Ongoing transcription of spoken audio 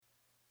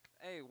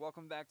Hey,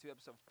 welcome back to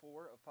episode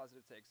 4 of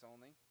Positive Takes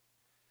Only.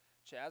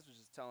 Chaz was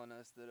just telling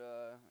us that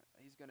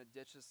he's going to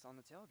ditch us on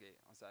the tailgate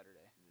on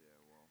Saturday. Yeah,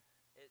 well,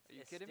 Are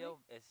you It's kidding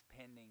still me? it's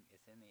pending.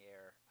 It's in the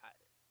air.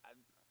 it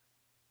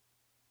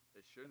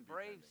The shouldn't be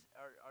Braves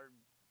pending. are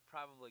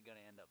probably going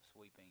to end up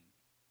sweeping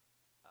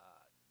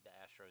the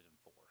Astros in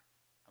four.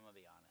 I'm gonna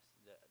be honest.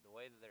 The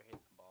way that they're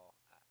hitting the ball,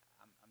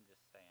 I'm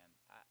just saying.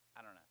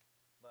 I don't know,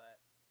 but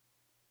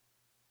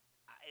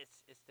it's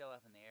still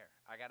up in the air.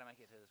 I got to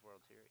make it to this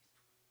World Series.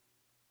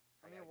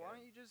 I mean, why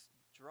don't you just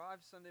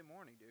drive Sunday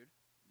morning, dude?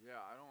 Yeah,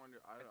 I don't under.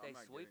 I, If I'm they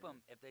not sweep getting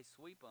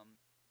them,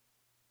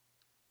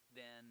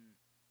 then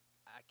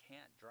I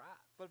can't drive.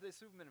 But if they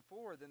sweep them in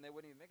 4, then they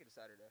wouldn't even make it to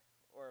Saturday.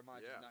 Or am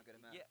I just Yeah. not good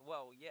at math? Yeah,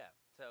 well, yeah.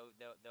 So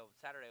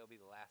Saturday will be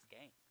the last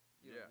game.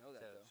 You Yeah. don't know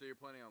that, So- though. So you're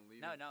planning on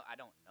leaving? No, I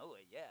don't know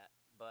it yet.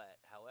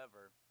 But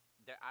however,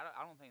 I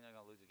don't think they're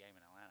gonna lose a game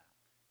in Atlanta.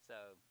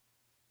 So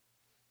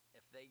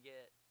if they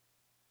get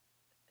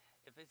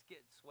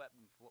swept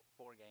in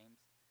 4 games,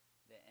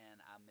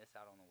 and I miss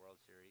out on the World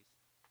Series,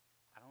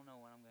 I don't know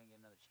when I'm gonna get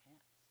another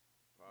chance.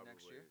 Probably.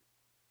 Next year?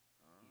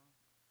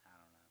 I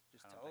don't know.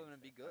 Just I don't tell them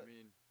think to be so. good. I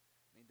mean,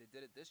 they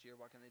did it this year.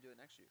 Why can't they do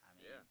it next year? I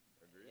mean, yeah,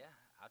 agreed. yeah.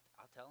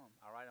 I'll tell them.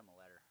 I'll write them a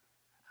letter.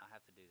 I'll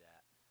have to do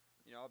that.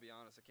 You know, I'll be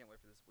honest. I can't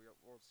wait for this weird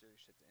World Series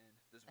shit to end.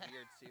 This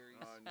weird series.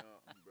 Oh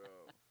no,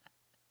 bro.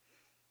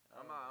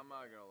 I'm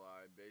not gonna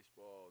lie.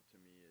 Baseball to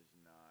me is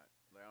not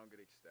like I don't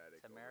get ecstatic.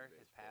 It's over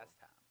America's baseball.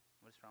 pastime.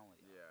 What's wrong with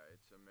you? Yeah,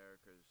 it's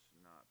America's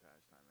not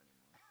pastime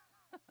anymore.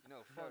 You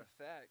know, fun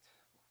fact.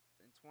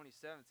 In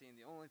 2017,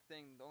 the only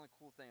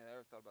cool thing I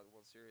ever thought about the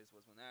World Series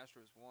was when the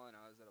Astros won.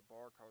 I was at a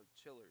bar called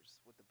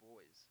Chillers with the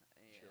boys.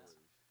 And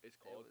Chillers. It's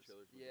called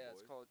Chillers with the boys.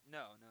 it's called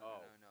no.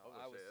 Oh,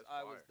 I was that's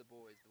I was fire. the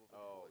boys. With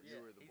the Oh, boys. you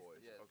Yeah, were the he's boys.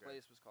 Yeah, the Okay.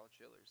 place was called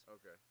Chillers,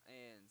 Okay.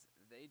 and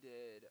they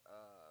did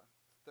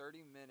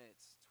 30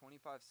 minutes,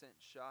 25-cent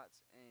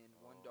shots, and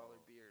 $1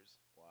 Oh. beers.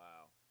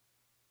 Wow.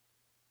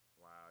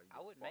 Wow. You I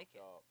get wouldn't make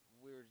fucked it. up.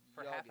 We were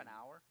For half yogging. an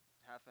hour,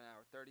 Half an hour,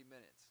 30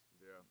 minutes.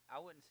 Yeah.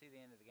 I wouldn't see the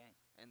end of the game.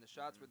 And the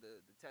shots Mhm. were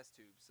the test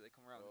tubes, so they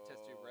come around the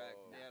test tube rack.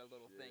 Oh, They had a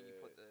little thing you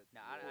put shit. the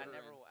No, Yeah.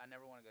 I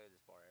never want to go to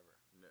this bar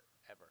No,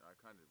 ever. I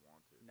kind of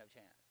want to. No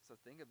chance. So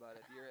think about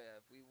it.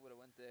 If we would have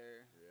went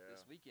there this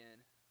Yeah.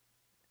 weekend,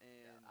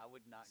 and I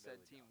would not go said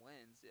with team y'all.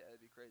 wins, yeah,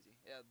 it'd be crazy.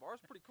 Yeah, the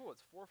bar's pretty cool.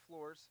 It's 4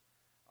 floors.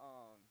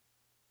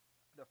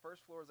 The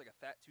first floor is like a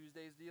Fat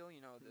Tuesdays deal,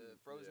 you know, the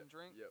frozen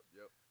drink.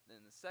 Yep.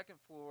 Then the second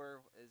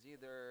floor is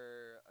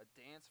either a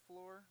dance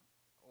floor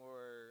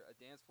or a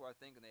dance floor, I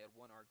think, and they had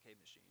one arcade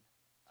machine.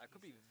 I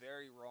could be Jesus.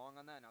 very wrong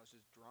on that, and I was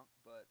just drunk,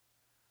 but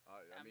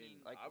I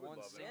mean, like I would one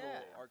love single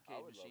an Yeah. I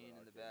arcade would love machine an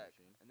in the arcade back.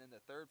 machine. And then the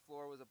third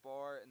floor was a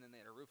bar, and then they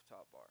had a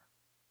rooftop bar.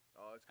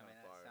 Oh, that's I kind mean,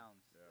 of fire. that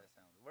Yeah.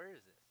 sounds. Where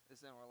is this?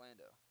 It's in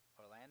Orlando.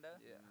 Orlando?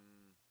 Yeah.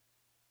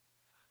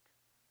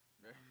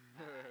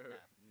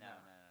 Fuck. No.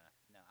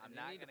 I'm And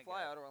not you need gonna to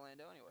fly go. out of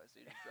Orlando anyway, so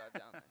you just drive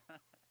down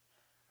there.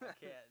 I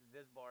can't.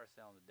 This bar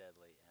sounds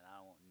deadly, and I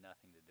want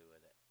nothing to do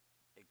with it,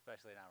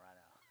 especially not right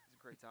now. It's a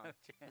great No time.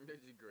 chance.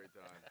 It's a great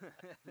time.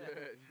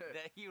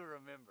 That you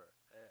remember.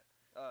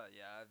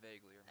 Yeah, I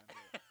vaguely remember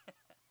it.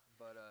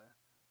 But,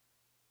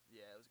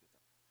 yeah, it was a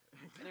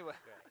good time. Anyway,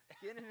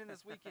 Great. getting in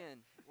this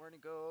weekend, we're going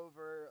to go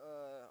over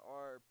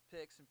our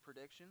picks and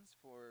predictions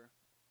for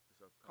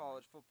This upcoming-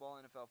 college football,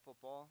 NFL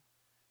football.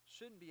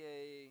 Shouldn't be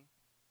a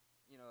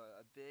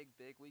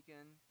big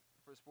weekend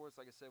for sports.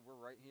 Like I said, we're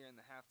right here in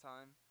the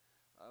halftime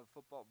of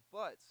football,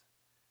 but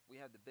we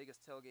have the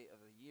biggest tailgate of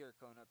the year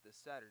coming up this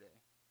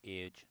Saturday.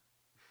 Huge.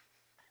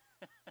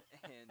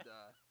 And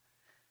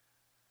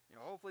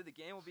hopefully the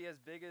game will be as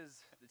big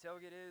as the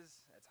tailgate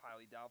is. That's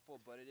highly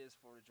doubtful, but it is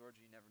Florida Georgia.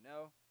 You never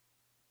know.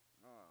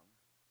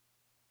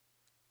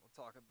 We'll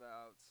talk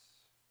about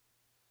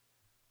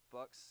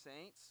Bucks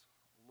Saints,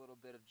 a little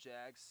bit of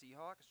Jags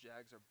Seahawks.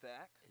 Jags are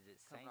back. Is it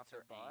Coming off Saints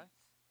their or bye. Aints?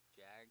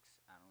 Jags?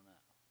 I don't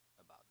know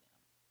about them.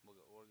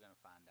 We're gonna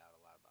find out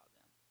a lot about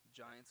them.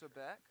 Giants are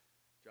back.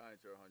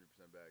 Giants are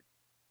 100% back.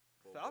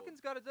 Full Falcons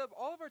got a dub.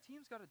 All of our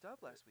teams got a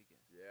dub last weekend.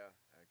 Yeah,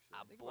 actually.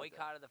 I Think about that.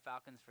 boycotted the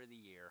Falcons for the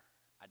year.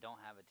 I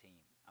don't have a team.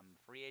 I'm a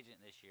free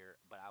agent this year,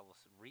 but I will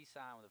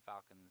re-sign with the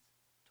Falcons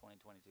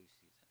 2022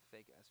 season.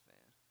 Fake ass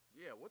fan.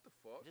 Yeah, what the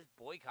fuck? Just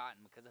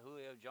boycotting because of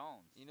Julio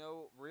Jones. You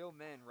know, real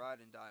men ride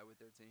and die with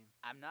their team.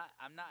 I'm not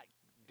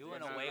doing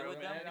You're not away a real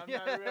with man. them. I'm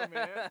not a real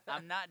man.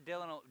 I'm not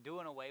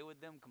doing away with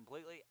them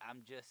completely.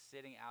 I'm just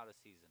sitting out a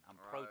season. I'm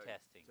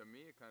protesting. To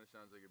me, it kind of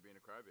sounds like you're being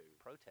a crybaby.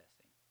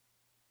 Protesting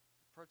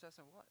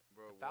Protesting what?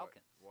 Bro, the what?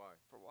 Falcons. Why?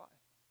 For why?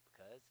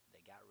 because they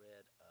got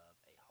rid of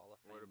a Hall of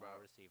Fame What about-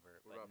 wide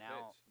receiver. what But about now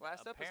Pitts?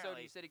 Last episode,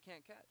 apparently you said he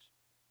can't catch.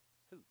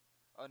 Who?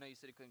 Oh no, you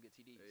said he couldn't get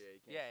TDs. Yeah, he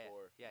can't yeah,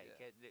 score. yeah,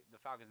 Yeah.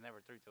 the Falcons never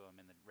threw to him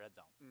in the red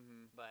zone.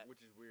 Mm-hmm. But-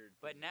 which is weird.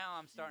 'cause But now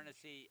I'm he's starting to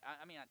huge. see.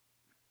 I mean, I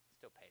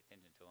still pay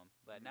attention to him,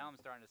 but now I'm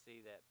starting to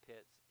see that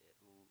Pitts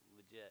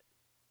legit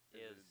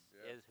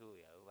is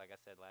Julio, like I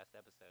said last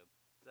episode.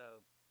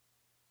 So,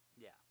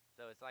 yeah.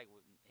 So it's like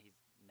he's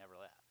never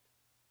left.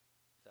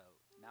 So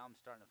now I'm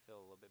starting to feel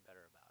a little bit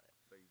better about it.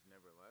 Like he's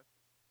never left.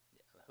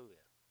 Yeah,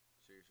 Julio.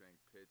 So you're saying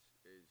Pitts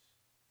is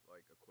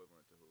like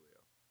equivalent to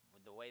Julio.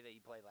 With the way that he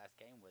played last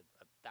game with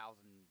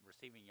 1,000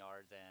 receiving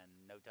yards and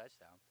no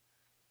touchdowns.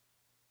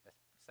 That's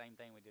the same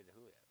thing we did to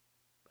Julio.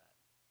 But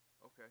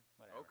Okay.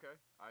 whatever. Okay.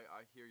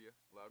 I hear you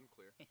loud and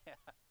clear. Yeah.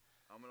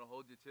 I'm gonna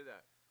hold you to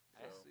that.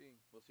 So We'll see.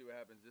 we'll see what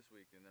happens this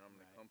week, and then I'm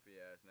gonna Right. comfy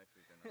ass next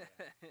week.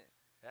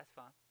 That's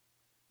fine.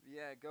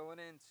 Yeah, going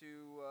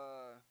into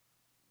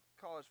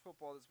college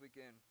football this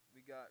weekend,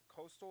 we got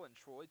Coastal and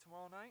Troy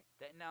tomorrow night.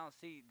 That's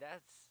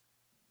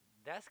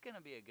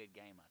gonna be a good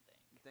game, I think.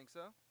 You think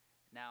so?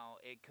 Now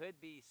it could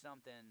be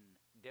something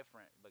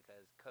different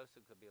because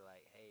Coastal could be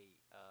like, "Hey,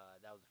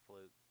 that was a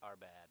fluke. Our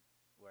bad.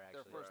 We're Their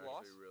actually first We're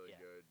loss? actually really Yeah.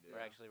 good. Yeah. We're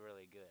actually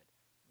really good."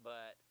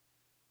 But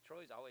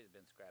Troy's always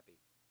been scrappy.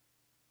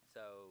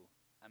 So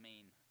I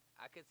mean,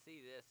 I could see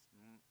this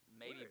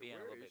maybe being a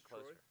where little is bit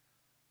closer. Troy?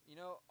 You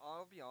know,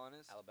 I'll be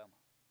honest. Alabama.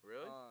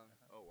 Really? Um,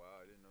 Oh wow,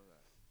 I didn't know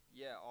that.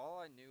 yeah, all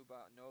I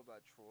know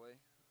about Troy,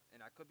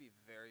 and I could be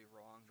very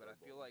wrong, but Troy I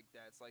feel Bolton. like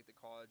that's like the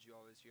college you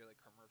always hear like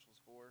commercials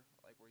for,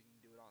 like where you can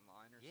do it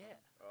online or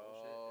Yeah. some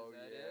Oh bullshit.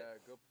 Is that yeah,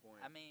 it? good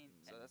point. I mean,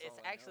 So that's it's all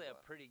I know actually a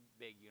about. pretty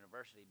big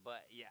university,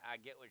 but yeah, I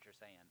get what you're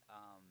saying.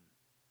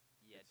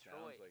 Yeah, it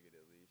Troy. sounds like it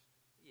at least.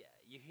 Yeah,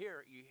 you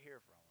hear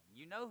from them.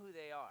 You know who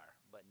they are,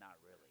 but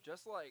not really.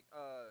 Just like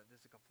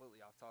this is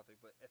completely off topic,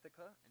 but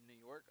Ithaca in New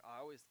York, I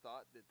always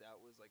thought that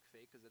was like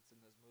fake because it's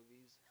in those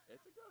movies.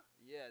 Ithaca?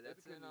 Yeah, that's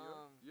Ithaca, in New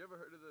York? You ever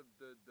heard of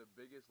the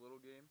biggest little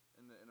game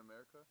in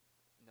America?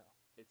 no.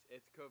 It's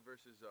Ithaca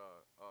versus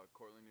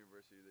Cortland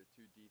University. They're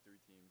two D3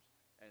 teams,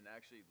 and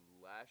actually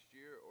last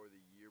year or the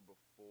year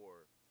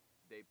before,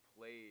 they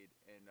played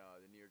in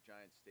the New York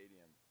Giants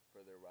stadium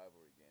for their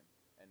rivalry game,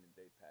 and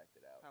they packed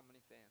it out. How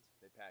many fans?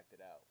 They packed it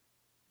out.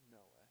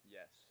 No way.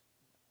 Yes,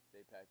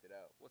 they packed it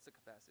out. What's the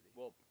capacity?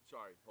 Well,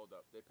 sorry, hold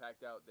up. They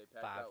packed out. They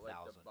packed out like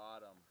the 5,000.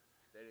 bottom.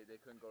 They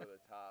couldn't go to the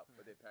top,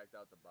 but they packed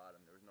out the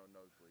bottom. There was no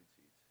nosebleed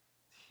seats.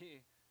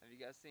 Have you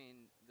guys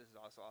seen? This is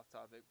also off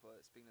topic,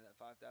 but speaking of that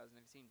 5,000, have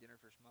you seen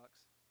Dinner for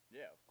Schmucks?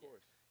 Yeah, of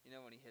course. You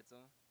know when he hits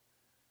him,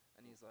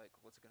 and he's like,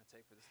 "What's it gonna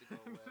take for this to go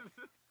away?"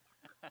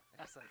 And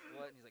he's like,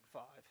 "What?" And he's like,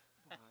 "$5,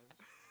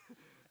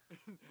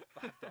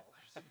 $5,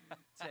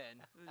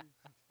 $10."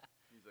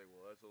 He's like,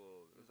 well, that's a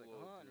little. He's That's like, a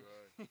little "Huh?" too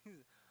high.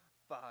 He's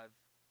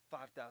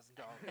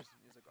 $5,000.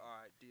 He's like, "All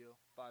right, deal,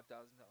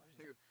 $5,000."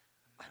 He's like,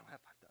 I don't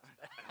have 5,000.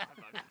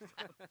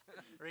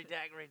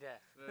 Redact.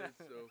 That's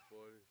so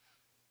funny.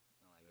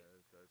 I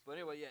like it. That's But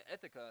anyway, yeah,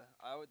 Ithaca.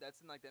 That's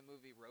in like that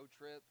movie Road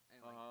Trip and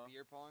like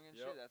beer pong and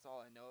Yep. shit. That's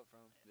all I know it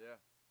from. Yeah.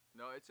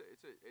 No, it's a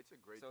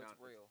great So town.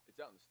 it's real. It's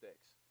out in the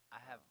sticks. I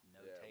have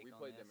no Yeah, take we on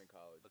played this them in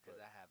college because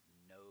but- I have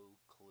no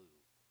clue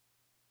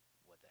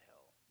what the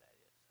hell that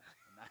is.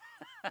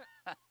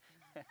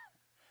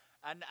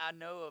 I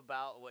know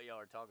about what y'all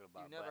are talking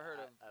about. You've never but heard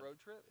of I've- Road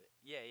Trip?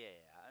 Yeah.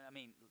 I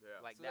mean, Yeah.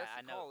 like So that. that's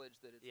I the know. college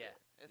that it's Yeah.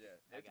 there. Yeah,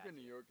 I Ithaca, got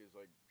New you. York is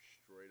like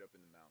straight up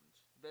in the mountains.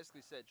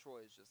 Basically said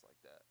Troy is just like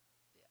that.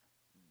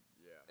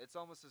 Yeah. It's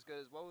almost as good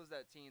as what was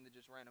that team that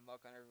just ran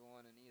amok on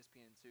everyone in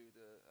ESPN2?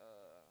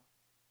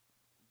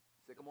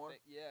 Sycamore.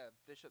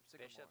 Bishop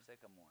Sycamore. Bishop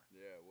Sycamore,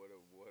 Yeah. What a.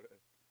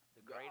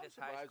 the I'm greatest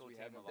high surprised school we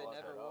team haven't of They all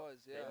brought never time. that up. was.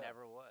 They Yeah.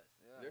 never was.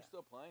 Yeah. They're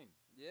still playing.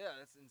 Yeah,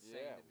 that's insane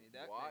Yeah, to me.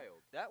 That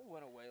wild. That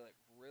went away like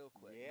real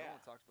quick. No Yeah.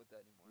 one talks about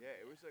that anymore. Yeah,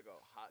 it was like a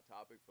hot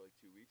topic for like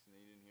 2 weeks, and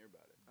then you didn't hear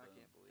about it. I Boom,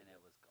 can't believe and it.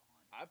 it was gone.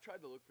 I've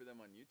tried to look for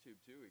them on YouTube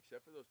too,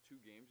 except for those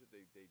 2 games that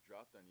they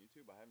dropped on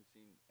YouTube. I haven't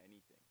seen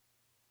anything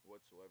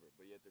whatsoever.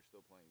 But yet they're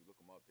still playing. You look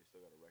them up; they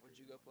still got a record. Would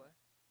you and go play?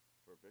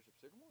 whatnot. For Bishop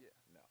Sycamore? Yeah.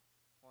 No,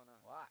 Why not?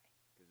 Why?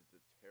 because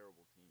it's a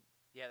terrible team.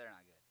 Yeah, they're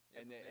not good. Yeah,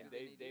 and but they, maybe and they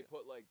they, need they you.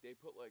 put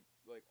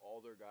like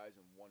all their guys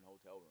in one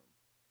hotel room.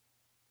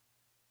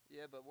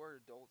 Yeah, but we're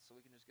adults, so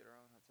we can just get our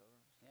own hotel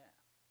rooms. Yeah,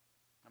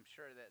 I'm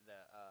sure that the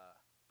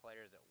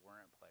players that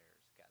weren't players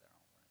got their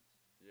own rooms.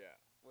 Yeah.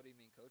 What do you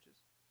mean, coaches?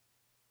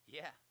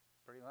 Yeah,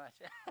 pretty much.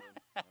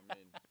 I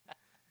mean,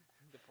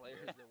 The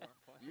players that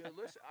weren't playing. yeah.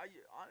 Listen,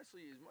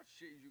 honestly, as much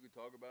shit as you could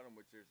talk about them,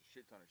 which there's a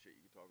shit ton of shit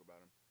you could talk about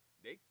them.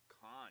 They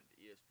conned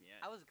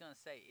ESPN. I was gonna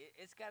say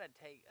it's got to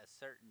take a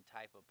certain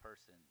type of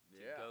person to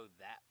Yeah. go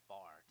that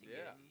far to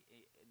Yeah.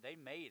 get. They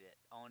made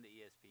it onto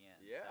ESPN.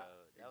 Yeah,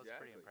 so that was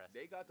pretty impressive.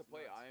 They got to It's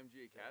play nuts.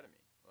 IMG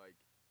Academy. Like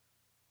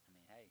I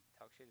mean, hey,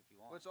 talk shit if you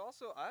want. Which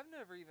also, I've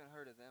never even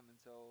heard of them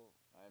until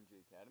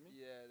IMG Academy.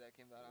 that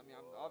came out. I mean,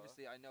 What?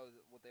 obviously I know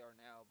what they are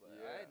now, but I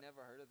Yeah. had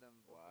never heard of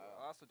them before. Wow.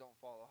 I also don't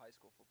follow high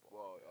school football.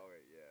 Well, like that.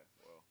 okay, yeah.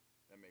 Well,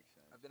 that makes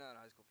sense. I've been out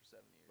of high school for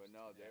 7 years. But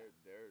no, Yeah.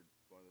 they're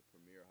one of the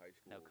premier high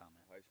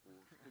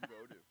schools to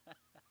go to.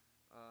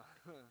 All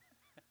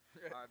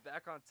right,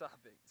 back on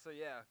topic. So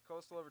yeah,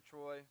 Coastal over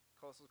Troy.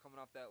 Coastal's coming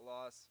off that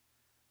loss.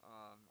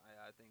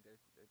 I think they're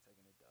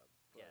taking a dub.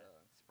 But,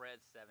 yeah, spread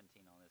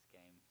 17 on this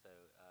game, so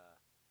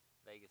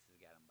Vegas has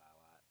got them by a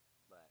lot.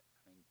 But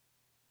I mean,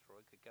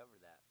 Troy could cover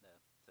that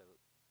though. So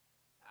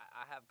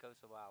I have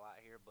Coastal by a lot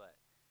here, but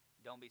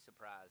don't be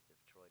surprised if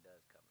Troy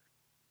does cover.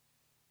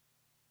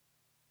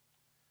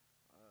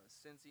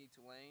 Cincy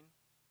Tulane.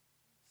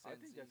 I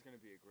think that's Cincy. going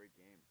to be a great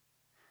game.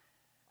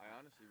 I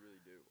honestly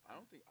really do. I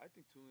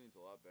think Tulane's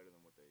a lot better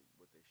than what they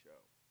show.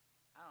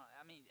 I don't.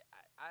 I mean,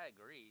 I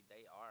agree.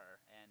 They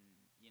are, and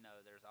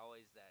there's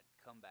always that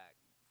comeback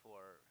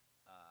for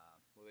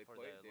Well, they for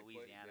played. the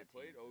Louisiana They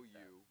played teams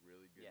and OU stuff.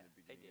 really good Yeah, in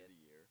the they beginning of did.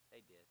 the year,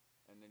 They did.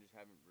 and then just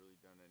haven't really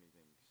done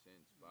anything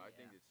since. But I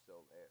think Yeah. it's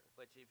still there.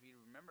 Which, if you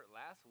remember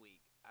last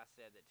week, I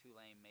said that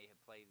Tulane may have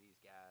played these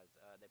guys.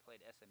 They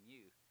played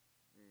SMU,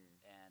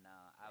 and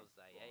I Got was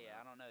like, blown hey, I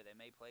out. don't know. They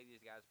may play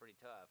these guys pretty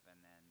tough,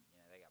 and then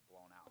they got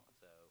blown out.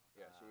 So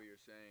Yeah. So what you're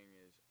saying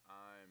is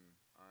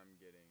I'm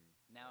getting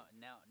now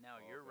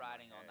all you're up in my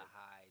riding on the head.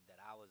 high that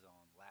I was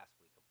on last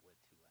week with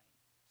Tulane.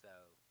 So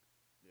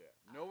Yeah.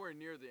 Nowhere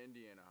near the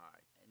Indiana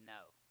high.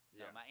 no,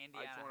 Yeah. my I just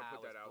Indiana want to high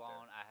put was that out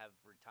blown. there. I have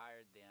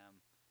retired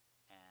them,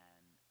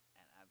 and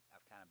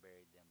I've kind of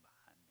buried them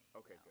behind me.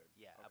 Okay, now. good.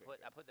 Yeah, Okay,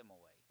 I good. put them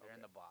away. They're in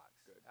Okay, the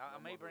box. good. I No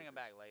may more bring them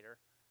back Hoosiers. later,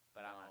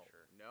 but I'm not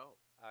sure. No.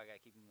 I gotta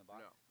keep them in the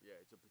box. No. Yeah,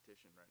 it's a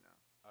petition right now.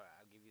 All right,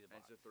 I'll give you the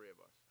And box. it's the three of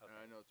us. And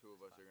Okay, I know two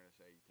of us that's are fine. gonna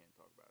say you can't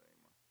talk about it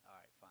anymore. All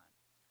right, fine.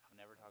 I'll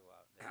never talk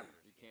about the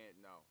Gators You again. can't.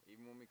 No.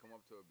 Even when we come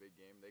up to a big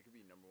game, they could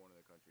be number one in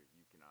the country.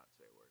 You cannot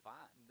say a word.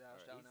 Fine. Thou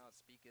Alright. shalt Easy. not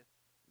speaketh.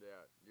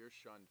 Yeah, you're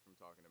shunned from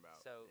talking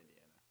about So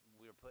Indiana.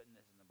 we're putting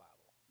this in the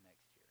Bible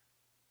next year.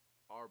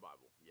 Our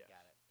Bible, yes.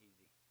 Got it.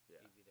 Easy.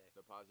 Yeah. Easy day.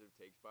 The Positive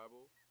Takes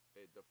Bible.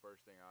 The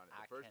first thing on it,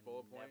 I the first can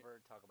bullet point never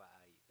talk about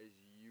IU. is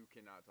you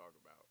cannot talk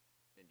about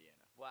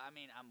Indiana. Well, I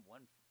mean, I'm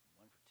one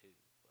for two,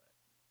 but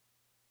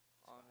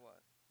it's On fine.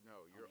 what?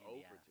 No, you're On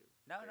 0 for Indiana. 2.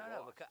 No, They no, no.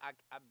 lost. Because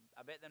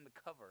I bet them to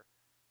cover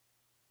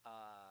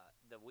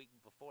the week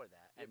before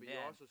that, Yeah, and but then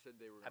you also said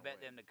they were I going to bet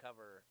them to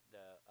cover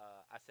the.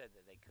 I said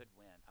that they could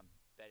win. I'm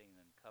betting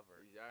them to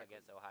cover Exactly.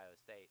 against Ohio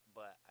State,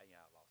 but I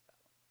lost that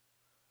one.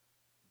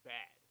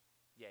 bad.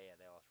 Yeah,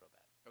 they lost real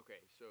bad.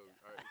 Okay, so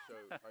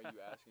Yeah. are you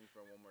asking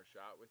for one more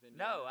shot with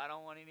Indiana? No, I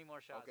don't want any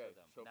more shots Okay, with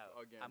them. so no,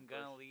 again, I'm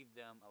gonna first- leave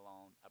them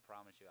alone. I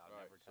promise you, I'll All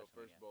right, never so touch them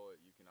first again. bullet,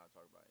 you cannot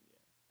talk about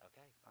Indiana.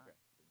 Okay, fine. Okay,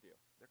 good deal.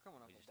 They're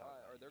coming off We a just talked bye,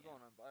 about or they're Indiana.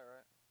 going on bye,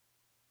 right?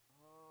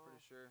 Oh.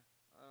 Pretty sure.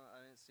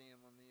 I didn't see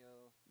him on the.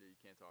 Yeah, you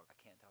can't talk. I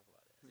can't talk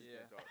about this. You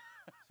Yeah. can't talk.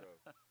 So,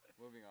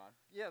 moving on.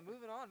 Yeah,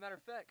 moving on. Matter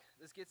of fact,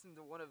 this gets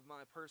into one of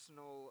my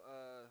personal,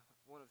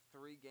 one of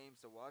 3 games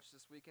to watch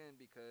this weekend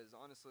because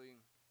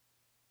honestly,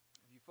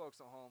 if you folks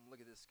at home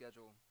look at this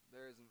schedule,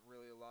 there isn't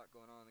really a lot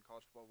going on in the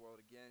college football world.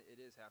 Again, it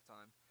is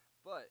halftime,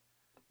 but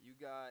you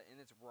got,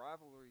 and it's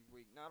rivalry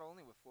week. Not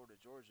only with Florida,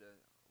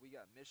 Georgia, we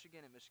got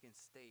Michigan and Michigan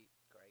State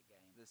Great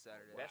game. this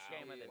Saturday. Best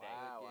game of the day.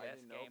 Wow, I Best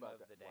didn't know game about of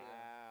that. the day.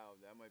 Wow,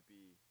 that might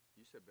be.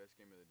 You said best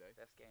game of the day.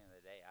 Best game of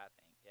the day, I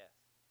think. Yes.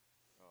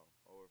 Oh,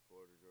 over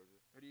Florida, Georgia.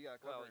 Who do you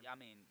got Well, covering? I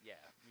mean, yeah,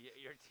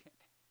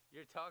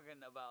 you're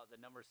talking about the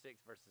number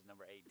 6 versus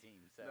number 8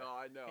 team. So. No,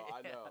 I know,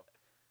 I Yeah. know.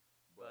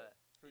 But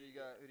Who do you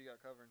got? Who do you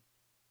got covering?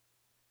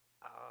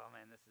 oh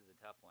man, this is a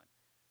tough one.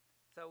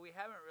 So we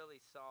haven't really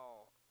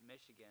saw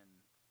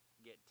Michigan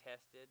get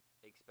tested,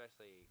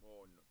 especially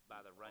well, by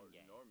the run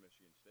game. Nor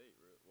Michigan State.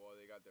 Really. Well,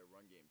 they got their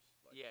run games.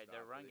 Like, yeah,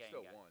 their stopped, run but they game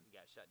still got, won.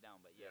 got shut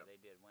down, but yeah, Yeah. they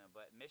did win.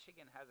 But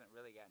Michigan hasn't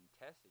really gotten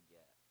tested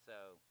yet,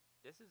 so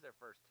this is their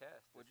first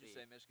test. Would you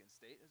say Michigan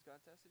State has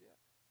got tested yet?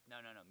 No,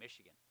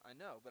 Michigan. I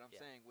know, but I'm Yeah.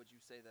 saying, would you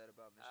say that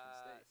about Michigan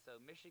State? So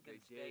Michigan They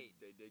State, did.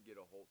 They did get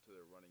a halt to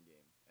their running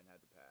game and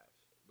had to pass,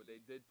 but they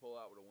did pull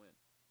out with a win.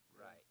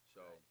 right?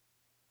 So right.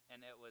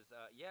 And it was,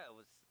 it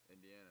was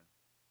Indiana,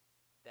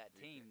 that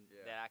You team can't-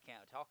 yeah. that I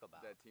can't talk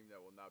about. that team that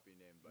will not be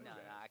named by no,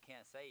 Jack. I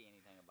can't say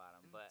anything about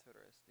them, but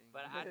Interesting.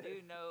 but I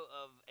do know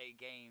of a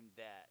game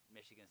that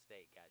Michigan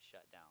State got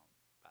shut down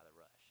by the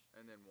rush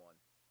And then won.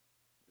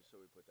 Just so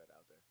we put that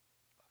out there.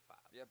 by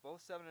 5. Yeah,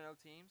 both 7-0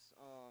 teams.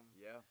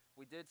 Yeah.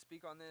 We did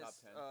speak on this Top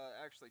 10.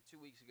 actually 2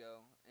 weeks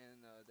ago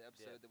in the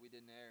episode that we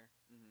didn't air.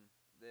 Mm-hmm.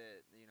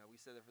 That we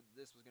said that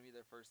this was going to be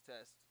their first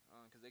test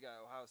because they got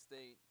Ohio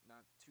State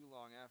not too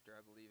long after, I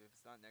believe. If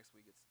it's not next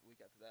week, it's the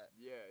week after that.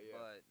 Yeah, yeah.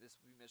 But this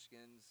will be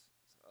Michigan's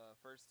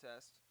first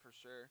test for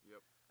sure. Yep.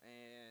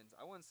 And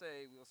I wouldn't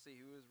say we'll see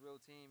who is real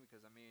team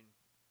because I mean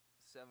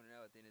 7-0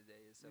 at the end of the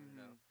day is 7-0.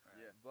 Mhm. Right.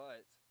 Yeah.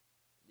 But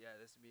yeah,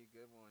 this would be a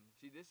good one.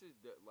 See, this is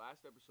the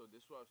last episode.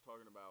 This is what I was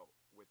talking about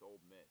with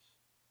Old Miss.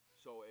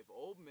 So if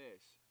Old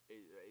Miss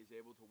is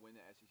able to win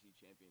the SEC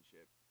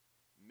championship,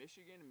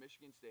 Michigan and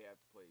Michigan State have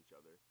to play each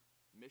other.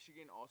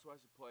 Michigan also has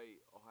to play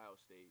Ohio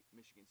State.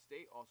 Michigan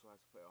State also has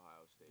to play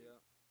Ohio State.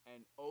 Yeah.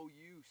 And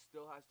OU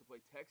still has to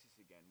play Texas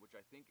again, which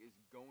I think is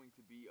going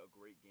to be a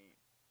great game.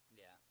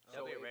 Yeah, So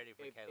they'll be if- ready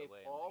for if, Caleb if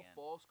Williams all again.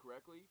 falls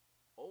correctly,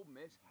 Ole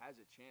Miss has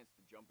a chance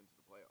to jump into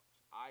the playoffs.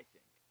 I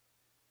think.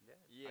 Yeah,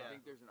 Yeah. I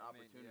think there's an I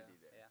mean, opportunity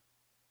yeah. there. Yeah.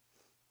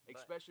 But-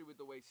 Especially with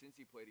the way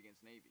Cincy played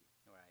against Navy.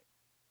 right.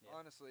 Yeah.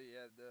 Honestly,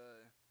 yeah.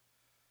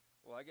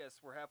 Well, I guess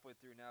we're halfway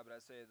through now, but I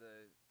say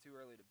too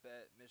early to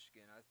bet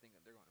Michigan. I think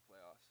that they're going to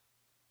playoffs.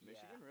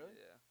 Michigan, Yeah. really?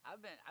 Yeah.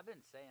 I've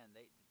been saying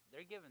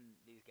they're giving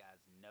these guys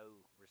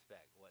no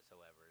respect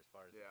whatsoever as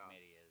far as the Yeah.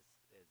 committee is.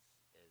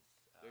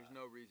 There's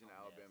no reason on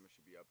Alabama this.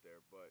 should be up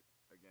there, but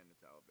again,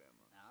 it's Alabama.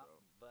 No,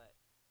 So but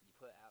you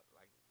put out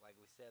like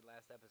we said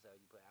last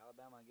episode, you put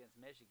Alabama against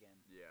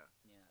Michigan. yeah,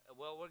 Yeah.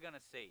 Well, we're gonna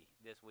see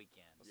this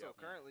weekend. So Yeah.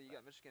 currently, you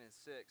got Michigan in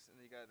 6, and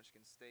then you got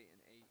Michigan State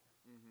in 8.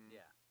 mm-hmm.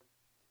 Yeah.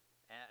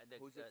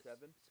 Who's at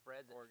 7?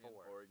 Spreads at Oregon.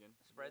 4. Oregon.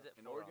 Spreads at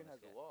 4. And Oregon on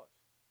has this a game. loss.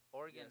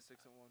 Oregon Yeah,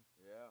 6-1.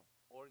 Yeah.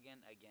 Oregon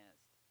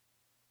against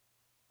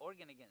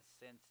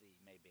Cincy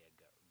may be a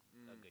good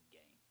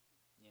game.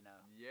 You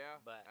know. Yeah.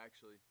 But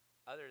actually,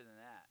 other than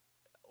that,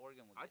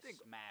 Oregon would get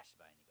smashed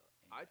by anybody.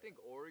 I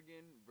think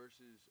Oregon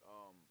versus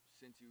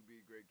Cincy would be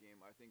a great game.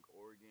 I think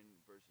Oregon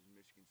versus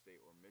Michigan State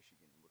or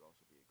Michigan would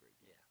also be a great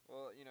game. Yeah.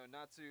 Well,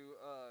 not to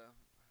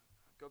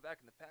go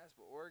back in the past,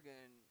 but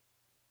Oregon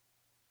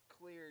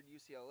cleared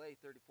UCLA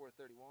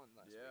 34-31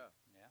 last week.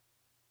 Yeah.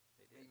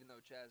 They did. Even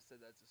though Chaz said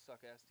that's a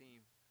suck-ass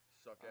team.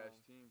 Suck-ass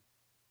team.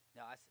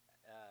 No,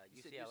 You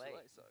said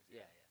UCLA sucks.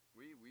 Yeah.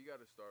 We got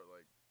to start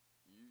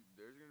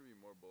there's going to be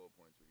more bullet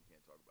points when you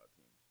can't talk about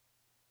teams.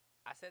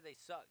 I said they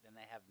sucked, and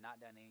they have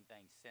not done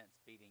anything since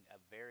beating a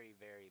very,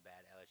 very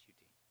bad LSU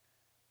team.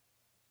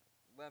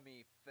 Let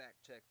me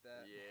fact check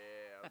that.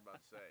 Yeah, I was about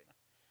to say.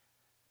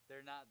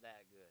 They're not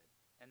that good,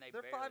 and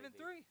they're 5-3.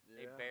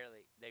 They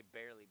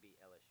barely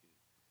beat LSU.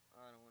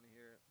 I don't want to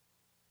hear it.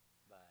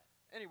 But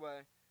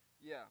anyway,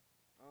 yeah.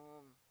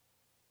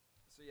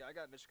 So yeah, I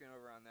got Michigan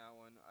over on that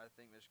one. I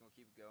think Michigan will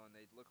keep it going.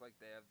 They look like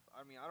they have.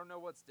 I mean, I don't know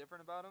what's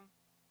different about them,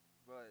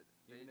 but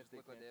they just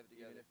look like they have it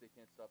together. Even if they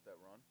can't stop that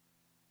run.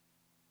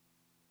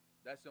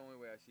 That's the only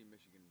way I see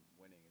Michigan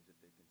winning is if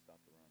they can stop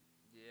the run.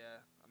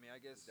 Yeah, I mean,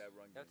 I guess that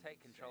run they'll game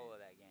take is control insane. of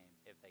that game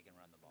if they can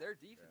run the ball. Their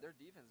defense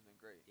has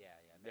been great. Yeah.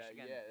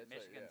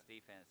 Michigan's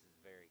defense is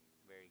very,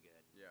 very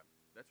good. Yeah,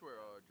 that's where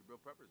Jabril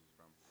Peppers is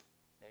from.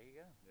 There you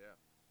go. Yeah.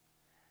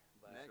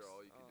 But Next, all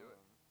you can do it.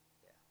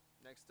 Yeah.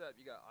 Next up,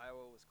 you got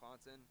Iowa,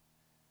 Wisconsin.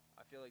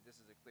 I feel like this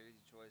is a clear,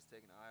 easy choice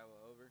taking Iowa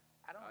over.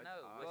 I don't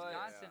know. I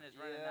Wisconsin is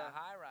running that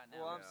high right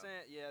now. Well, I'm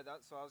saying,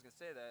 so I was going to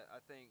say that.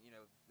 I think,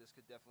 this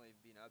could definitely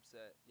be an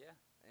upset. Yeah.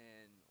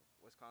 And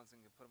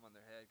Wisconsin could put them on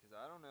their head because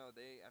I don't know.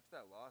 After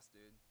that loss,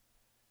 dude.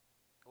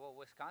 Well,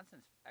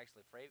 Wisconsin's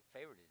actually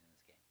favored in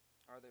this game.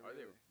 Are they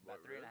really?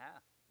 About 3.5.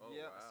 Oh,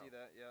 yeah, wow. I see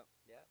that. Yeah.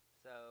 Yeah.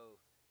 So,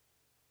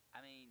 I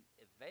mean,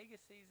 if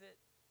Vegas sees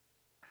it,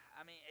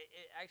 I mean,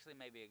 it actually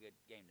may be a good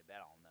game to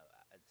bet on though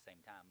at the same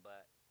time,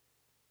 but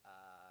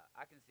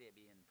I can see it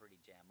being pretty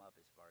jam up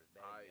as far as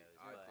betting goes.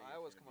 I but think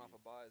Iowa's coming off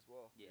a bye as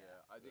well.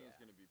 Yeah, I think it's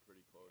going to be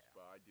pretty close,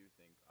 but I do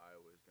think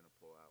Iowa is going to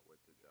pull out with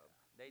the dub.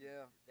 They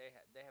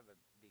have a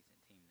decent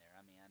team there.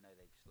 I mean, I know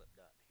they've slipped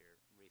up here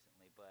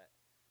recently, but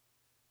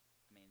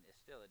I mean,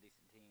 it's still a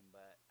decent team.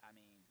 But I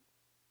mean,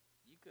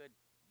 you could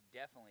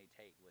definitely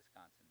take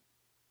Wisconsin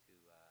to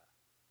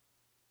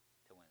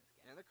win this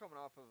game. And they're coming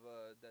off of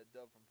that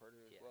dub from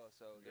Purdue as well.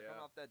 So they're Yeah.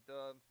 coming off that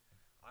dub.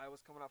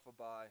 Iowa's coming off a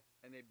bye.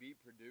 And they beat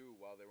Purdue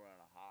while they were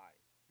on a high.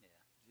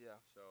 Yeah.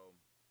 So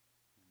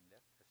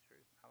that's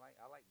true. I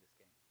like this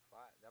game.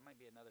 That might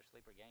be another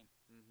sleeper game.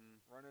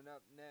 Running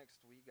up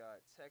next, we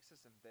got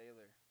Texas and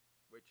Baylor.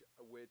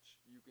 Which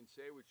you can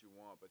say what you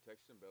want, but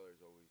Texas and Baylor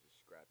is always a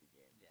scrappy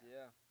game.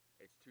 Yeah.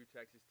 It's two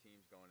Texas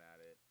teams going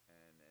at it,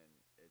 and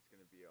it's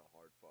going to be a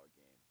hard-fought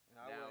game. And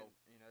I would,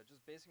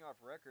 just basing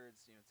off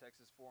records,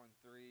 Texas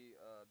 4-3,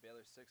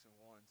 Baylor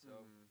 6-1.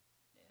 So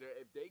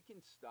if they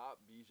can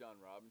stop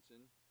Bijan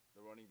Robinson,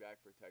 the running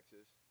back for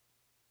Texas,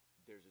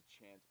 there's a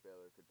chance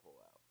Baylor could pull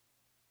out.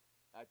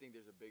 I think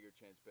there's a bigger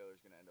chance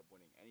Baylor's going to end up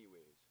winning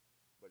anyways,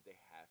 but they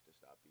have to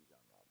stop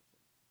Bijan Robinson.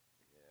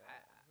 Yeah.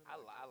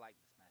 I like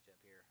this matchup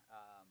here.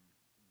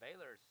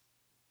 Baylor's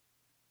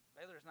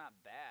not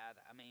bad.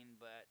 I mean,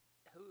 but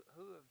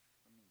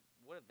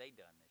what have they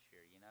done this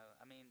year?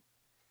 I mean,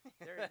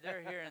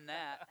 they're hearing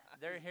that.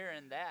 They're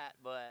hearing that,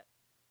 but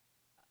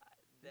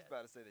he's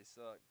about to say they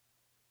suck.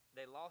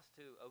 They lost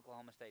to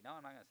Oklahoma State. No,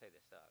 I'm not going to say they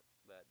suck,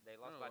 but they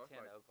lost by 10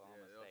 to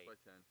Oklahoma State. They lost by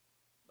 10.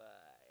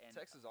 But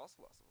Texas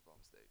also lost to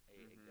Oklahoma State.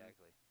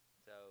 Exactly.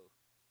 So,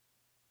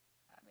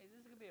 I mean, this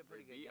is going to be a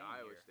pretty good game. game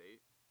Iowa here. State.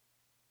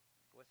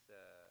 What's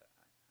the?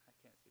 I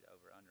can't see the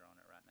over/under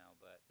on it right now,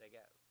 but they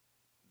got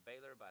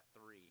Baylor by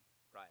 3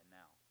 right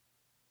now.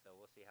 So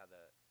we'll see how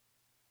the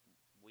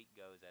week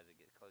goes as it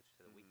gets closer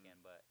to the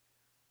weekend. But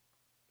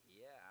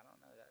yeah, I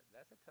don't know.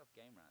 That's a tough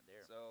game right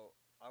there. So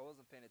I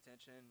wasn't paying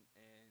attention,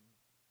 and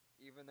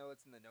even though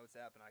it's in the notes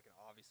app and I can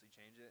obviously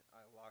change it,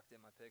 I locked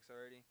in my picks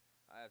already.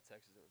 I have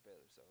Texas over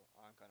Baylor, so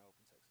I'm kind of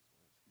hoping Texas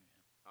wins. Yeah.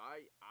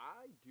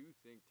 I do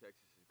think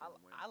Texas is going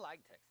to win. I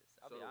like Texas.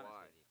 I'll be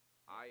honest with you.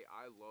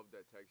 I love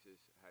that Texas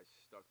has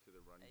stuck to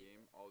the run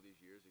game all these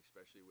years,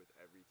 especially with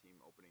every team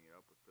opening it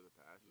up for the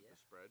pass with the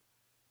spread.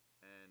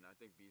 And I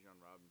think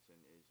Bijan Robinson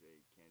is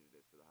a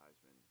candidate for the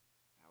Heisman,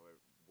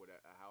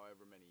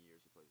 however many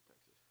years he plays at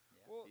Texas.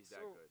 Yeah. Well, he's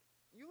that good.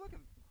 You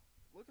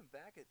looking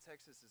back at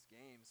Texas's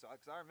game,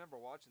 because I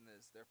remember watching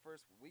this. Their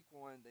first week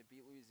 1, they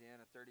beat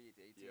Louisiana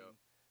 38-18,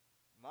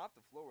 mopped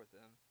the floor with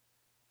them.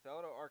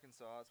 Fell to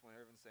Arkansas. That's when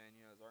everyone's saying,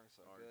 is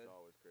Arkansas good?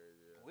 Arkansas was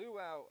crazy. Yeah. Blew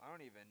out. I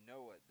don't even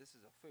know what this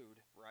is. A food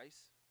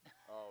rice.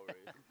 Oh,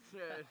 right.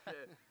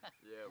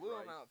 yeah. Blew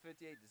Rice. them out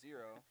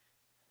 58-0.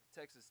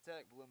 Texas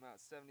Tech blew them out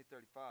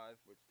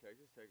 70-35. Which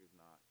Texas Tech is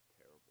not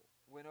terrible.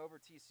 Went over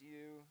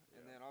TCU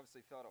and then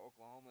obviously fell to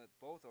Oklahoma.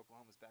 Both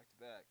Oklahomas back to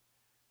back.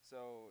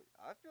 So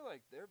I feel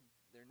like they're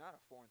not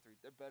a 4-3.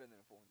 They're better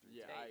than a 4-3.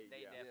 Yeah,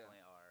 they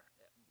definitely are.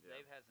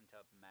 had some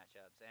tough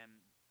matchups, and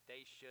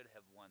they should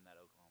have won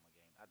that Oklahoma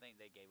game. I think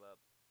they gave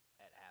up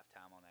at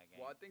halftime on that game.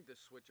 Well, I think the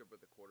switch up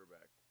with the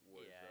quarterback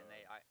was and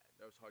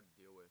that was hard to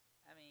deal with.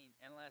 I mean,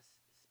 unless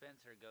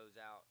Spencer goes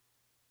out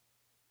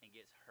and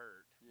gets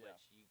hurt,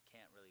 which you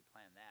can't really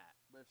plan that.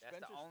 But if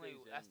That's Spencer the only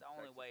stays in, that's the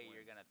only Texas way wins.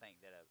 you're gonna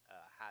think that a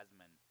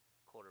Heisman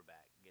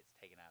quarterback gets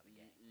taken out of the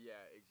game. Yeah,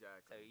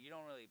 exactly. So you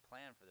don't really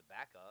plan for the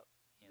backup,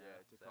 you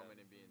know. To come in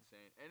and be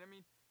insane. And I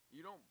mean,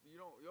 you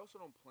also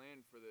don't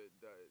plan for the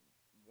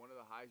one of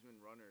the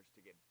Heisman runners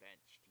to get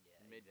benched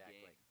mid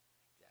game.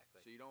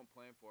 Exactly. So you don't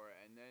plan for it,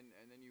 and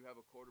then you have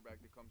a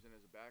quarterback that comes in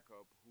as a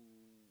backup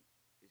who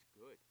is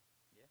good.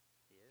 Yeah,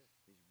 he is.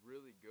 He's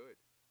really good.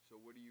 So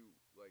what do you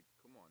like?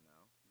 Come on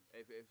now.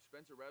 If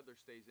Spencer Rattler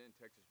stays in,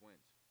 Texas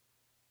wins.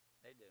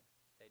 They do.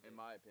 They do. In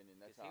my opinion,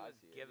 that's how I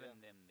see it. He was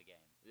giving them the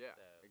game. Yeah,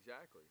 so,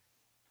 exactly.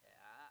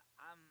 Yeah,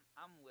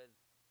 I'm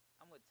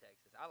with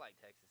Texas. I like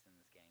Texas in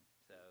this game.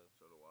 So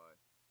do I.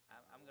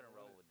 I'm gonna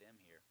roll with them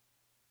here.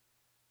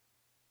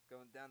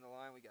 Going down the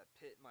line, we got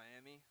Pitt,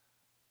 Miami.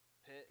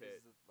 Pitt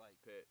is like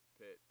Pitt.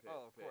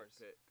 Oh, of course.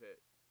 Pitt.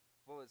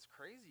 Well, what's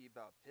crazy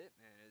about Pitt,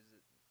 man, is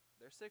that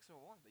they're 6-1,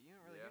 but you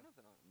don't really hear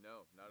nothing on them.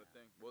 No, not a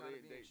thing. They're Well,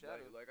 kinda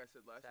being like I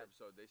said last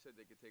episode, they said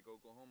they could take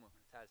Oklahoma.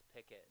 Besides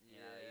Pickett, you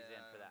know, he's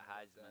in for that Yeah,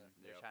 Heisman. that.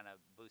 They're trying to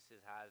boost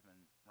his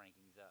Heisman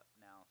rankings up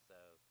now, so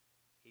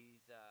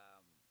he's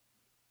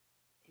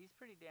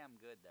pretty damn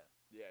good though.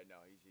 Yeah,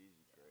 no, he's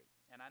great.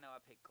 And I know I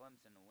picked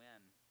Clemson to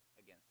win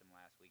against him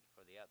last week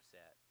for the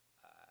upset.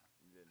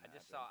 Didn't I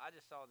just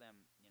happen. saw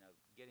them, you know,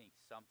 getting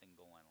something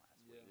going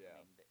last week. Yeah.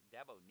 I mean,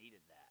 Dabo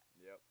needed that.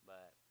 Yep.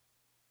 But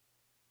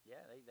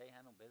yeah, they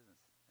handled business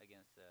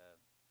against a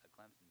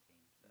Clemson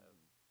team. So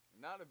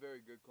Not a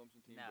very good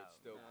Clemson team, but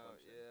still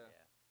Clemson. Yeah.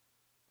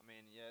 I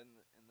mean, in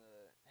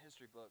the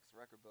history books,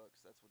 record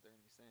books, that's what they're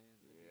gonna be saying.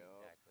 Yeah.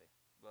 Exactly.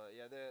 But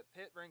yeah, the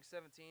Pitt ranked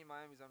 17,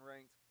 Miami's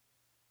unranked.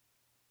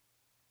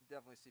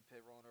 Definitely see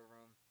Pitt rolling over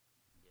them.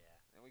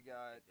 Yeah. And we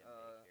got Take them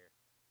big here.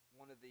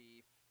 one of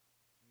the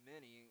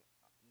many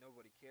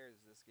nobody cares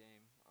this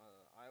game.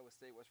 Iowa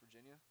State, West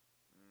Virginia.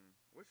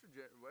 West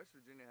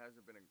Virginia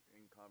hasn't been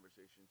in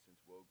conversation since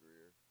Will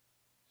Greer,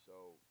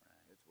 so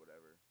it's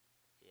whatever.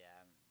 Yeah,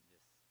 I'm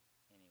just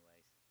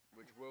anyways.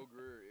 Which Will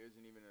Greer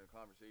isn't even in a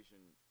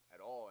conversation at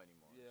all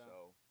anymore. Yeah.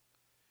 So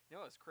You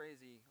know what's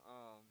crazy?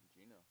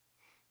 Gino.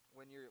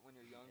 When you're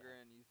younger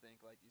and you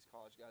think like these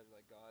college guys are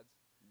like gods.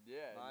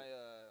 Yeah.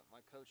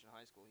 My coach in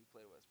high school, he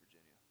played at West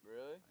Virginia.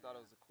 Really? I thought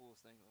it was the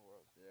coolest thing in the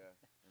world. Yeah.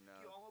 And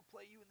now. Yo, I'm gonna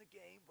play you in the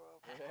game, bro.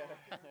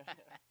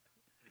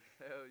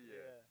 Hell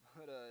yeah.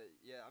 But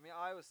yeah, I mean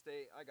Iowa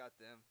State, I got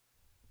them.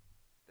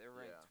 They're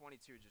ranked Yeah.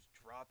 22, just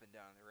dropping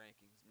down the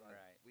rankings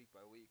week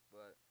by week.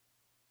 But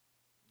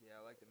yeah,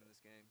 I like them in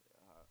this game.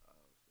 Iowa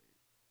State,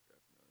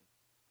 definitely.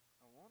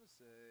 I want to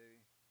say,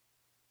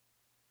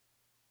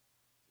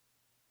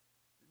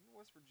 didn't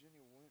West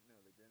Virginia win? No,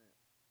 they didn't.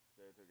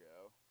 They took it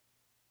out.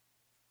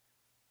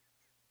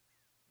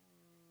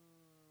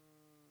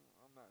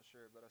 I'm not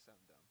sure, but I sound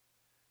dumb.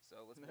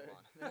 So let's move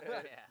on.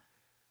 Yeah.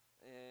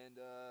 And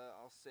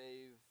I'll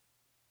save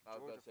I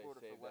was Georgia, about to say,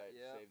 Florida save for last.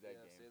 that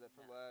game. Save that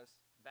for Yeah. last.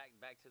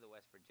 Back to the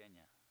West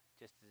Virginia,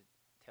 just to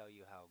tell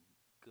you how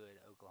good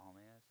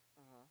Oklahoma is.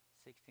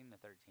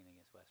 16-13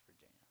 against West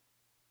Virginia.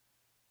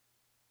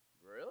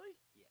 Really?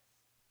 Yes.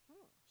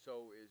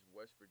 So is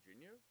West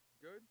Virginia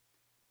good,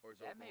 or is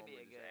That Oklahoma may be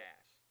a just good-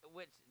 ass?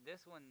 Which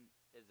this one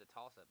is a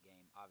toss-up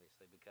game,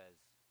 obviously, because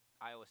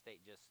Iowa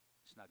State just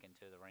snuck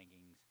into the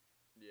rankings.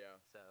 Yeah.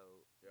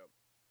 So Yep.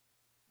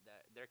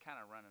 they're kind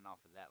of running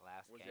off of that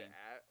last Was game. it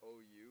at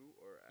OU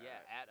or at?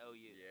 Yeah, at OU.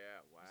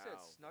 Yeah. Wow. You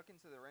said snuck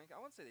into the rank. I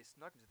wouldn't say they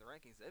snuck into the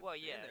rankings. They've Well,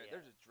 been yeah, there. yeah.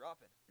 They're just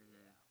dropping.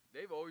 Yeah.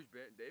 They've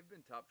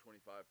been top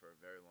 25 for a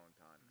very long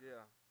time. Now.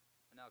 Yeah.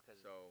 No, because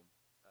So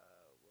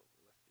let's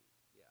see.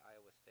 Yeah,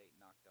 Iowa State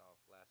knocked off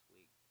last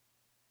week.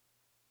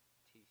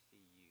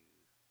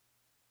 TCU.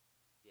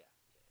 Yeah.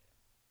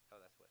 Oh,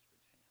 that's West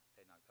Virginia.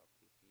 They knocked off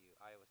TCU.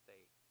 Iowa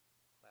State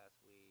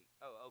last week.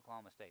 Oh,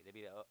 Oklahoma State. They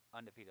beat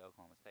undefeated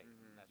Oklahoma State.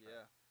 That's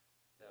Yeah. right.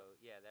 So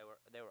yeah,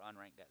 they were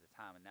unranked at the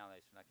time, and now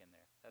they snuck in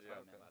there. That's what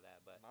I meant by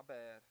that. But My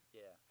bad.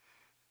 yeah.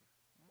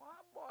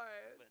 my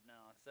boy. But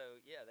no. So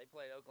yeah, they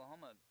played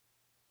Oklahoma.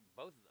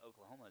 Both of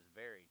Oklahoma is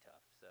very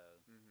tough.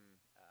 So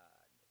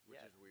Which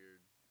yeah, is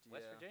weird.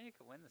 West Yeah. Virginia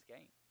could win this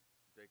game.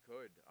 They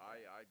could.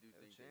 I do They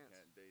have a think they chance.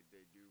 can.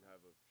 They do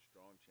have a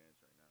strong chance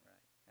right now.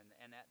 Right.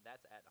 And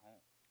that's at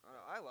home.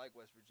 I like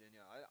West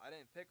Virginia. I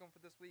didn't pick them for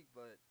this week,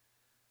 but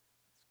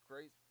it's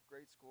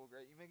great school.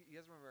 Great. You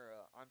guys remember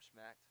I'm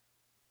Schmacked?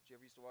 Did you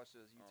ever used to watch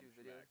those YouTube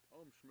videos?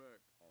 I'm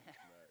smacked.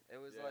 It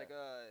was Yeah.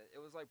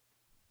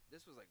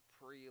 this was like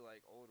pre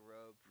like Old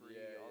Road, pre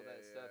Yeah, all that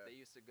yeah, stuff. yeah. They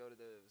used to go to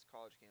those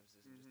college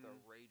campuses and just throw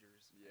Mhm.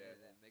 ragers Yeah.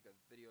 and then make a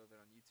video of it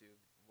on YouTube.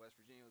 West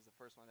Virginia was the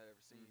first one I'd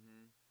ever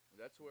seen.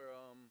 That's where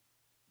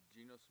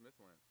Geno Smith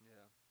went.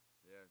 Yeah,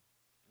 Yeah,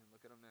 and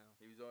look at him now.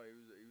 he was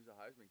a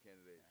Heisman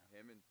candidate. Yeah.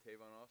 Him and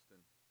Tavon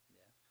Austin.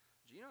 Yeah.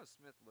 Geno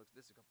Smith looks.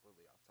 This is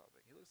completely off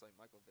topic. He looks like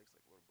Michael Vick's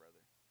like little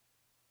brother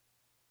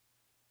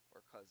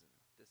or cousin,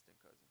 distant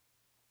cousin.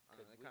 I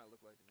don't know, they kind of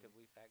look like to me. Could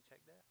we fact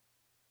check that?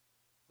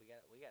 We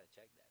got to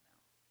check that now,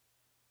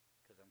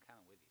 because I'm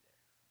kind of with you there.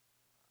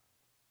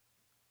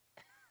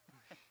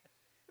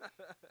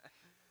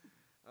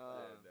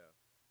 No.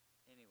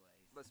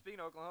 Anyways, But speaking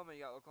of Oklahoma,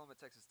 you got Oklahoma,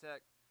 Texas Tech.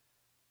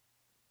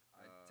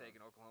 I'm taking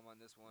Oklahoma on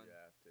this one. You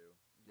have to.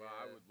 Well,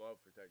 I would love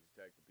for Texas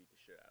Tech to beat the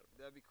shit out of them.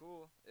 That'd be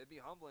cool. It'd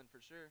be humbling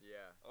for sure.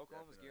 Yeah.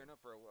 Oklahoma's definitely. gearing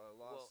up for a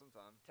loss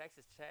sometime.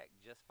 Texas Tech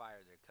just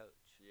fired their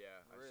coach.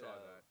 Yeah, Really? I saw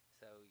that.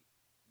 So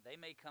they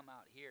may come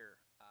out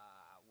here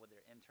with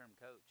their interim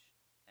coach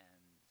and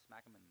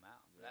smack them in the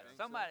mouth. Yeah.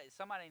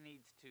 Somebody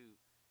needs to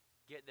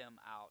get them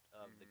out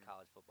of the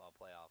college football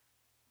playoff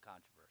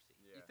controversy.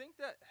 Yeah. You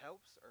think that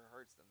helps or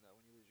hurts them though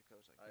when you lose your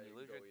coach like that? When you It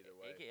lose could your, go either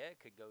way. it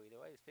could go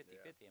either way. It's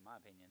 50-50 in my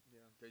opinion.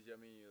 Yeah. Because,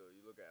 I mean, you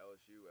look at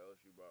LSU.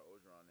 LSU brought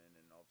Orgeron in,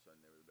 and all of a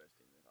sudden they were the best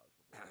team in college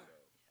football. So.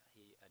 Yeah,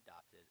 he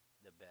adopted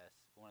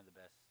one of the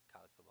best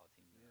college football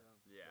teams in the world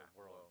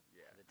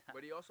yeah. at the time.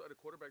 But he also had a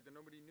quarterback that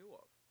nobody knew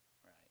of.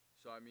 Right.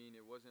 So, I mean,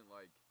 it wasn't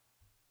like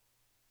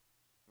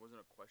 – it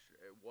wasn't a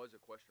question – it was a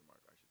question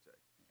mark, I should say.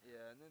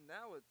 Yeah, and then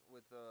now with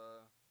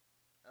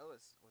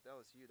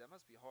LSU, that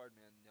must be hard,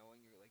 man.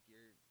 Knowing your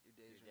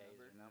days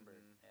are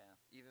numbered. Mm-hmm.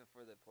 Yeah. Even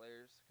for the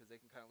players, because they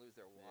can kind of lose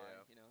their why,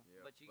 you know.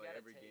 Yeah. But you like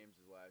gotta every game's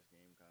his last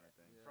game kind of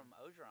thing. Yeah. From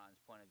Ogeron's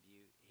point of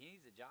view, he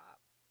needs a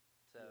job,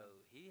 so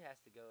he has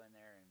to go in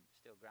there and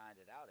still grind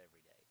it out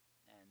every day.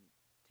 And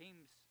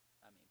teams,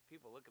 I mean,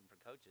 people looking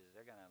for coaches,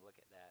 they're gonna look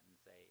at that and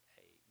say,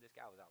 "Hey, this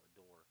guy was out the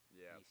door,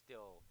 Yeah. and he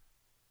still,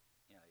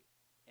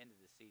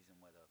 ended the season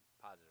with a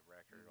positive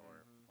record,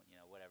 or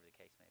whatever the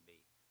case may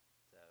be."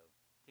 So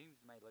teams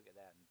may look at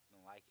that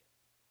and like it.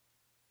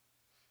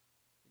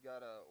 You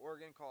got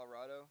Oregon,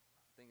 Colorado.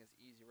 I think it's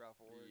easy route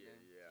for Oregon.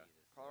 Yeah.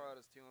 Jesus.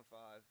 Colorado's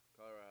 2-5.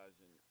 Colorado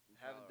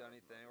Haven't done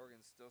anything.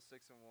 Oregon's still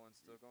 6-1,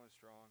 still going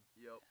strong.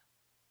 Yep.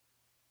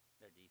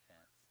 Their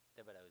defense.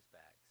 Thibodeau's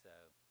back, so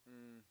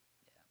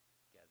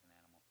guy's an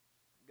animal.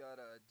 Got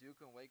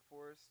Duke and Wake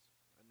Forest.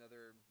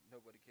 Another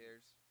nobody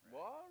cares. Right.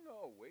 Well, I don't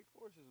know. Wake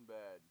Forest isn't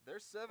bad. They're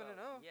 7-0.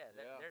 Yeah,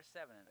 they're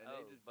 7-0. And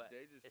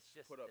they just it's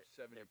just put up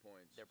 70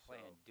 points. They're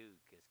playing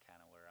Duke is kind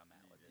of where I'm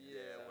at with it.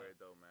 Yeah, so, where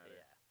it don't matter.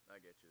 Yeah. I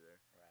get you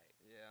there. Right.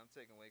 Yeah, I'm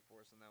taking Wake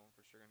Forest on that one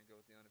for sure. Gonna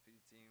go with the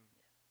undefeated team. Yeah.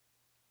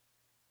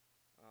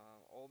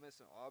 Ole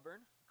Miss and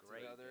Auburn.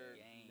 Great another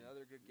game.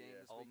 Another good game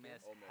this Ole weekend.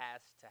 Miss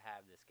has to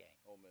have this game.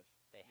 Ole Miss.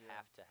 They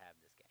have to have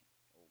this game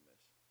Ole Miss.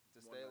 To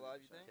stay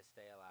alive, you 100%. think? to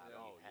stay alive.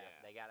 Yeah. Oh, yeah.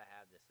 They got to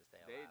have this to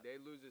stay alive.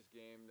 They lose this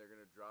game, they're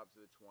gonna drop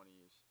to the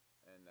 20s,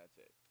 and that's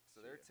it.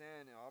 So they're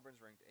 10, and Auburn's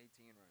ranked 18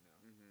 right now.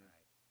 Mm-hmm.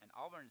 Right. And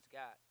Auburn's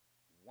got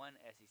one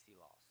SEC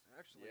loss.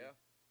 Actually, Yeah.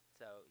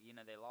 So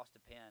they lost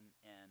to Penn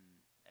at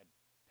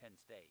Penn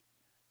State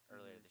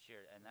earlier Mhm. this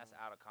year, and that's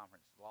out of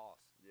conference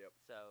loss. Yep.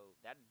 So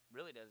that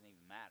really doesn't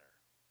even matter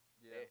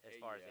yeah. as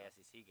far as the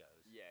SEC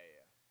goes. Yeah.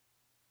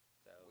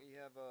 So We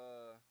have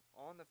a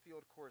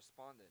on-the-field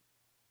correspondent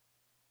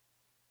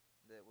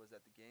that was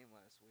at the game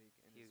last week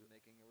and is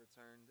making a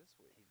return this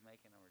week. he's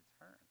making a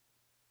return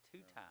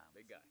 2 times.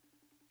 Big guy.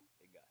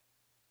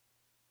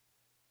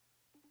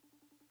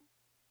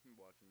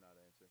 Watch him not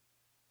answer.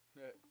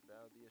 That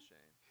would be a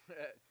shame.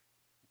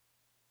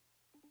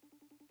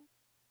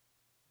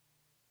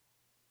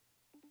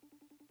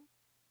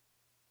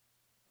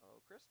 Oh,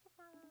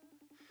 Christopher.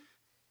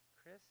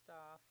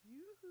 Christoph,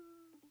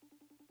 yoo-hoo.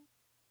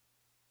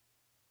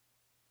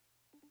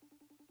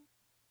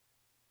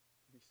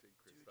 You said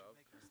Dude, Christoph.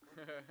 you're making us go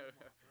to the game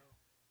tomorrow, bro.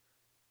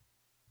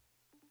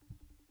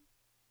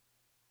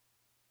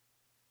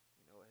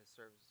 You know what? His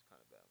service is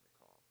kind of bad when we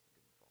call him.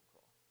 Give him a phone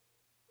call.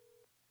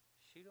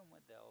 Shoot him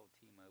with the old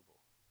T-Mobile.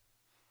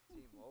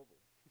 T-Mobile.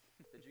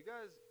 Did you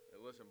guys?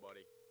 Hey, listen,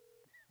 buddy.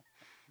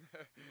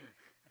 Did you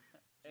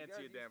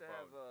Answer guys your damn used to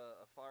have phone.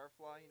 a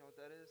Firefly? You know what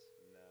that is?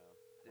 No.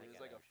 Dude, think it's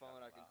I like know a what you're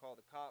phone I talking can about. call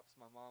the cops.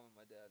 My mom and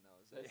my dad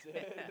knows. That's it.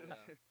 it.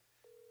 Yeah.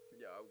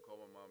 Yeah, I would call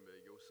my mom and be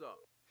like, yo, what's up?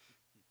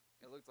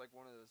 It looked like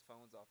one of those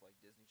phones off like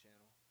Disney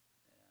Channel.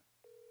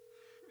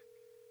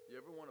 You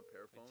ever want a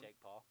pair With phone? Jake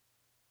Paul.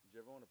 Did you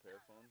ever want a pair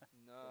phone?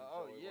 No. From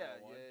Oh Zoe yeah,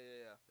 101?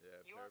 yeah.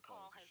 Yeah, Your pair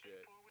call phones has is been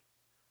shit. forwarded.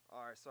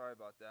 All right, sorry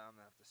about that. I'm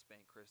gonna have to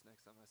spank Chris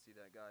next time I see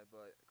that guy.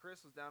 But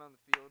Chris was down on the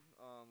field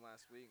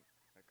last week.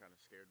 That kind of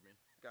scared me.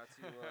 Got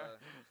to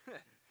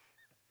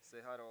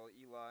say hi to old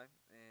Eli,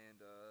 and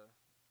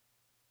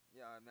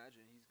yeah, I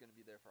imagine he's gonna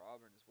be there for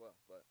Auburn as well.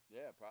 But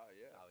Yeah, probably,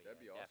 yeah. Oh,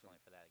 That'd be awesome.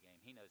 definitely for that game.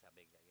 He knows how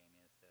big that game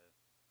is, so.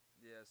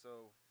 yeah,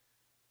 so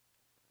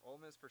Ole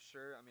Miss for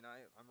sure. I mean,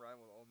 I'm riding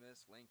with Ole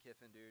Miss. Lane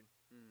Kiffin, dude.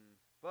 Mm.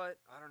 But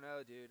I don't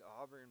know, dude.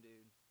 Auburn,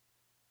 dude.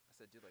 I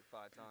said dude like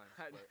 5 times.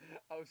 But,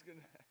 I was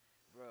going to...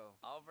 bro,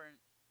 Auburn,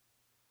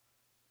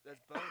 that's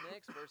Bo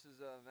Nix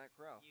versus Matt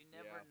Corral. you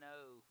never Yeah.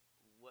 know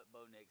what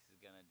Bo Nix is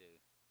going to do.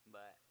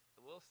 But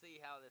we'll see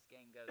how this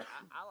game goes.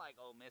 I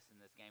like Ole Miss in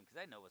this game because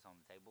they know what's on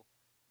the table.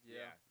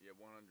 Yeah, 100%.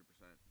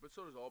 But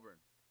so does Auburn.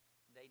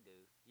 They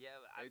do. Yeah,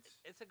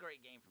 it's a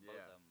great game for both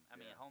yeah, of them. I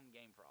mean, yeah. home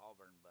game for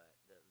Auburn, but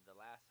the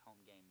last home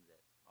game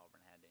that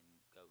Auburn had didn't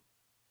go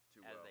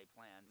Too as well. they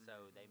planned.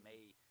 So they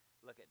may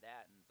look at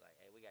that and it's like,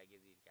 hey, we got to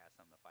give these guys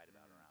something to fight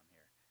about around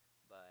here.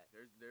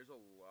 There's a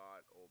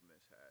lot Ole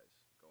Miss has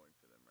going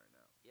for them right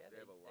now. Yeah, they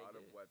have a lot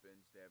do. of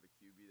weapons. They have a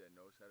QB that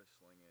knows how to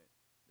sling it.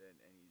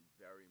 And he's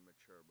very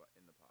mature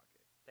in the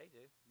pocket. They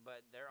do,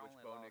 but their which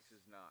only Bo loss. Nix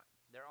is not.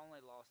 Their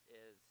only loss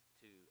is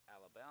to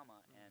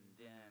Alabama, and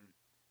then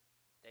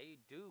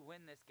they do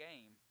win this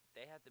game.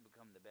 They have to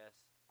become the best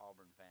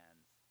Auburn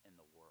fans in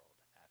the world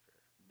after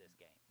this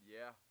game.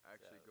 Yeah,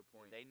 actually, So good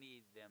point. They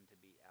need them to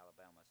beat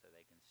Alabama so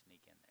they can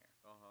sneak in there.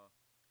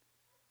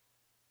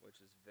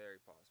 Which is very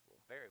possible.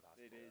 Very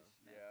possible. It is,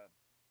 yeah.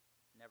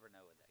 Never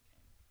know with that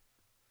game.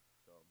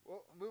 So.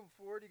 Well, moving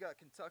forward, you got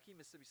Kentucky,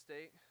 Mississippi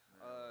State.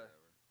 Whatever.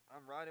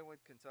 I'm riding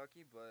with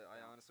Kentucky, but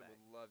I Bounce honestly back.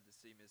 would love to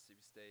see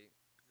Mississippi State.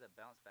 This is a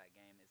bounce back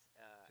game. It's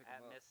Pick 'em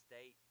at up. Miss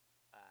State.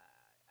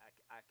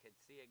 I could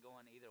see it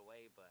going either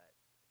way, but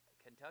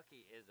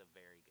Kentucky is a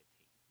very good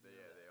team.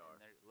 Yeah, they are.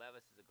 And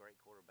Levis is a great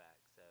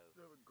quarterback, so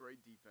they have a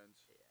great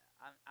defense. Yeah,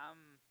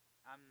 I'm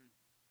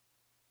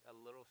a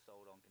little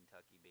sold on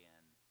Kentucky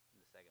being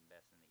the second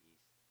best in the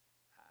East.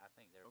 I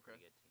think they're a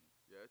pretty good team.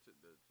 Yeah, that's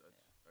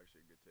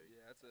actually a good take.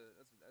 Yeah,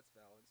 that's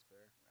valid. It's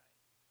fair. Right.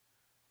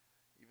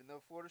 Even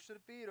though Florida should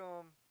have beat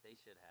them. They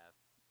should have.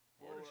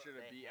 Florida should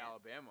have beat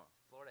Alabama.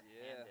 Florida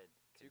Yeah, handed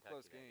two Kentucky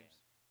close that games.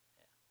 game.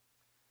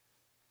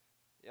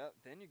 Yep.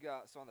 Then you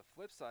got on the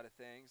flip side of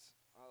things.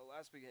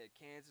 Last week we had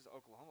Kansas,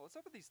 Oklahoma. What's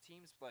up with these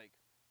teams? Like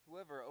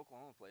whoever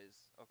Oklahoma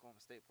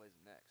State plays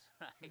them next.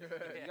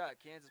 Right. You got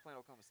Kansas playing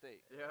Oklahoma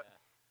State. Yeah.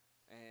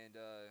 And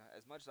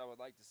as much as I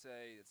would like to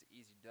say it's an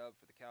easy dub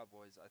for the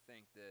Cowboys, I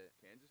think that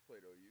Kansas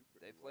played OU.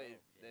 they played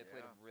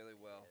them really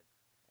They well, did.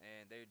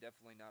 and they're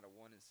definitely not a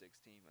 1-6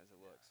 team as it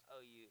looks.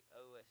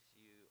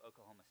 OSU,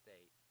 Oklahoma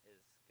State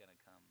is gonna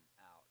come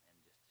out and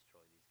just destroy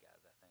these guys.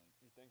 I think.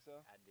 You think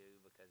so? I do,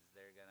 because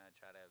they're gonna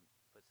try to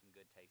put some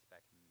good taste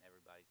back in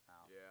everybody's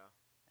mouth. Yeah.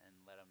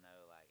 And let them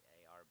know, like,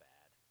 hey, our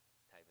bad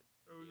type of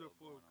It was deal a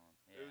fluke. going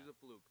on. It was a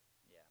fluke.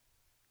 Yeah.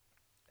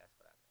 That's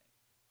what I think.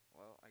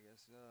 Well, I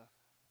guess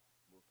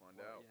We'll find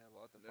out. Yeah,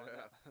 we'll have to find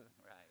out.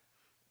 Right.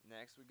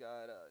 Next, we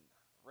got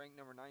ranked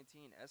number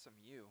 19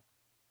 SMU,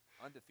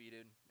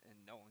 undefeated, and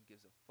no one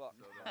gives a fuck.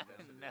 So that's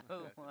No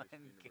Methodist one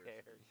University.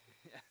 cares.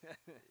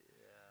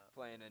 Yeah.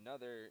 Playing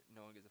another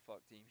no one gives a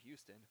fuck team,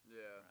 Houston.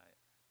 Yeah. Right.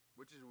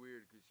 Which is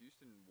weird because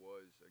Houston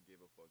was a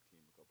give a fuck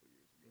team a couple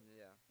years ago.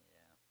 Yeah.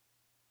 Yeah.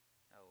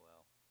 Oh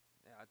well.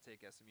 Yeah, I'd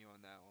take SMU on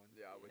that one.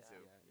 Yeah, I would Yeah.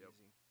 too. Yeah, Yep.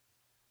 easy.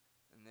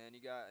 And then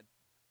you got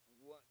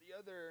the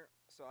other.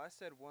 So I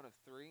said one of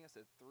three. I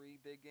said three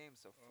big games.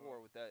 So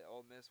four with that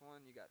Ole Miss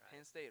one. You got Right.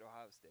 Penn State,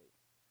 Ohio State.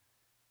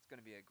 It's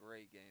gonna be a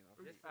great game.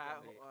 This is At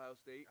gonna be- Ohio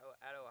State.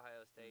 At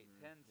Ohio State, Mhm.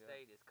 Penn Yeah.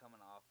 State is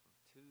coming off of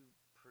two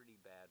pretty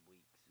bad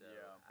weeks. So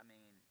Yeah. I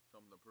mean,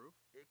 Something to prove.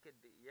 it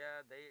could be.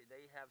 Yeah,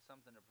 they have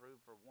something to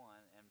prove for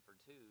one, and for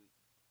two,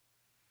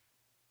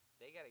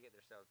 they got to get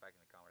themselves back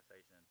in the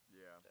conversation.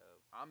 Yeah.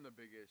 So I'm the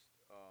biggest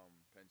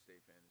Penn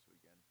State fan this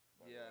weekend.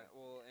 by the Yeah, way.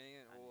 well, I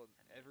need-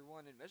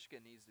 everyone in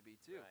Michigan needs to be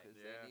too, Right. because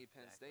Yeah, they need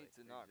Penn State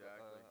to exactly. knock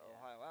Exactly. Yeah.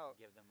 Ohio out.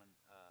 give them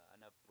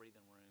enough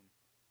breathing room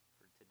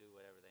to do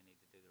whatever they need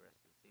to do the rest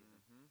of the season.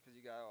 Mm-hmm. Because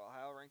you got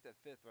Ohio ranked at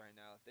 5th right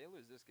now. If they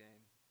lose this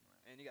game,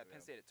 Right. and you got Yeah.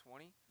 Penn State at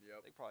 20,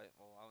 Yep. they probably,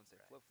 well, I wouldn't say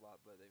Right. flip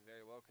flop, but they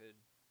very well could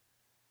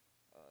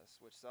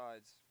switch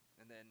sides.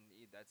 And then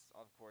that's,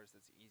 of course,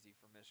 that's easy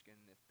for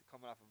Michigan. If they're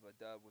coming off of a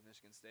dub with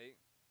Michigan State,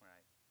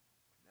 Right.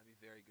 that'd be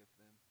very good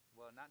for them.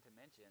 Well, not to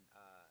mention,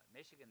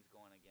 Michigan's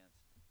going against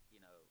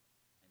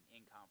an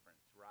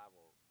in-conference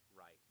rival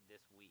right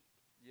this week,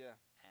 Yeah.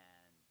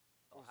 and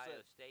Well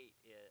Ohio said. State,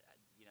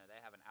 they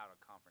have an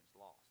out-of-conference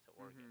loss to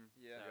Oregon. Mhm.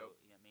 Yeah. So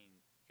I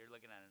mean, you're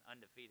looking at an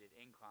undefeated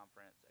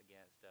in-conference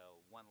against a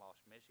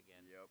one-loss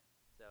Michigan. Yep.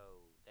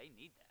 So they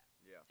need that.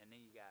 Yeah. And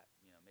then you got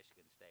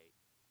Michigan State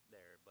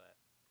there, but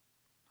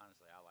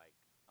honestly, I like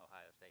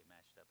Ohio State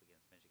matched up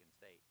against Michigan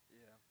State.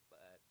 Yeah.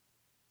 But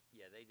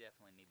yeah, they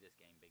definitely need this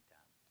game big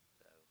time.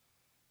 So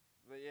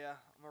But yeah,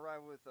 I'm going to ride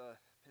with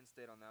Penn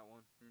State on that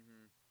one.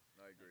 Mm-hmm.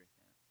 I agree. makes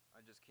sense. I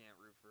just can't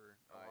root for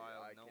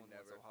Ohio. I No can one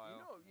never. wants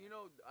Ohio. You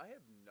know, I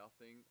have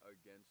nothing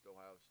against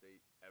Ohio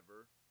State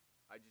ever.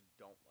 I just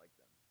don't like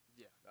them.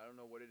 Yeah. I don't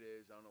know what it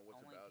is. I don't know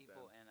what's Only about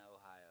people them. in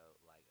Ohio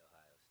like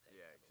Ohio State.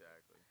 Yeah, I believe.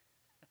 exactly.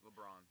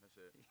 LeBron. That's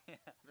it.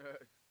 Yeah.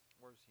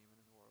 Worst human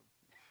in the world.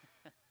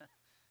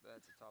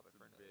 That's a topic It's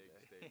for a another big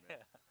day.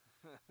 statement.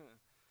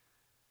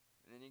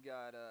 And then you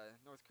got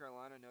North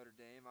Carolina, Notre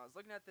Dame. I was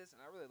looking at this,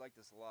 and I really like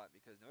this a lot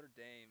because Notre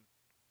Dame,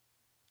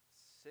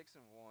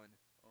 6-1,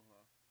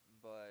 Uh-huh.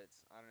 but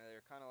I don't know.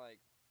 They're kind of like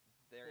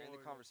they're in the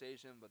Florida.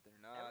 conversation, but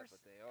they're not.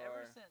 But they are.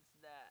 Ever since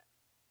that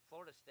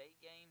Florida State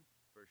game,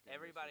 First game of the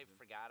everybody season.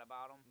 forgot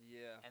about them,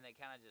 Yeah. and they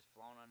kind of just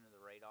flown under the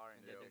radar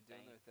and Yeah, did they're their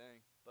doing thing. their thing.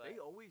 But They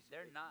always.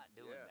 they're not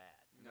doing yeah. bad.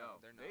 No, No,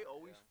 they're They not,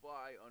 always yeah.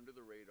 fly under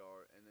the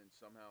radar and then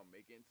somehow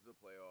make it into the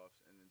playoffs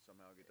and then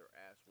somehow get their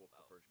ass whooped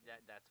the Oh, first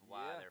game. that's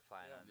why Yeah, they're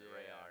flying yeah. under the Yeah,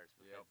 radars,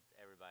 yep. because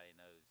everybody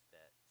knows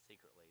that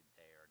secretly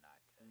they are not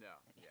good. No,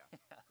 yeah.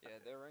 Yeah,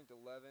 they're ranked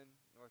 11.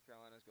 North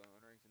Carolina's going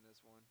unranked in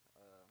this one.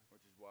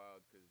 Which is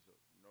wild because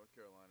North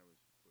Carolina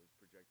was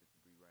projected to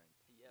be ranked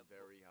Yeah,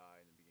 very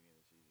high in the beginning of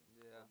the season.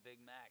 Yeah. Well, Big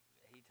Mac,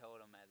 he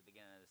told him at the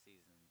beginning of the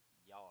season,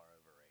 y'all are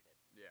overrated,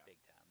 big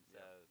time.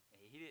 So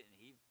he didn't.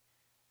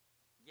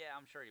 Yeah,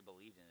 I'm sure he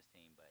believed in his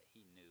team, but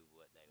he knew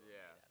what they were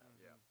made out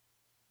of.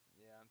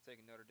 Yeah, I'm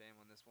taking Notre Dame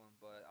on this one,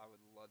 but I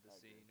would love to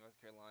see North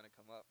Carolina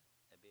come up.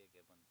 That'd be a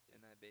good one to see. In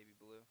that baby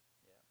blue.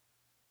 Yeah.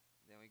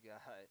 Then we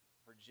got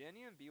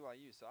Virginia and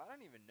BYU. So I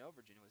don't even know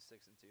Virginia was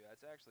 6-2.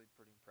 That's actually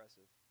pretty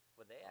impressive.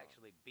 Well, they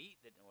actually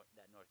beat that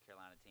North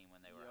Carolina team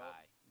when they were Yep.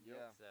 high.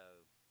 Yeah.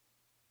 So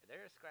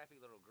they're a scrappy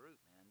little group,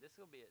 man. This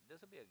will be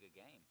a good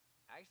game.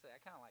 Actually, I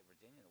kind of like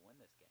Virginia to win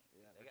this game.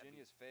 Yeah,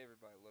 Virginia's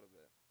favored by a little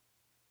bit.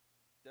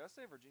 Did I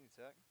say Virginia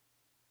Tech?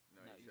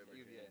 No, No, you said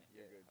UVA. Virginia. Yeah,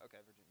 You're good.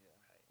 Okay, Virginia. Yeah.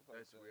 Right. We'll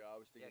That's weird. I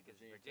was thinking because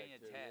Virginia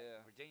Tech, too.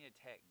 Yeah. Virginia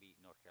Tech beat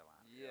North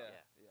Carolina.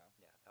 Yeah. Yeah,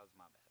 that was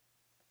my bad.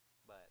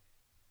 But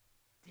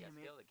Damn it.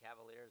 still the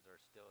Cavaliers are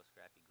still a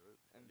scrappy group.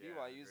 And Yeah,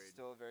 BYU's agreed.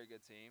 still a very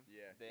good team.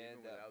 Yeah, They had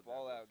even that without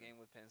ball-out Wilson. game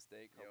with Penn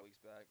State a couple weeks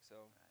back.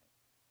 So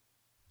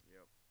Right.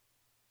 Yep.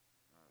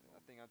 I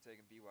think I'm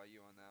taking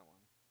BYU on that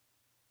one.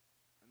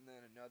 And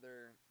then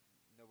another,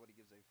 nobody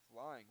gives a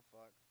flying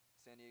fuck,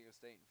 San Diego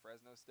State and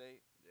Fresno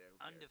State. Yeah, who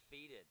cares?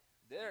 Undefeated.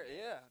 There, San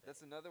Diego yeah, State.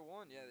 that's another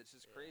one. Yeah, that's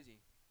just Yeah.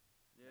 crazy.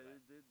 Yeah,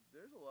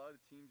 there's a lot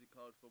of teams in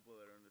college football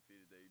that are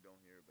undefeated that you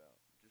don't hear about,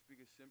 just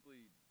because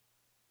simply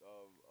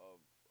of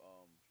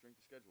strength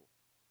of schedule.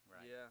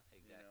 Right. Yeah.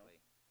 Exactly.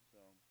 So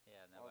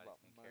Yeah, All nobody's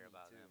about gonna money, care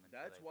about too. them. until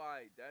that's they-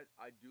 why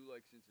I do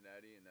like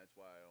Cincinnati, and that's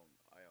why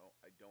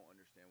I don't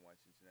understand why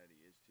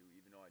Cincinnati is too.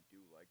 Even though I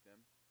do like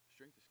them,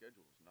 strength of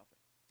schedule is nothing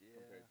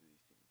compared to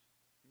these teams.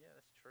 Yeah,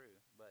 that's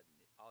true. But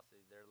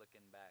also, they're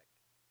looking back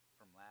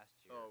from last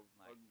year, Oh,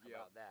 yeah,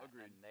 about that,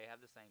 agreed. and they have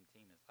the same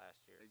team as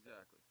last year.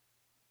 Exactly.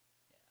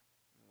 So,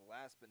 And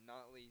last but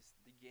not least,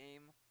 the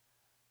game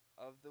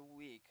of the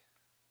week,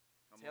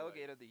 I'm gonna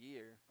tailgate of the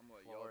year. I'm gonna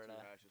let y'all two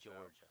Florida, hash this out.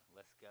 Georgia.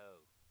 Let's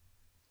go.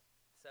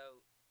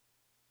 So,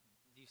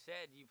 you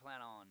said you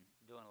plan on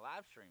doing a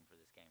live stream for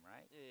this game,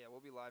 right? Yeah,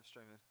 we'll be live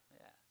streaming.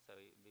 Yeah, so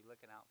be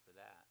looking out for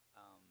that.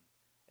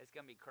 It's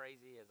gonna be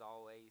crazy as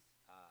always.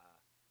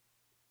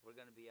 We're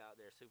gonna be out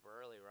there super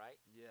early, right?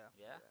 Yeah.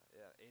 Yeah?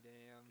 Yeah. 8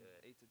 a.m. Good.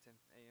 8 to 10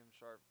 a.m.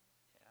 sharp.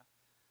 Yeah.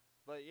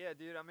 But yeah,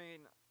 dude. I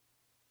mean,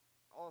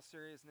 all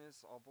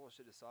seriousness, all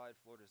bullshit aside,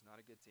 Florida's not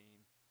a good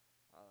team.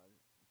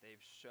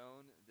 They've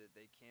shown that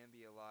they can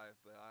be alive,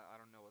 but I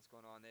don't know what's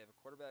going on. They have a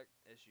quarterback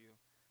issue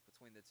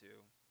between the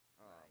two.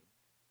 Right.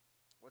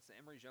 What's the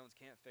Emory Jones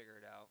can't figure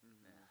it out.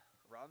 Mhm. Yeah.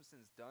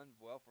 Robinson's done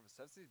well for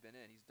himself since he's been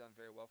in. He's done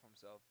very well for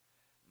himself.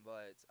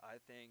 But I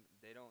think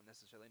they don't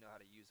necessarily know how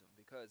to use him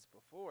because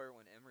before,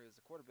 when Emory was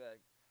the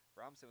quarterback,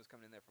 Robinson was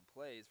coming in there for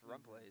plays, for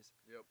run Mhm. plays,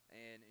 Yep.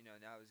 and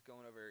now he's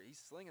going over. He's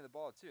slinging the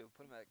ball too.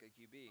 Put him at a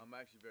QB. I'm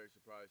actually very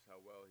surprised how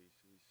well he's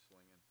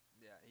slinging.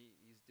 Yeah,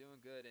 he's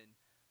doing good. And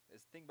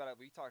think about it.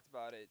 We talked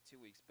about it 2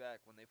 weeks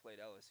back when they played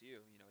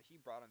LSU. He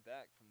brought him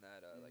back from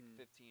that like Mhm.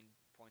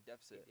 15-point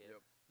deficit, He did.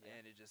 Yep. Yeah.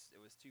 and it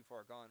was too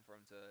far gone for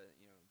him to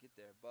get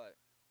there. But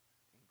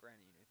and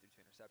granted, he threw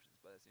 2 interceptions,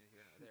 but that's neither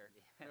here nor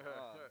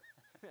there.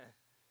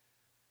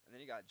 And then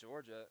you got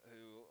Georgia,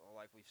 who,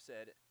 like we've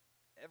said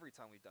every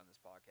time we've done this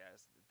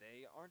podcast,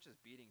 they aren't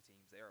just beating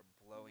teams; they are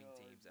blowing No,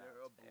 teams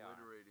they're out, They are.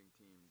 obliterating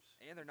teams.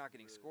 and they're not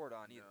getting Really- scored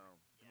on either. No.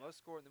 The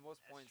most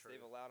That's points they've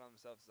true. allowed on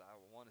themselves is, I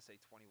want to say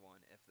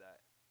 21, if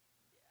that.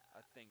 Yeah.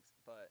 I think,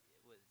 but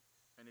It was.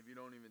 And if you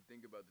don't even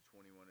think about the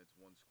 21, it's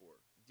one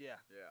score. yeah,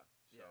 Yeah.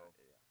 yeah,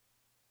 So yeah.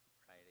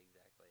 Right,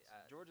 exactly.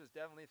 So Georgia's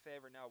definitely a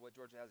favorite. Now, what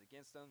Georgia has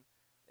against them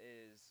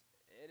is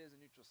it is a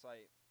neutral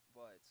site,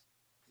 but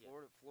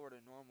Yeah.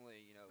 Florida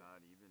normally,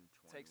 not even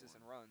 21. takes this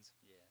and runs.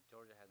 Yeah,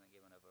 Georgia hasn't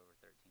given up over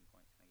 13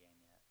 points in a game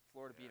yet.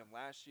 Florida beat Yeah. them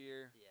last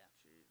year. Yeah.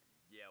 Gee.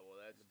 Yeah, well,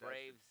 that's The that's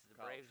Braves, the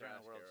Kyle Braves are in the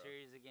Trask World era.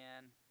 Series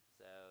again,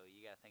 so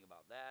you got to think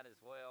about that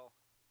as well.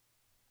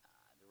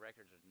 The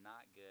records are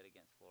not good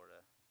against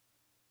Florida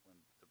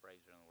when the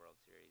Braves are in the World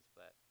Series,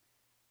 but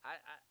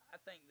I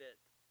think that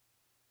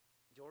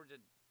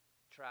Georgia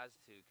tries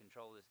to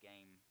control this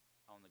game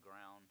on the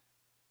ground,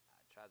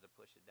 tries to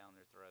push it down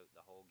their throat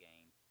the whole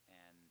game,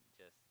 and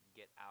just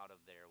get out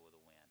of there with a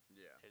win.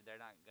 Yeah. They're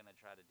not going to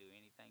try to do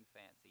anything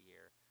fancy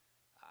here.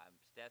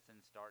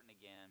 Stetson's starting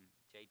again.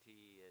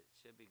 JT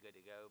should be good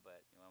to go,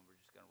 but we're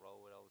just going to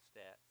roll with old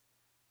Stets.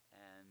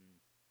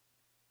 And,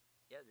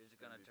 yeah, they're just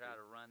going to MVP. try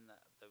to run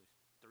those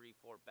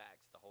 3-4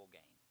 backs the whole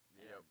game.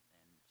 Yep.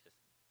 And just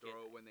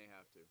Throw it when they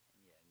have to.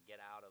 and get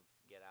out of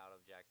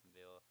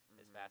Jacksonville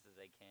as Mhm. fast as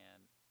they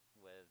can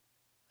with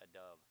a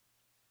dub.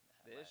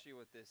 The issue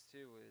with this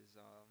too is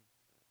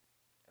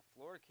if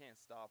Florida can't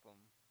stop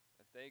them,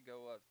 if they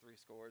go up 3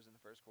 scores in the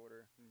first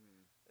quarter,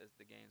 Mhm.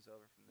 the game's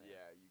over from there.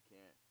 Yeah, you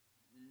can't.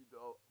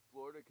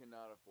 Florida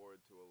cannot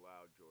afford to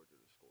allow Georgia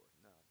to score.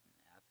 No.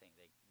 I think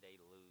they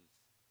lose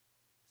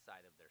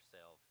sight of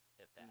themselves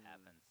if that Mhm.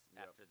 happens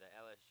Yep. after the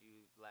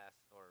LSU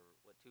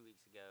 2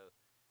 weeks ago,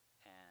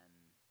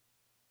 and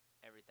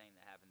everything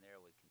that happened there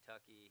with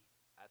Kentucky.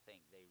 I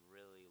think they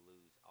really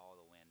lose all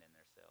the wind in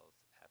themselves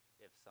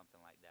if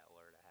something like that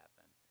were to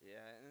happen.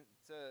 Yeah, and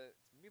to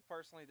me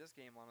personally, this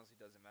game honestly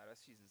doesn't matter. That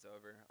season's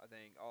over. I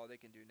think all they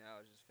can do now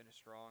is just finish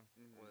strong,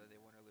 Mhm. whether they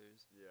win or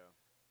lose. Yeah.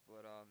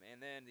 But and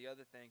then the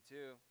other thing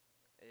too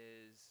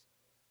is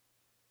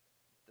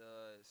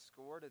the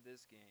score to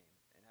this game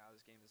and how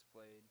this game is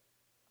played.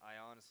 I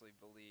honestly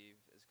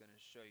believe is going to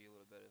show you a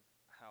little bit of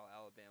how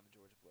Alabama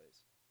Georgia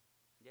plays.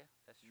 Yeah,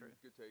 that's true.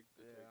 Good take.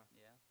 Good Yeah. take.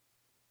 Yeah.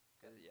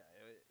 Yeah,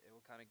 it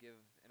will kind of give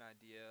an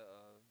idea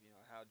of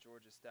how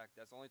Georgia stacked.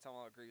 That's the only time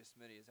I'll agree with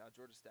Smitty is how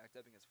Georgia stacked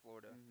up against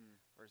Florida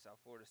versus how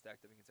Florida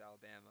stacked up against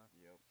Alabama.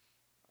 Yep.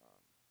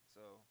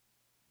 So,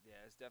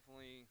 yeah, it's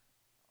definitely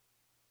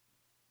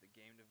the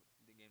game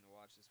to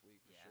watch this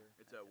week for Yeah. sure.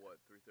 It's at what?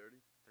 3:30.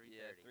 3:30.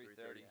 Yeah,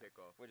 3:30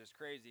 kickoff. which is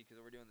crazy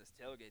because we're doing this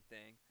tailgate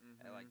thing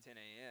at like 10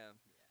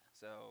 a.m. Yeah.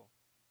 So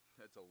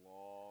That's a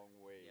long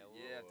wait. Yeah,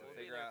 yeah, to we'll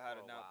be figure there out how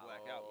for to a not while.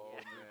 black out Oh,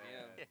 before 3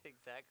 p.m. man.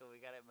 Exactly. We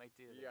got to make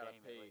to the You gotta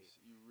game at least.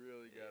 pace. You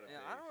really gotta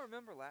Yeah, pace. I don't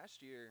remember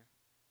last year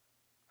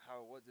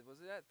how was it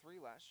at 3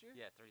 last year?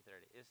 Yeah,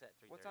 3:30. It's at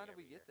 3:30. What time did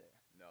we every get year. there?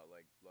 No,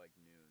 like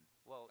noon.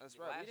 Well, That's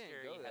right, we Last didn't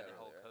year go you had that the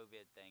whole early.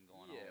 COVID thing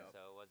going Yeah. on,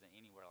 so it wasn't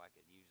anywhere like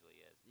it usually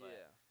is. But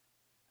Yeah.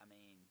 I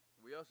mean,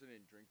 We also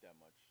didn't drink that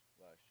much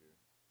last year.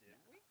 Did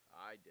we?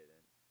 I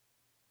didn't.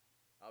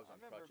 I was I on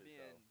remember crutches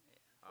being though. yeah,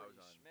 I was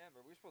pretty on. man,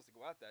 but we were supposed to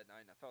go out that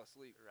night and I fell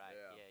asleep. right?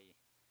 Yeah.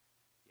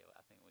 Yeah.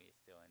 I think we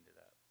still ended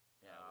up.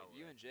 Yeah, Nah, we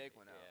You did. and Jake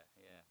went out.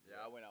 Yeah.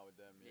 Yeah, I went out with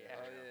them. Yeah. Yeah.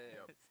 Oh, yeah.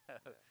 Yep.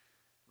 So, Yeah.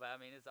 but I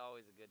mean, it's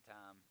always a good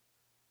time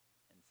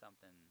and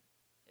something.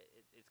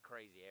 It's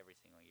crazy every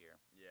single year.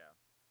 Yeah.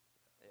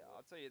 Yeah,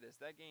 I'll tell you this.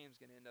 That game's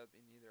going to end up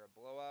in either a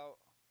blowout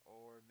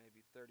or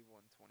maybe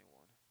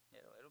 31-21.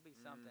 It'll be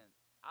Mm. something.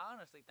 I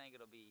honestly think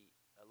it'll be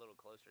a little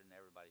closer than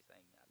everybody's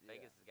thinking. Yeah.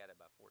 Vegas has got it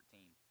by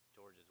 14,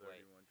 Georgia's way,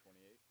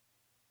 31-28.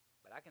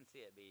 but I can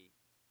see it being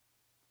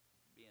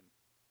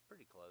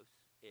pretty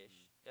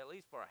close-ish, at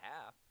least for a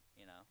half.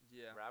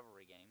 Yeah.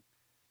 Rivalry game.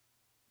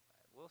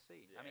 We'll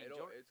see. Yeah, I mean,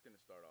 it's gonna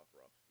start off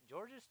rough.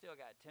 Georgia's still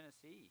got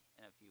Tennessee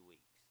in a few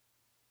weeks.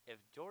 If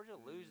Georgia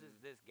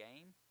loses this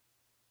game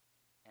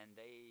and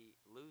they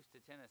lose to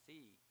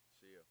Tennessee,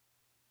 See ya.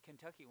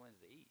 Kentucky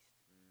wins the East.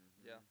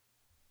 Mm-hmm. Yeah.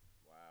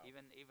 Wow.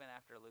 Even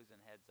after losing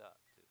heads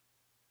up too.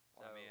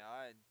 Well, I mean,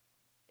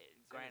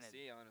 Granted,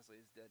 Tennessee honestly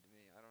is dead to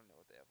me. I don't know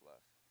what they have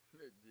left.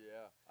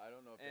 Yeah. I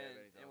don't know if they have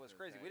anything. And it was else in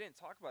the crazy. We tank. didn't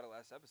talk about it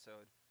last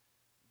episode,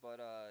 but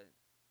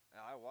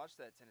I watched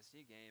that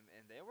Tennessee game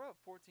and they were up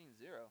 14-0.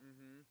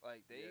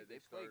 Like Yeah, they they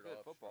played started good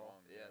off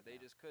football. strong, Yeah, yeah. they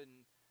just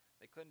couldn't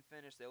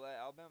finish. They let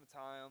Alabama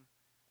tie them,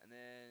 and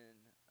then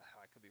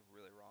I could be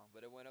really wrong,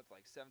 but it went up to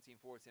like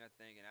 17-14 I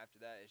think, and after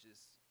that it's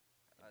just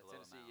They blow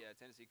 'em Tennessee. out. Yeah,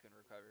 Tennessee couldn't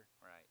recover.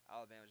 right?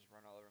 Alabama just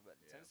run all over them, but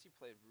Yeah. Tennessee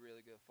played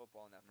really good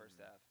football in that first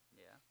Mhm. half.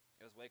 Yeah.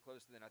 It was way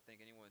closer than I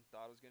think anyone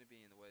thought it was going to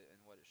be in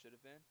what it should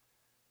have been.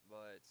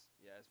 But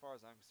yeah, as far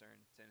as I'm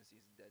concerned,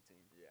 Tennessee's a dead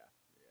team. Yeah.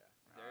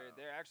 Yeah.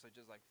 They're actually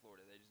just like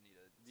Florida. They just need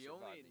to The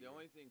survive the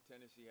only thing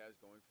Tennessee has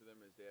going for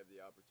them is they have the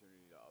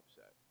opportunity to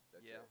upset.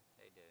 That's Yeah. it.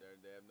 They do.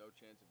 They have no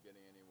chance of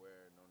getting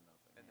anywhere. No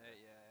nothing. and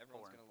Yeah.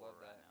 everyone's 4-4 gonna love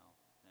right that. now.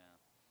 Yeah.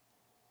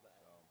 But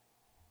So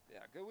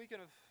Yeah, good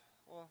weekend of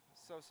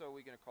so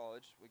weekend of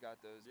college. We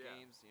got those Yeah.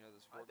 games.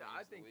 Those I, four games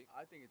I of the think week.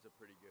 I think it's a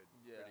pretty good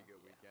Yeah.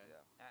 weekend.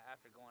 Yeah.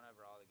 after going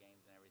over all the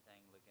games and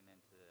everything, looking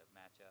into the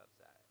matchups,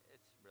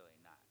 it's really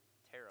not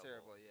terrible.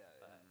 Terrible. Yeah.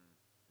 But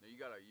No, you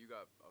got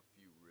a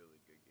few really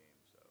good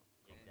games. So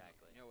And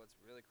exactly. You know what's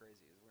really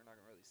crazy is we're not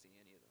gonna really see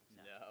any of them.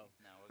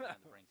 No, we're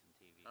going to bring some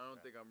TV. I don't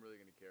for- think I'm really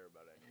gonna care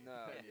about any.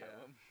 No, any yeah.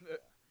 of them. This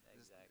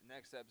Exactly.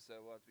 next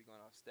episode we'll have to be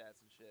going off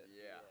stats and shit.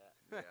 Yeah.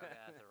 We're gonna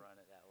have to run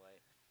it that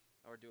way.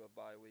 Or do a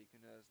bye week. Who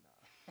knows?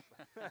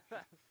 Nah.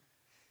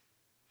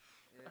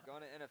 Yeah,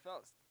 going to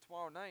NFL it's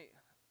tomorrow night.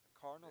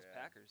 Cardinals Yeah.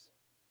 Packers.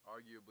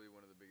 Arguably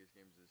one of the biggest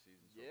games of the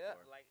season so Yeah.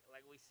 far.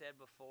 Like we said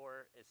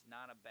before, it's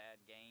not a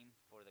bad game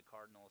for the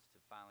Cardinals to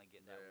finally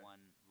get that Yeah.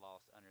 one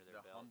loss under their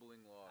The belt.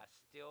 humbling loss. I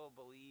still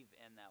believe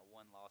in that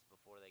one loss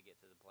before they get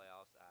to the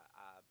playoffs.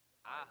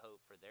 I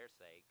hope for their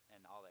sake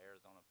and all the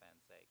Arizona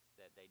fans' sakes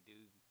that they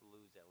do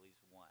lose at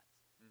least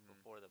once Mhm.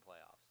 before the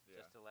playoffs, Yeah.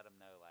 just to let them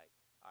know, like,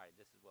 all right,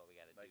 this is what we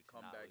got to Like, do to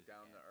come not back lose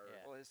down again. to earth.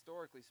 Yeah. Well,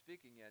 historically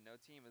speaking, yeah, no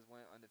team has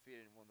went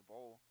undefeated and won the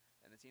bowl,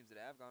 and the teams that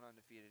have gone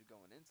undefeated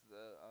going into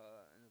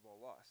the bowl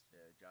lost.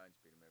 Yeah, the Giants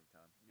beat them every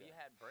time. But you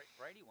had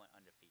Brady went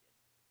undefeated.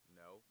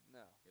 No,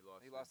 No, he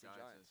lost. He to lost the to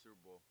Giants in the Giants.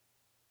 Super Bowl.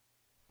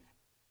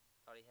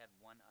 Thought he had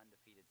one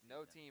undefeated season.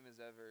 no team has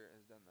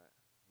done that.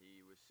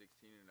 He was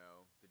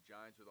 16-0. The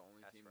Giants were the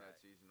only That's team right.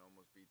 that season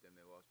almost beat them.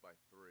 They lost by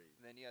 3.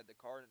 And then you had the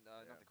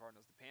Yeah. not the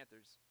Cardinals, the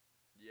Panthers.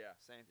 Yeah,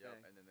 Same yep.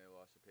 thing. And then they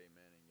lost to Peyton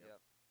Manning. Yep.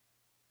 Yep.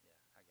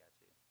 Yeah, I got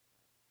you.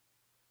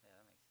 Yeah,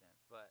 that makes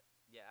sense. But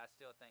yeah, I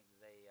still think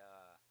they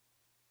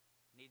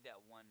need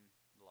that one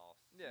loss.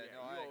 Yeah, no, you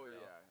I always-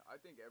 agree. yeah.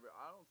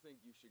 I don't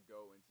think you should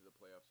go into the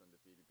playoffs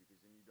undefeated because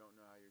then you don't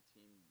know how your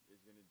team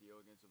is going to deal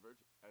against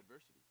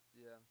adversity.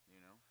 Yeah. You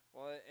know.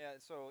 Well, yeah.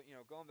 So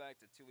going back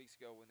to 2 weeks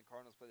ago when the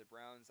Cardinals played the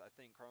Browns, I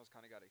think Cardinals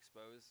kind of got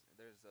exposed.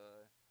 There's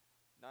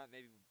not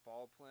maybe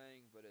ball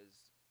playing, but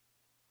as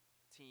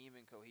team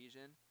and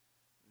cohesion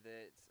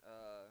that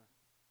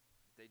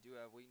they do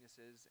have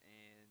weaknesses,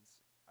 and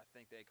I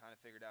think they kind of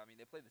figured out. I mean,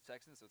 they played the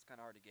Texans, so it's kind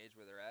of hard to gauge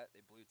where they're at.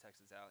 They blew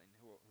Texans out, and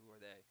who are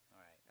they? All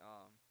right.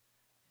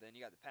 Then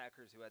you got the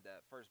Packers who had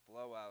that first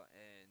blowout,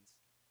 and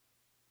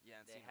yeah,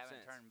 They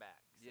haven't turned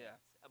back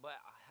Yeah. since. But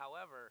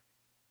however,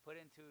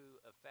 put into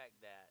effect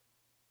that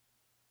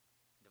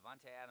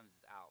Devontae Adams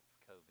is out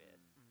for COVID.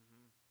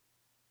 Mm-hmm.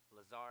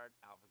 Lazard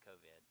out for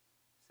COVID.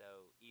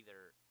 So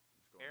either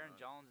What's going Aaron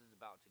on? Jones is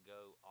about to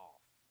go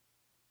off,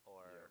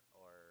 Yep.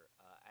 or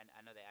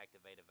I know they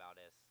activated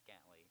Valdez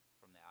Scantling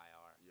from the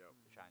IR Yep.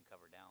 to try and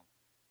cover down,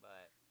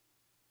 but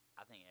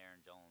I think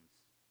Aaron Jones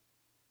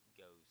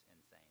goes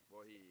insane.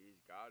 Well,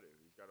 he's got to.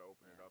 He's got to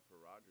open it Yeah. up for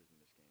Rodgers in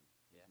this game.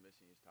 He's Yeah.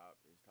 missing his top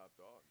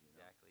dog. You know.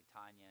 Exactly.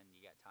 Tanyan, you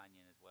got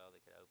Tanyan as well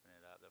that could open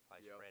it up. They'll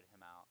probably Yep. spread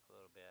him out a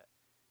little bit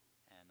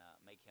and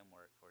make him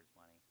work for his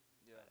money.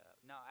 Yeah.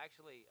 But, no,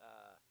 actually,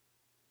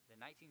 the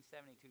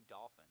 1972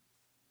 Dolphins.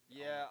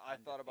 Yeah, I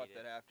only thought about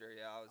that undefeated- after.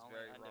 Yeah, I was only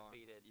very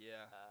undefeated. wrong.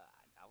 Yeah.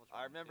 I was. I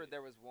wrong, remember too.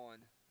 there was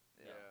one.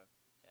 Yeah.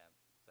 Yeah.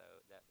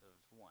 So that was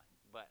one.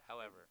 But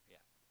however, yeah.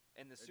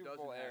 In the It Super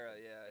Bowl doesn't era,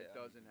 happen. yeah. It yeah.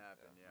 doesn't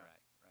happen. Yeah. Right.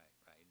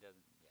 It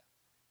doesn't. Yeah.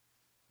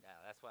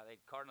 Yeah. That's why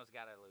Cardinals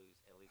got to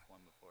lose at least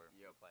one before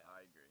Yep. the playoffs.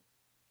 I agree.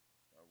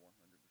 I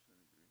 100%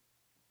 agree.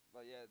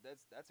 But yeah,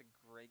 that's a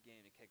great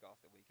game to kick off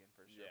the weekend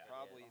for sure. Yeah,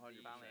 Probably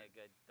 100%. Finally a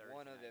good Thursday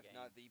one of, night if game.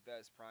 not the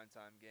best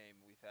primetime game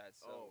we've had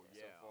so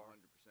far.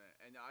 100%.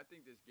 And I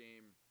think this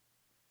game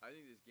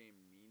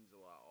means a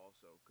lot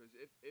also because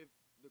if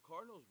the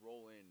Cardinals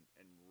roll in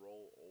and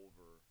roll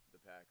over the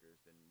Packers,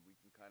 then we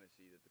can kind of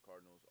see that the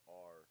Cardinals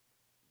are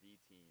the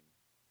team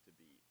to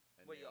beat,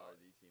 and Well, they you are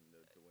al- the team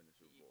to win the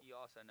Super Bowl. You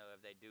also know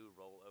if they do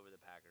roll over the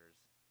Packers,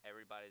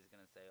 everybody's going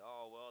to say,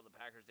 "Oh, well, the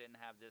Packers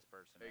didn't have this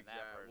person and that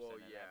Exact- person." well,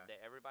 and yeah.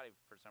 everybody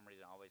for some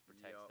reason always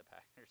protects Yup. the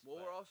Packers. Well,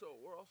 but- we're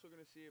also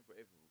gonna see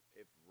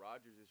if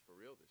Rodgers is for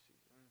real this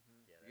season.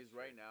 Mm-hmm. yeah, that's Because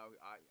true. right now,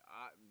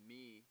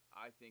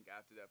 I think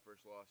after that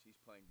first loss, he's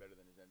playing better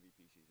than his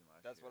MVP season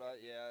last That's year. what I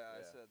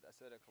Yeah.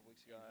 said a couple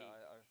weeks ago. And he-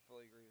 I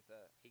fully agree with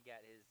that. he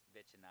got his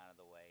bitching out of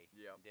the way.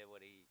 Yep. And did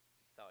what he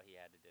thought he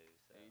had to do.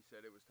 So And he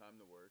said it was time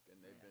to work,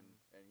 and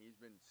Yeah. he's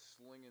been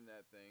slinging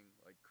that thing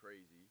like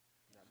crazy.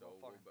 That So we're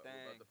motherfucking about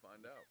thing. to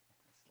find out.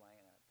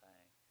 slanging that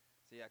thing.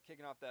 So yeah,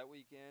 kicking off that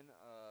weekend,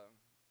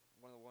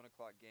 one of the 1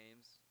 o'clock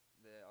games.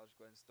 I'll just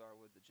go ahead and start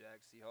with the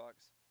Jags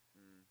Seahawks.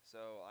 Mm.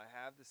 So I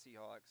have the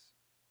Seahawks,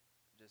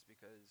 just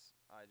because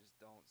I just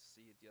don't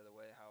see it the other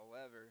way.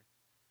 However,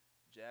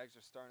 Jags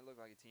are starting to look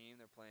like a team.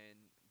 They're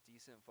playing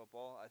decent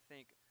football. I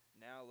think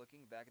now,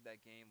 looking back at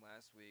that game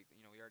last week,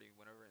 we already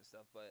went over it and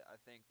stuff, but I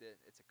think that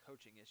it's a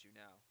coaching issue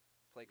now.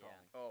 Play Yeah.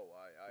 calling. Oh,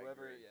 I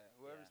agree.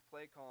 Whoever's Yeah.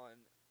 play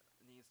calling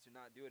needs to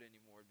not do it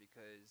anymore,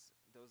 because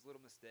those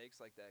little mistakes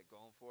like that,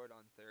 going for it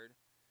on third,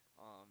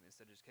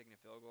 instead of just kicking a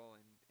field goal,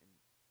 and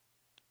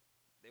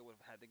they would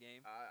have had the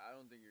game. I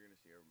don't think you're gonna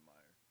see Urban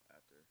Meyer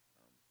after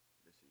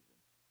this season.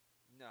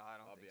 No, I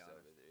don't I'll think be so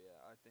honest. either.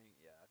 I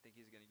think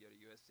he's gonna go to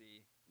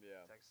USC,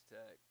 Yeah. Texas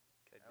Tech,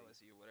 Could be.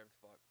 LSU, whatever the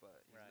fuck,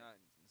 but he's Right. not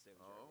in the state of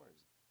the Oh.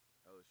 Jaguars,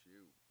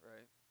 LSU.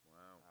 right?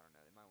 Wow. I don't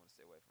know. They might want to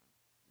stay away from him.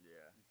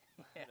 Yeah.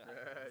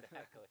 yeah,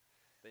 exactly.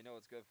 They know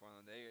what's good for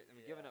them.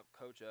 Giving up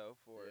Coach O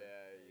for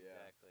yeah.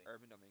 Exactly.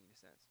 Urban don't make any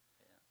sense.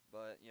 Yeah.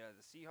 But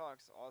the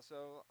Seahawks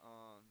also,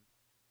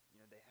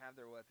 they have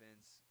their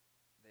weapons.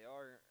 They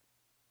are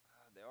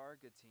a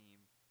good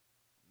team,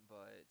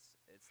 but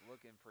it's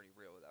looking pretty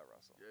real without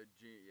Russell.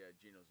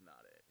 Gino's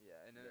not it.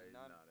 Yeah, and He's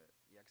not not it.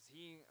 yeah,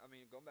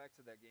 because going back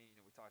to that game,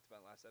 we talked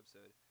about last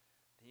episode.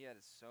 He had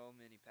so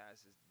many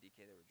passes to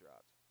DK that were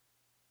dropped.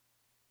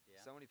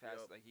 Yeah. So many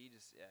passes, Yep. like he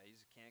just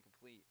can't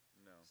complete.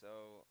 No.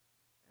 So,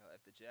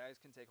 if the Jags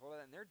can take hold of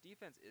that, and their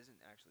defense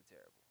isn't actually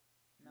terrible.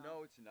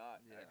 No, it's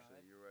not. Yeah.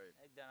 Actually, you're right.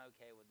 They've done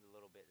okay with the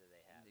little bit that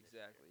they have.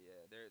 Exactly.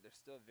 Yeah, they're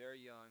still very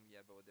young.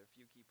 Yeah, but with their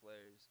few key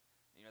players,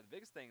 the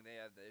biggest thing they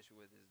have the issue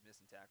with is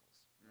missing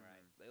tackles.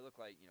 Right. They look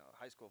like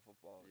high school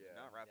football. Yeah,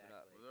 not wrapping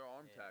up. exactly. Well, they're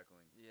arm Yeah.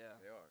 tackling. Yeah.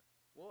 They are.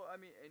 Well, I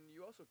mean, and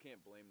you also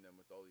can't blame them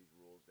with all these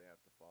rules they have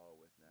to follow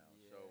with now.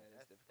 Yeah. So It's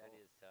That difficult.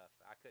 is tough.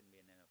 I couldn't be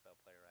an NFL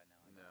player right now.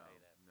 I can tell you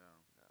that. no,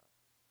 No.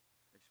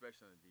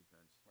 especially on the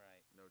defense.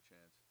 Right. No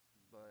chance.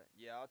 But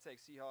yeah, I'll take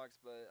Seahawks.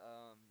 But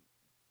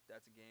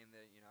that's a game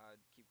that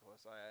I'd keep a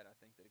close eye at. I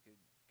think that it could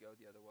go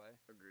the other way,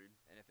 Agreed.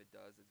 and if it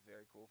does, it's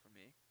very cool for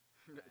me.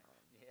 Right.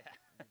 Yeah.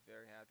 I'd be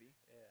very happy.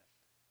 Yeah.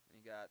 And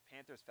you got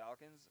Panthers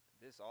Falcons.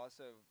 This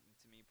also,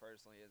 to me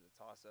personally, is a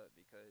toss up,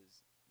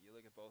 because you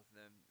look at both of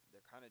them;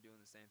 they're kind of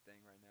doing the same thing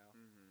right now.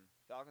 Mm-hmm.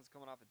 Falcons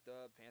coming off a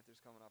dub, Panthers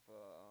coming off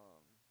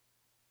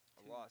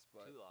a loss,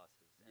 but two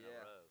losses in yeah.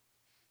 a row. Yeah.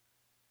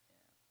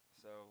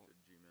 so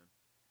Good G-man.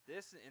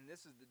 this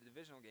is the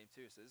divisional game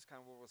too. So this is kind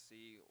of where we'll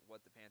see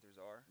what the Panthers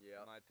are,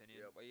 Yep, in my opinion.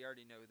 yep. Well, you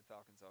already know who the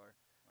Falcons are,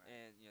 Right.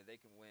 and they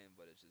can win,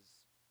 but it's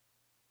just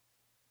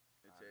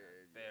It's I don't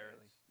know, yeah,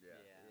 barely.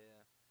 yeah.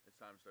 Yeah. It's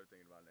time to start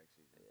thinking about next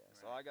season. yeah.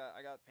 So Right. I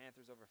got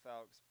Panthers over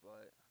Falcons,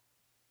 but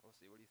we'll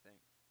see. What do you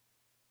think?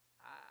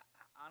 I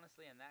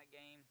honestly, in that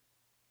game,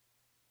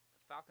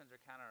 the Falcons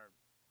are kind of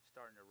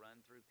starting to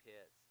run through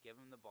Pitts, give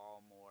him the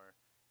ball more.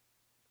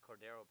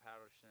 Cordero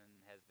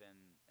Patterson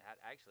had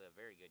actually a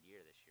very good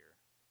year this year.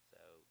 So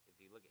if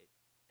you look at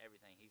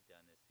everything he's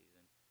done this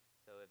season,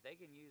 so if they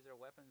can use their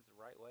weapons the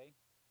right way,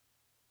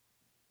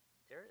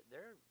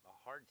 they're a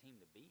hard team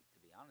to beat. To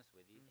be honest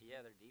with you, Mhm.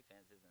 yeah, their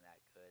defense isn't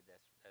that good.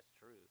 That's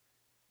true,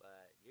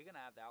 but you're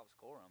gonna have to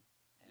outscore them.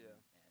 And, Yeah.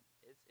 and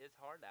it's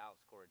hard to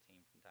outscore a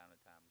team from time to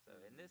time. So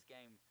in this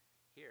game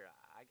here,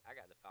 I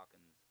got the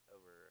Falcons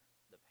over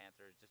the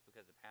Panthers just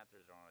because the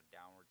Panthers are on a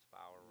downward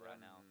spiral Yeah. right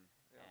now,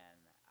 Yeah.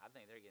 and I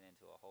think they're getting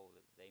into a hole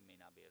that they may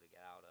not be able to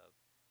get out of.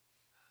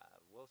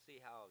 We'll see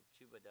how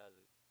Chuba does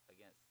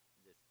against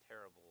this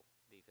terrible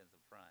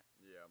defensive front.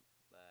 Yeah.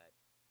 But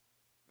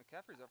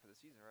McCaffrey's up for the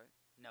season, right?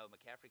 no,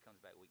 McCaffrey comes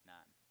back week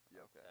 9.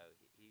 Yep. Okay.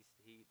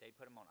 So they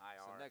put him on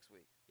IR. So next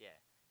week. Yeah,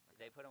 Okay.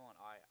 they put him on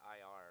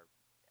IR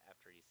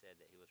after he said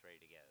that he was ready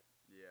to go.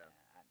 Yeah.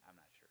 I'm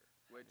not sure.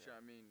 Which Yeah. I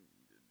mean,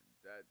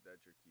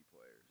 that's your key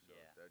player. So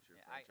Yeah. that's your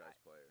Yeah, franchise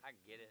player. I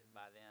get it Mhm.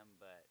 by them,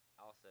 but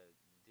also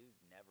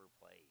dude never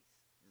plays.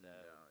 So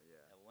No,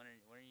 yeah. when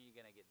are you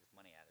gonna get this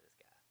money out of this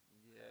guy?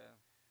 Yeah.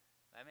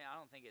 I mean, I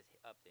don't think it's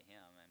up to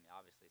him. I mean,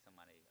 obviously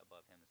somebody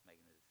above him is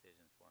making the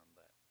decisions for him,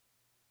 but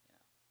you know,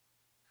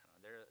 I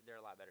don't know. They're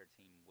a lot better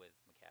team with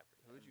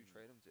McCaffrey. Who would you Mm.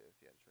 trade him to if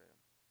you had to trade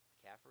him?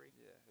 McCaffrey?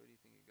 Yeah. Who do you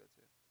think you'd go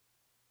to?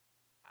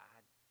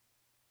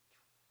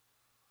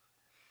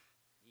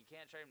 You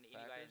can't trade him to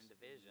anybody in Packers? the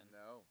division.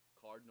 No,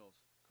 Cardinals.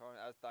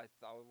 I thought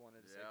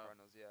wanted to say Yeah.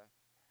 Cardinals. Yeah.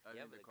 I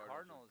Yeah, think but the the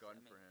Cardinals, Cardinals, are gun I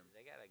mean, for him.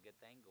 they got a good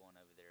thing going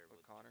over there With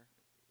with Connor.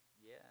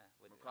 Yeah,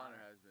 with Connor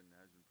Connor. has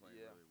been playing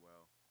Yeah. really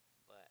well.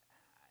 But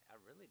I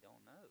really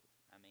don't know.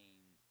 I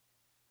mean,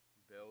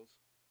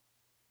 Bills.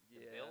 the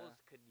Yeah.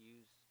 Bills could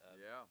use a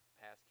Yeah.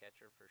 pass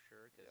catcher for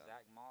sure because Yeah.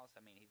 Zach Moss. I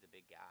mean, he's a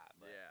big guy,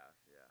 but Yeah.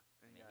 And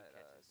I mean, he he got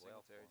catches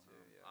well Singletary for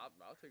too. him.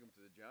 Yeah. I'll take him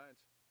to the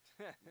Giants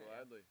Yeah.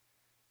 gladly.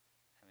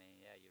 I mean,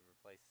 yeah, you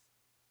replace.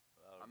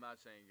 I'm not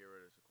saying get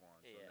rid of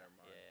Saquon, so Yeah, never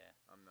mind. yeah.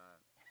 I'm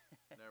not.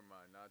 Never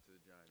mind. Not to the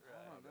Giants. I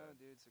Right. don't My know, bad.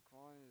 dude.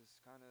 Saquon is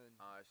kind of.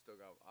 I still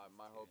got. He's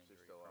My too hopes are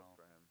injury still up prone.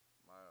 for him.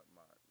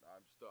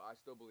 I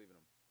still believe in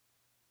him.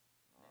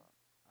 I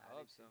I do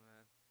hope so, too.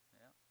 man.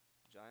 Yeah.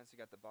 Giants, you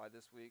got the bye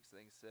this week, so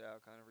they can sit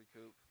out, kind of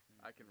recoup.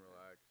 I can Mhm.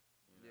 relax.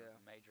 You know? Yeah.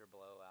 Major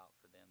blowout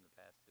for them the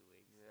past 2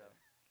 weeks. Yeah.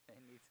 So they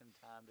need some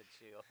time to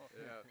chill.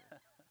 Yeah.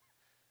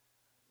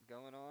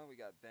 Going on, we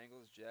got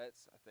Bengals,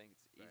 Jets. I think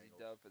it's easy Bengals.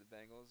 dub for the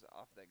Bengals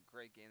off that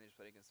great game they just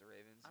played against the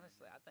Ravens.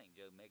 Honestly, I think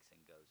Joe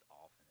Mixon goes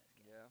off in this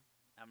game. Yeah.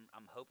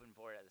 I'm hoping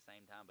for it at the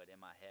same time, but in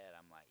my head,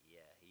 I'm like,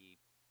 yeah, he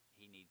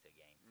needs a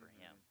game for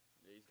him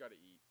Yeah, he's got to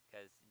eat.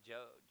 because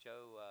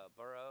Joe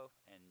Burrow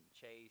and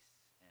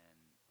Chase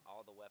and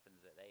all the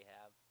weapons that they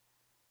have,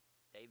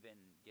 they've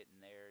been getting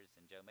theirs,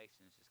 and Joe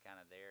Mixon's just kind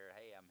of there.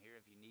 Hey, I'm here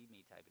if you need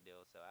me, type of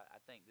deal. So I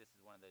think this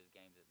is one of those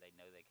games that they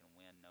know they can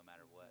win no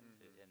matter what,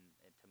 and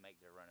to make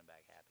their running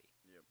back happy.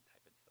 Yep.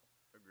 Type of deal.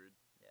 Agreed.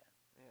 Yeah.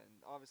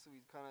 And obviously,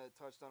 we kind of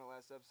touched on it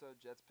last episode.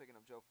 Jets picking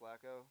up Joe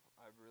Flacco.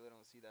 I really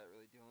don't see that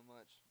really doing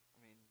much. I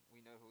mean,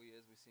 we know who he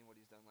is. We've seen what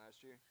he's done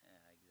last year Yeah.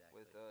 Exactly.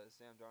 with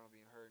Sam Darnold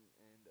being hurt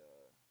and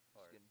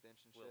Or just getting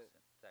benched and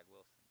Wilson, shit. Zach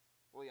Wilson.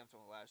 Well, yeah, I'm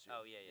talking about last year.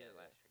 Oh yeah,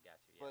 last year. Got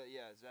you. Yeah. But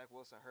yeah, Zach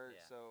Wilson hurt,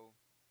 Yeah. so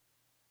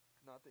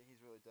not that he's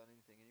really done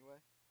anything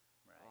anyway.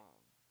 right.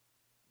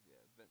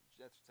 Yeah, but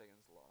Jets are taking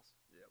this loss.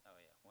 Yep. Oh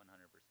yeah, 100%.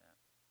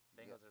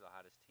 Bengals are the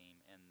hottest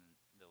team in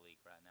the league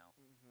right now,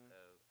 Mm-hmm. so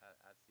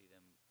I see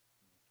them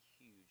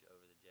huge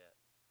over the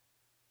Jets.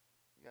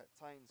 You got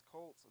Titans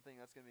Colts. I think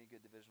that's gonna be a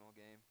good divisional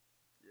game.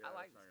 Yeah, I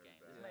like that's this not gonna be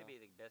game. bad. This may be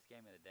the best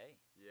game of the day.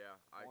 Yeah,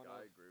 I One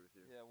of- agree with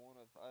you. Yeah, one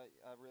of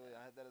I really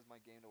I had that as my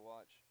game to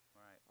watch.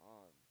 Right.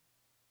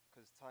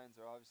 Because Titans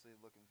are obviously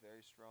looking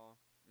very strong.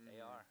 They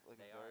Mhm. are.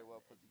 Looking they very are.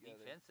 well put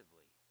together.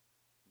 Defensively,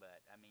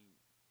 but I mean,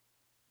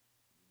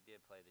 you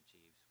did play the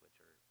Chiefs, which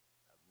are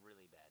a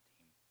really bad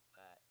team.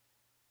 But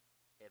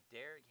if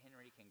Derrick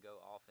Henry can go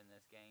off in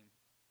this game,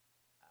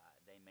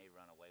 they may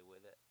run away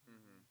with it.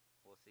 Mhm.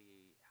 We'll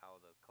see how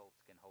the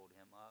Colts can hold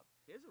him up.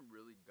 He hasn't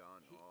really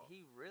gone off.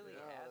 He really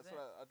Yeah, hasn't. that's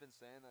what I've been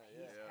saying. That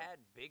He's yeah.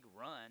 had big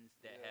runs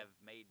that Yeah.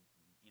 have made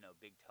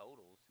big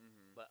totals,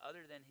 but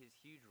other than his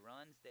huge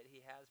runs that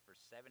he has for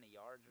 70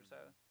 yards or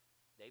so,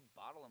 they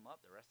bottle him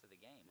up the rest of the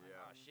game. Like,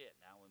 Yeah. oh shit!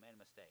 Now we made a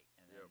mistake,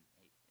 and Yep.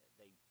 then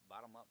they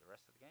bottle him up the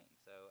rest of the game.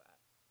 So,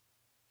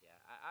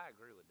 I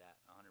agree with that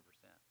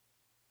 100%.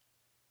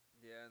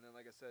 Yeah, and then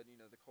like I said,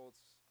 the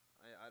Colts.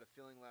 I had a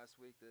feeling last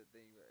week that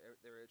they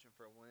were itching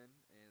for a win,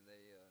 and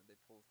they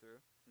pulled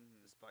through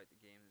despite the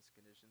game and its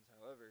conditions.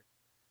 However,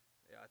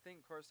 yeah, I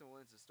think Carson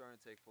Wentz is starting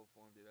to take full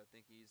form, dude. I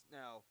think he's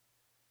now.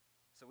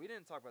 So we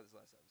didn't talk about this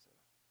last episode.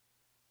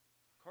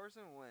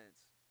 Carson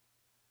Wentz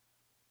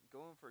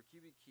going for a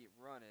QB keep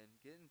running,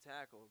 getting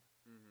tackled,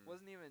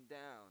 wasn't even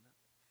down,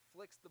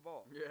 flicks the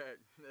ball Yeah.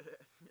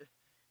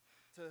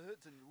 to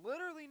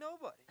literally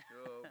nobody.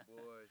 Oh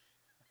boy.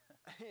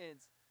 And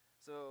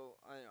so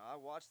I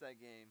watched that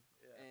game,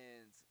 Yeah.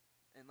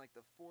 and like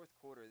the fourth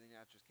quarter, the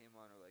announcers came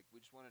on, are like, we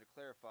just wanted to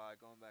clarify,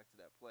 going back to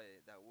that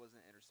play, that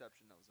wasn't an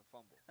interception, that was a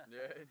fumble.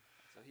 Yeah.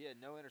 So he had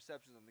no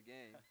interceptions in the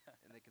game,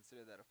 and they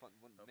considered that a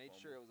fumble. Made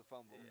sure it was a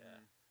fumble. Yeah.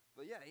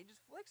 But yeah, he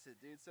just flicks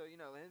it, dude. So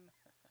him,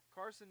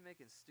 Carson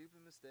making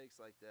stupid mistakes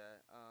like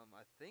that.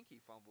 I think he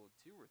fumbled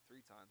 2 or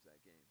 3 times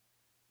that game.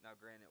 Now,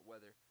 granted,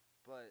 weather,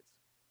 but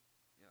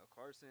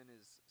Carson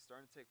is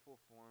starting to take full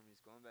form.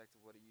 He's going back to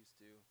what he used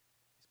to.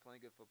 He's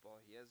playing good football.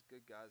 He has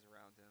good guys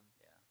around him,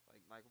 Yeah. like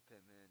Michael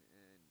Pittman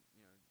and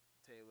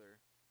Taylor.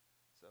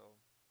 So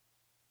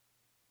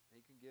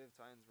he can give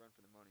Titans a run for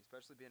the money,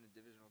 especially being a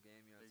divisional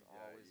game. It's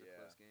always a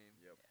close game.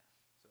 Yep.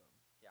 Yeah.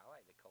 So Yeah, I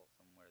like the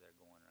Colts and where they're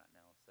going right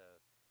now. So,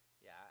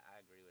 yeah, I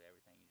agree with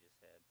everything you just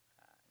said.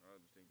 I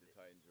just think the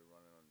Titans are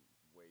running on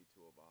way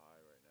too of a high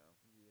right now.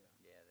 yeah,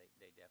 Yeah,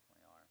 they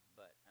definitely are.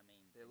 But I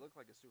mean, they look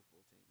like a Super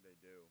Bowl team. They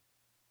do.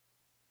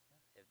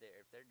 yeah,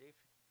 if their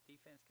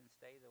defense can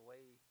stay the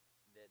way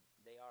that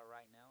they are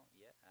right now,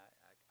 yeah,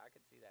 I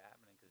could see that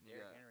happening because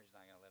Derrick Henry's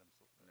not gonna let them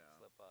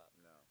slip up.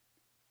 No.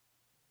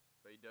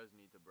 But he does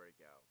need to break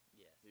out.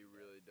 Yes, He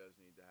really does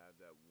need to have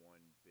that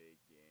one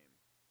big game.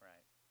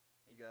 Right.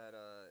 You got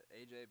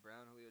A.J.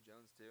 Brown, Julio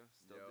Jones too,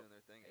 still doing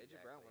their thing. A.J.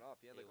 Brown went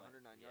off. He had like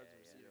 109 yards in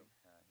receiving.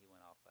 He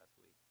went off last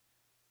week.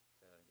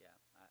 So yeah,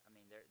 I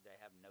mean they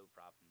have no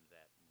problems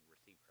at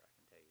receiver. I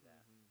can tell you that.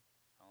 Mm-hmm.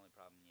 The only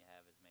problem you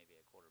have is maybe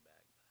a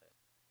quarterback. But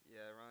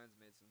yeah, Ryan's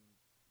made some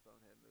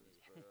bonehead moves.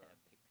 Yeah, but,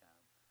 big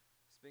time.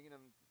 Speaking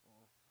of,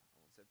 well, I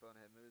won't say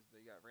bonehead moves,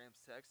 but you got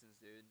Rams Texans,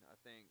 dude. I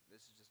think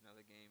this is just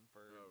another game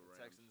for the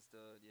Texans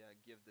to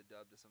give the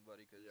dub to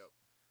somebody because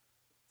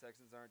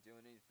Texans aren't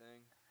doing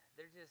anything.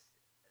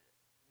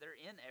 They're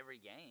in every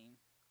game.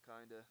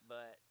 Kinda.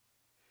 But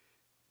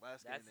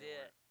last game that's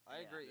it.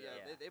 I agree.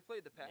 Yeah. They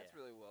played the Pats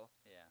really well.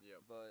 Yeah.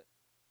 Yep. But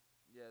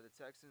yeah, the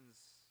Texans,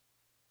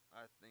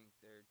 I think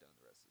they're done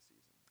the rest of the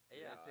season.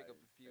 Yeah, they pick up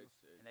a few,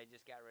 and they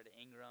just got rid of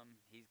Ingram.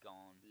 He's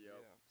gone. Yep.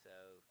 Yeah.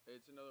 So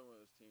it's another one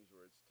of those teams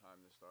where it's time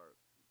to start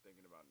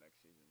thinking about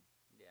next season.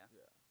 Yeah.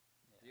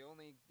 The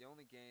only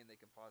game they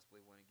can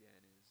possibly win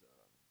again is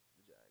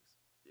the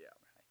Jags. Yeah.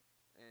 Right.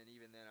 And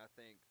even then, I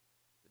think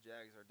the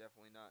Jags are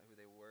definitely not who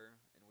they were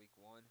in Week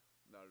 1.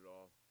 Not at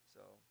all.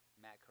 So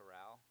Matt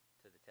Corral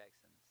to the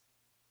Texans,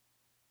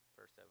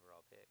 first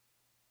overall pick,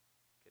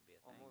 could be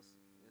a thing. almost,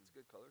 it's a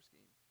good color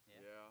scheme.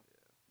 Yeah.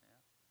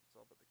 It's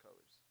all about the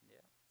colors.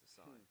 Yeah. It's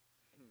a sign.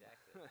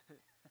 Exactly.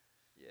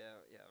 yeah.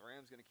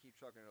 Rams gonna keep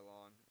trucking it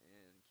along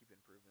and keep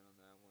improving on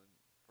that one.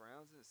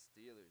 Browns and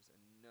Steelers,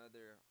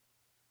 another.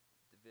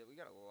 We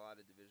got a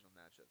lot of divisional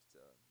matchups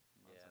to.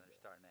 They're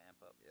starting to amp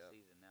up the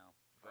season now.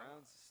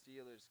 Browns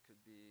Steelers could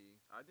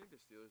be. I think the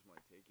Steelers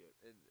might take it.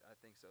 I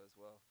think so as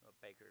well.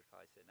 Baker's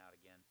probably sitting out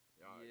again.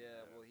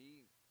 Well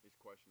he's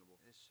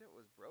questionable. His shit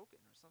was broken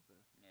or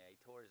something. Yeah,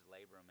 he tore his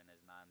labrum in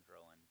his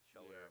non-throwing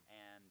shoulder,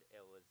 and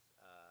it was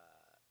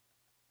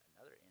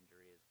another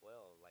injury as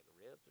well, like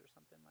ribs or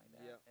something like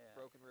that. Yeah,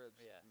 broken ribs.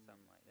 Yeah,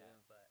 something like that.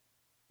 But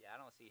yeah, I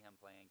don't see him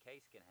playing.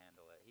 Case can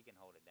handle it. He can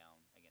hold it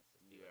down against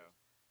the Steelers,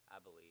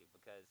 I believe,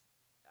 because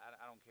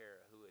I don't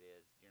care who it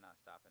is. You're not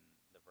stopping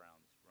the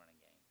Browns' running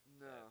game.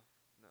 No.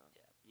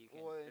 Yeah, you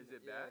can. Well, is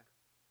it back?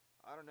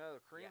 I don't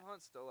know. Kareem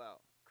Hunt's still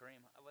out.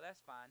 Kareem, well,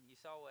 that's fine. You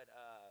saw what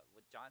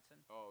with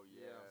Johnson. Oh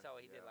yeah. You saw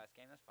what he did last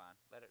game. That's fine.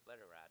 Let it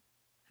ride.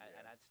 Yeah.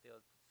 And I'd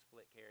still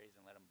split carries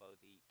and let them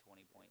both eat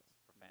 20 points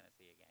for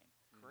fantasy a game.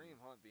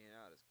 Kareem Hunt being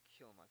out is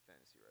killing my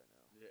fantasy right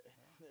now. Yeah.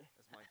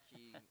 That's my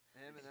key.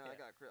 Him and then I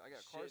got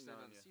Carson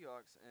on the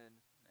Seahawks and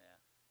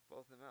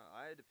both of them out.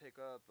 I had to pick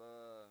up.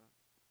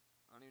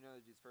 I don't even know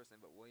the dude's first name,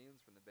 but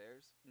Williams from the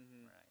Bears.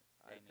 Mm-hmm.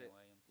 Right. Damian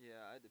Williams.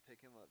 Yeah, I had to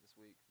pick him up this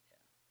week. Yeah.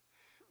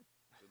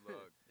 Good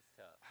luck. It's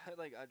tough.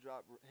 I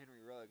dropped Henry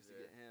Ruggs to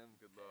get him.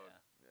 Good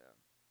luck. Yeah.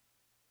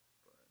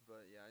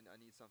 But yeah, I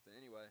need something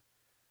anyway.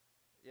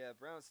 Yeah,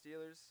 Browns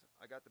Steelers.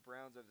 I got the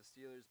Browns over the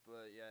Steelers,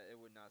 but yeah, it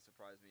would not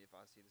surprise me if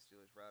I see the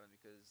Steelers rout them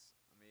because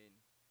I mean,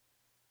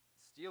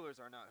 Steelers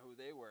are not who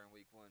they were in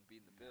Week 1,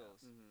 beating the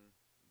Bills,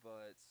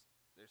 but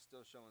they're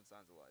still showing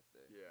signs of life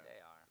there. Yeah, they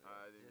are.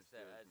 I think it's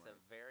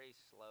a very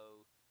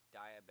slow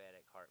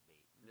diabetic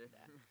heartbeat,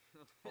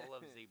 full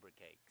of zebra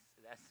cakes.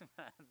 That's what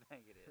I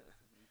think it is.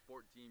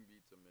 14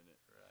 beats a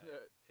minute.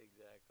 Right.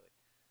 Exactly.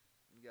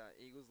 You got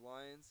Eagles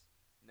Lions.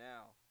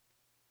 Now,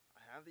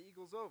 I have the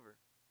Eagles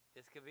over.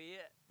 This could be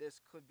it.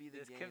 This could be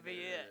the game. This could be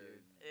it.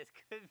 This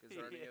could be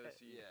starting it. of the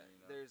season,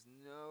 Yeah, there's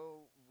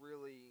no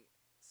really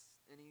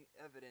any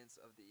evidence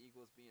of the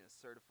Eagles being a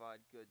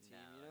certified good team,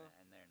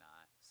 and they're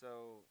not.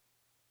 So,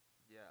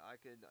 yeah, I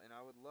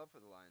would love for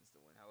the Lions to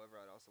win. However,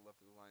 I'd also love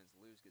for the Lions to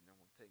lose, get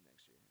number 1 pick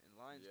next year. And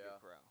Lions get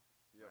Corral.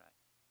 Yep. Right.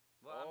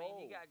 Well, I mean,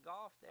 you got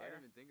Goff there. I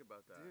didn't even think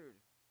about that. Dude,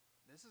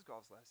 this is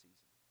Goff's last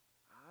season.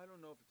 I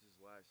don't know if it's his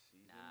last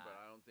season, but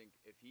I don't think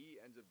if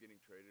he ends up getting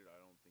traded, I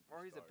don't think.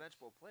 Or he's a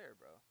benchable player,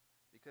 bro.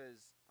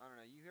 Because I don't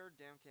know, you heard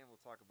Dan Campbell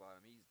talk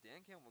about him.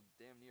 Dan Campbell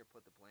damn near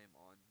put the blame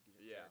on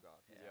Jared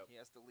Goff. He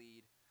has to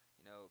lead,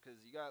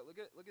 because you got look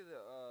at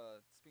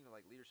the speaking of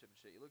like leadership and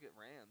shit. You look at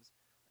Rams,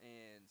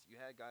 and you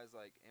had guys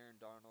like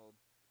Aaron Donald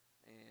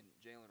and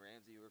Jalen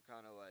Ramsey who were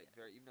kind of like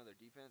very, even though their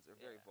defense are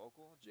very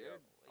vocal.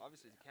 Jared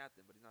obviously is a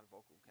captain, but he's not a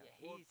vocal captain.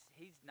 Yeah,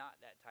 he's not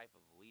that type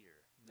of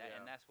leader,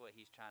 and that's what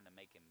he's trying to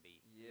make him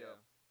be. Yeah.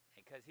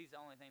 Because he's the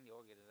only thing the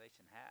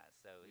organization has,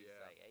 so he's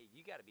like, hey,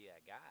 you got to be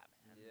that guy,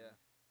 man. Yeah.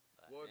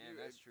 Well,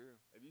 that's true.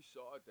 If you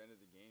saw at the end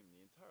of the game, the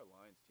entire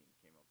Lions team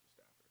came up to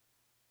Stafford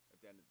at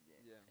the end of the game.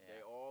 Yeah. Yeah.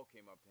 They all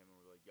came up to him and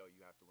were like, "Yo,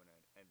 you have to win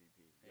an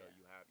MVP. Yo,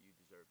 Yeah. you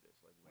deserve this.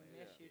 Like, We win an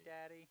miss Yeah. you, MVP."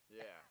 Daddy.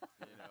 Yeah,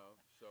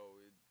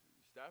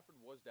 Stafford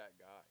was that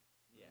guy.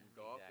 Yeah,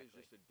 Goff is exactly.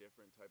 just a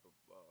different type of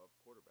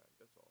quarterback.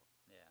 That's all.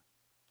 Yeah,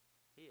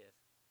 he is.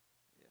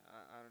 Yeah,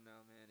 I don't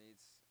know, man.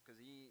 It's because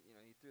he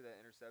threw that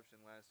interception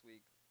last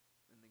week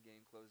in the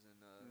game closing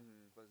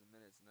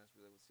minutes, and that's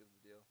really what sealed the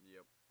deal.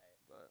 Yep. Hey.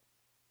 But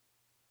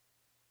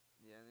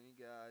yeah, and then you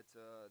got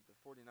the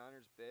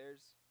 49ers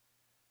Bears.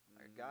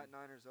 I got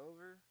Niners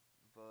over,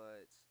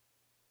 but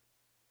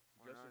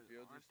Justin 49ers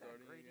Fields aren't is that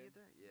starting great again?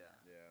 either. Yeah.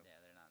 Yeah. Yeah,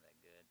 they're not that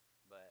good.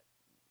 But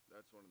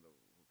That's one of the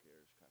who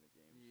cares kind of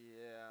games.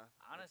 Yeah.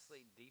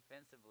 honestly,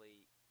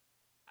 defensively,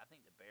 I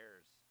think the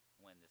Bears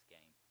win this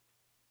game.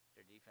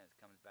 Their defense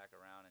comes back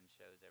around and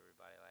shows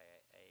everybody like,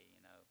 hey,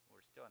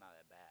 we're still not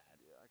that bad.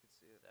 Yeah, I could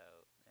see it.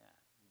 So yeah,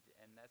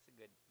 and that's a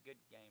good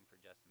game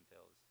for Justin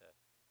Fields to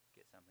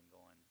get something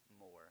going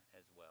more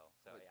as well.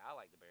 So But- yeah, I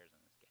like the Bears in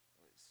this game.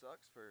 It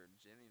sucks for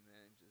Jimmy,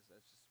 man.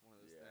 That's just one of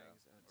those Yeah.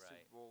 things.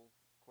 Right. Super Bowl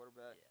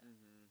quarterback. Yeah,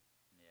 Mm-hmm.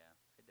 yeah,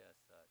 it does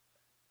suck.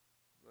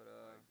 But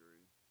I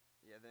agree.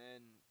 yeah.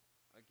 Then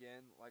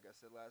again, like I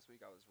said last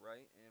week, I was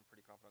right, and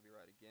pretty confident I'll be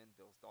right again.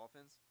 Bills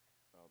Dolphins,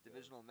 Oh, Bills.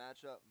 divisional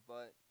matchup,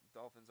 but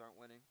Dolphins aren't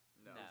winning.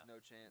 No. There's no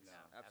chance. No,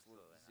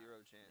 absolute absolutely not. zero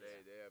chance.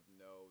 They have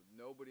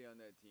nobody on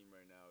that team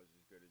right now is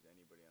as good as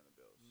anybody on the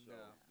Bills. So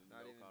No,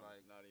 not even by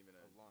not even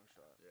a long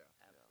shot. Yeah.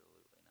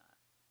 Absolutely not.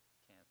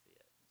 Can't see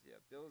it. So yeah,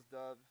 Bills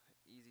dub,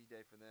 easy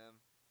day for them.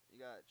 You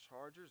got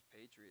Chargers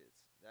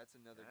Patriots. That's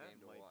another That game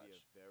to might watch. be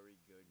a very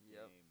good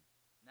Yep. game.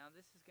 Now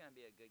this is going to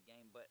be a good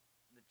game, but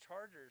the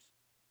Chargers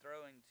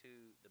throwing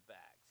to the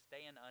back,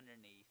 staying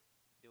underneath,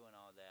 doing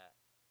all that.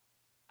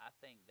 I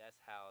think that's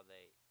how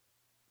they.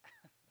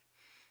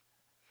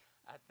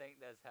 I think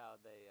that's how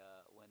they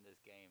win this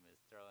game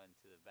is throwing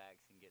to the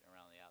backs and getting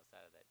around the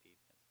outside of that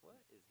defense. What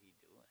is he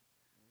doing?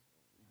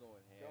 He's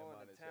going ham Going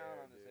on to his town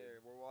hair, on his dude. hair.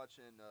 We're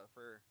watching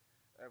for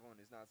everyone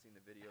who's not seen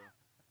the video.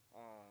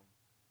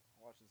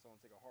 Watching someone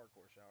take a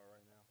hardcore shower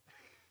right now.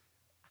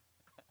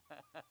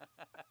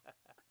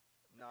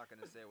 Not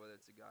gonna say whether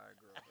it's a guy or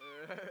girl.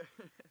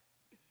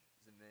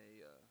 As it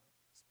may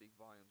speak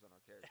volumes on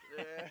our character.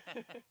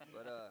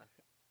 But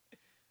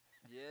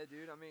yeah,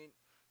 dude. I mean,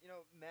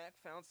 Mac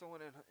found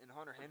someone in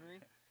Hunter Henry,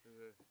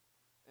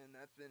 and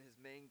that's been his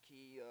main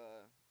key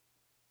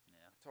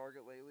Yeah,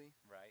 target lately.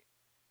 right.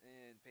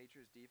 And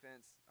Patriots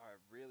defense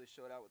really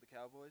showed out with the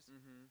Cowboys.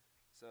 Mm-hmm.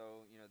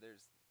 So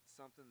there's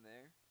something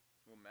there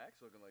Well, Mac's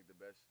looking like the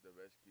best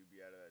QB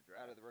out of that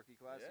draft. out of the rookie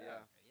class.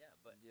 Yeah. Yeah,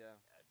 but Yeah.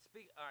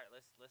 All right,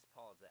 let's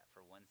pause that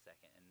for 1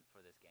 second and for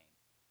this game.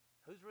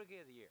 Who's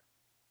rookie of the year?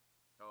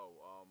 Oh,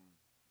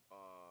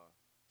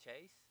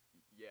 Chase?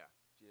 yeah,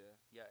 Yeah.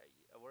 Yeah,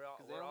 we're all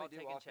Because they we're all only do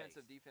taking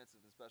offensive, Chase.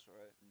 defensive, and special,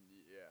 right?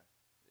 yeah.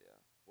 Yeah.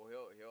 Well,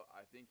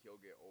 I think he'll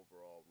get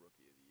overall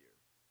rookie of the year.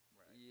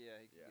 Right. Yeah,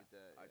 he can Yeah, get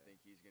that. I yeah.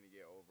 think he's gonna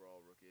get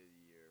overall rookie of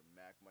the year.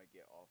 Mac might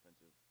get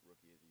offensive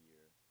rookie of the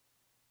year,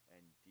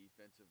 and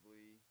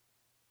defensively,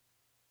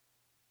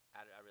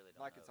 I really don't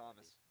Micah know.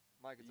 Thomas.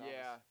 Micah Thomas.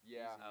 yeah, Easy,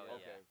 Oh,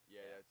 okay,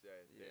 yeah. that's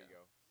there Yeah. you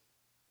go.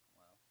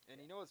 Well, And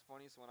you know what's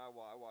funny? So when I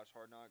watch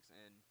Hard Knocks,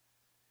 and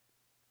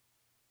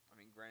I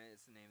mean, granted,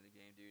 it's the name of the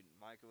game, dude.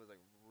 Micah was like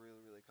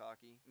really, really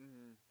cocky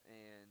Mm-hmm.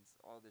 and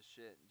all this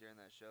shit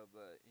during that show,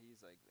 but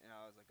he's like, and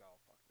I was like,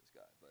 oh fuck this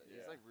guy, but he's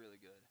Yeah. like really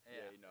good.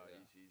 Yeah, Yeah.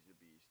 he's a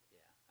beast.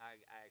 yeah.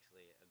 I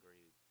actually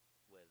agree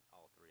with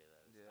all three of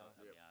those. Yeah. I'll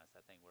Yep. be honest.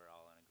 I think we're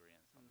all in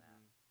agreement on that.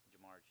 Mhm.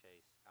 Jamar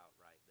Chase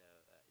outright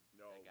though.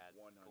 No, that guy's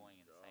 100. going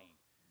insane.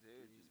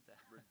 Dude, He's he's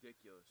just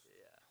ridiculous.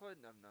 Yeah.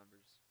 putting up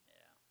numbers.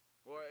 Yeah.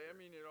 Well, For I sure.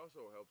 mean, it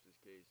also helps his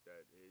case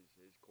that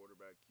his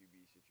quarterback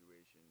QB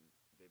situation.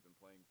 They've been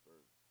playing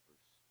for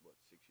what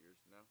 6 years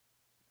now.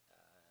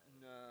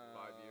 No.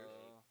 5 years?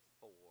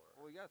 4.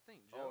 Well, you gotta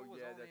think. Joe was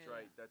only that's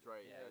right. That's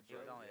right. Yeah, that's he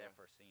was right, only yeah. there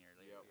for a senior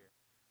Yep. year.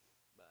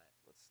 But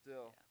But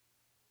still,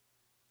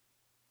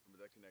 But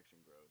that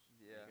connection grows.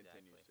 Yeah. It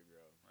continues Exactly. to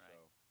grow. Right.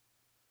 So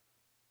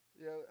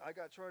yeah, I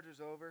got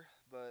Chargers over,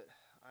 but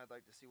I'd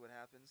like to see what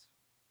happens.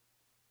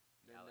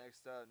 Then Yeah,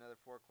 next up, another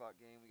 4 o'clock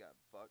game. We got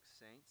Bucks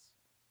Saints.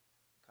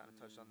 Kind of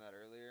touched on that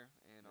earlier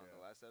and on the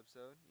Yeah. last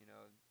episode.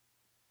 yeah.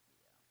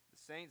 The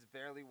Saints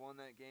barely won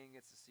that game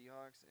against the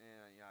Seahawks,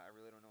 and I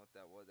really don't know what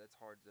that was. That's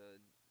hard to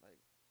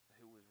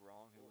who was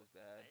wrong, who was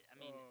bad. I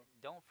mean,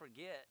 don't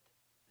forget,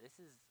 this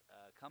is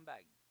a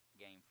comeback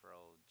game for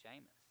old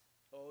Jameis.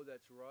 Oh,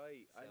 that's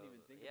right. I didn't So,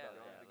 even think yeah, about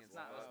yeah, that. against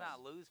let's the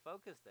not Bucks. lose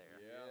focus there.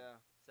 Yeah.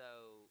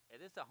 So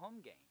it is a home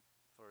game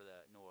for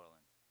the New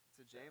Orleans. It's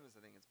a Jameis.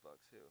 I think it's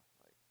Bucks too.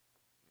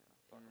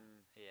 Fuck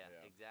 'em. Yeah,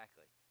 Yeah.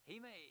 exactly. He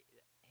may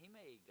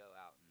go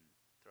out and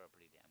throw a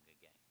pretty damn good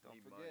game. Don't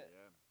He forget, might,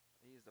 yeah.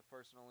 he is the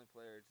first and only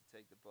player to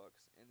take the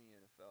Bucks in the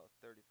NFL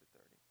 30 for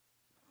 30.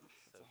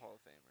 It's So a Hall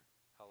of Famer.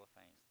 Hall of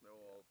Fame. No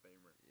Hall of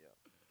Famer. Yep.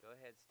 Go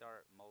ahead,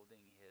 start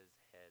molding his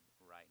head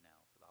right now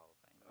for the Hall of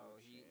Fame. Oh, No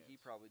he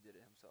chance. probably did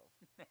it himself.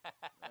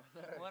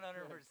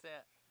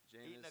 100%.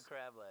 Eating a Jameis,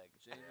 crab leg.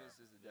 Jameis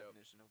is the Yep.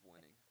 definition of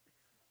winning.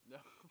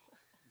 No.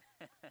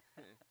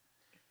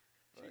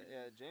 But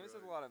yeah, James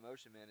has a lot of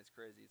emotion, man. It's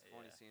crazy. It's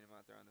funny Yeah. seeing him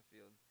out there on the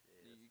field.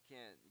 It You, is.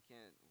 you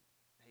can't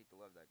hate to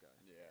love that guy.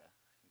 Yeah.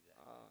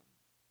 Exactly.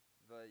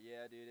 But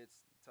yeah, dude, it's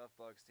a tough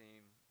Bucks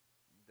team.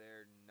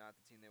 They're not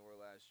the team they were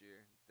last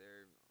year.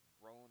 They're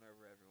rolling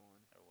over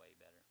everyone. They're way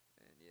better.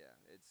 And yeah,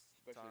 it's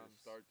Especially to Tom's.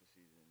 start the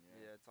season.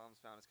 Yeah. Yeah, Tom's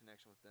found his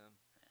connection with them.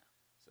 Yeah.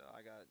 So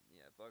I got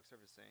Bucks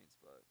over Saints,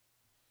 but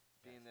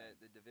being same.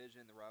 the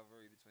division, the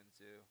rivalry between the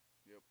two,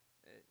 Yep.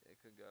 it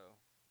could go,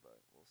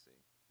 but we'll see.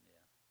 Yeah.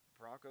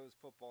 Broncos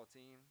football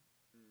team.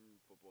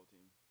 Football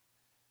team.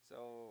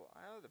 So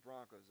I have the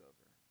Broncos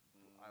over.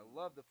 I Mm.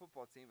 love the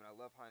football team and I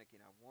love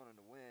Heineken. I want him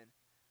to win,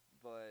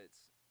 but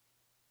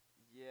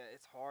yeah,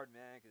 it's hard,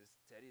 man, because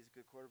Teddy's a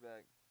good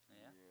quarterback.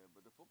 Yeah. Yeah,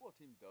 but the football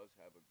team does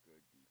have a good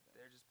defense.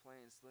 They're just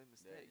playing silly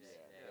mistakes.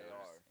 yeah, they they are.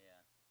 are.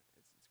 Yeah.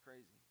 It's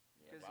crazy.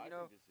 Yeah, 'Cause, but you I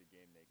know, think this is a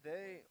game they could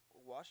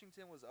win.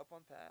 Washington was up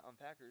on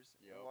Packers,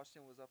 and Yep.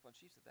 Washington was up on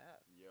Chiefs at the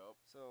half. Yep.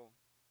 So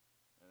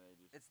And they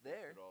just It's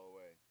whipped there. it all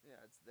away. yeah,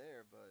 it's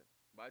there, but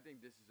But I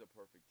think this is a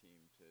perfect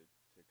team to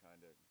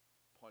kind of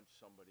punch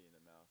somebody in the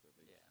mouth at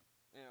least.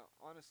 Yeah.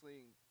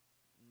 Honestly,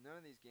 none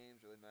of these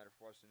games really matter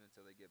for Washington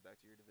until they get back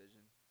to your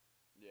division,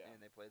 Yeah.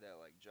 and they play that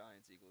like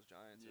Giants, Eagles,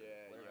 Giants, or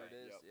Yeah, whatever it yeah,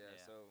 is. yep. Yeah,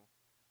 Yeah. so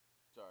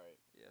It's all right.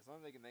 yeah, as long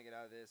as they can make it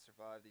out of this,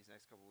 survive these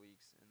next couple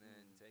weeks, and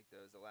then Mhm. take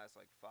the last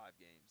like 5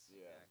 games.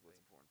 Yeah. is what's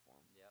important for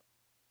them. Yep.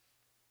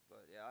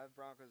 But yeah, I have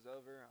Broncos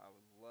over. I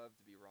would love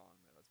to be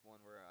wrong though. That's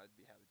one where I'd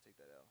be happy to take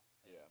that L.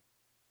 Yeah.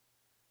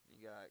 You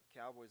got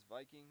Cowboys,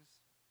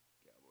 Vikings.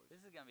 Cowboys.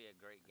 This is gonna be a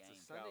great game.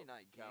 It's a Sunday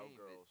night game.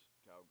 Cowgirls.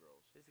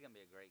 Cowgirls. This is gonna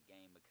be a great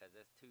game because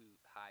that's two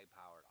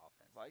high-powered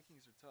offenses.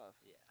 Vikings are tough.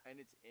 Yeah. And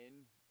it's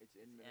in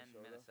Minnesota.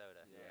 In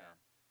Minnesota. Yeah. Yeah.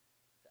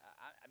 So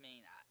I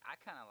mean, I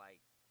kind of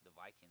like the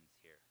Vikings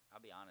here. I'll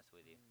be honest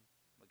with you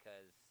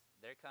because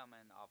they're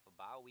coming off a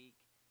bye week.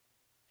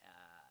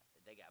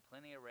 They got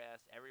plenty of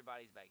rest.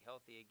 Everybody's back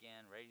healthy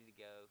again, ready to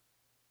go.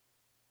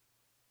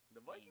 The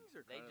Vikings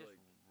are They kind of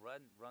just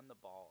like run the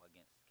ball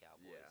against the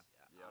Cowboys. Yeah,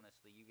 yep.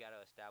 Honestly, you got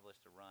to establish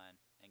the run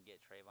and get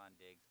Trayvon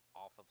Diggs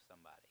off of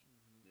somebody.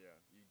 yeah.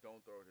 You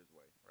don't throw it his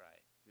way. Right.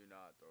 Do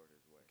not throw it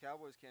his way. The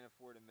Cowboys can't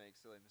afford to make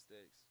silly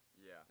mistakes,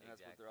 Yeah. and that's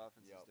what their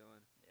offense Yep. is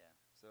doing. Yeah.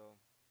 So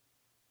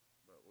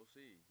But we'll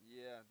see.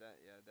 yeah,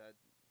 that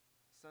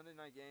Sunday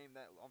night game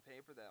that on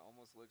paper that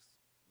almost looks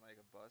like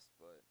a bust,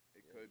 but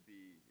It yeah, could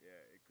be.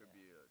 Yeah. It could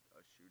Yeah. be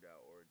a shootout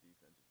or a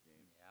defensive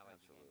game. Yeah, I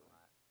like the Absolutely. game a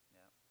lot.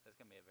 Yeah, that's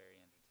gonna be a very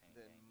entertaining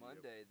Then game.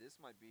 Monday, this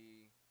might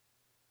be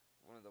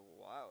one of the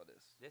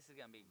wildest This is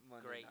gonna be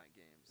Monday great. night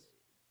games.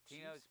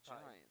 Tino's Chiefs,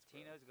 probably- Giants, bro.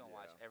 Tino's gonna Yeah.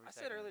 watch every. I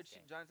second said of earlier this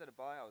game. Giants had a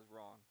bye. I was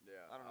wrong.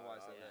 Yeah. I don't know why I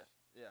said yeah. that.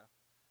 Yeah.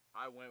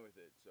 I went with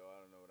it, so I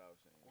don't know what I was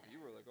saying. You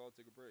were like, "Oh, I'll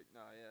take a break."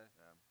 Nah, yeah.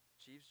 Yeah.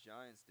 Chiefs,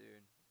 Giants,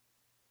 dude.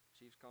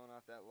 Chiefs coming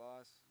off that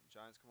loss.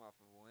 Giants coming off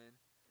of a win.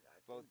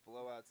 Both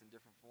blowouts in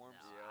different forms.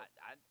 No, Yep.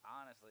 I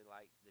honestly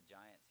like the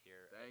Giants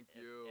here. Thank if,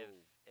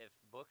 you. If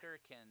Booker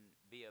can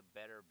be a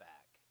better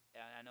back,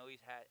 and I know he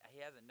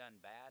hasn't done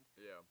bad,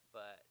 Yeah.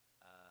 but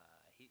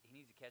he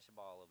needs to catch the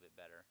ball a little bit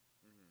better,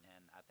 hmm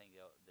and I think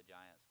the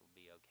Giants will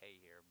be okay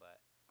here.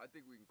 But I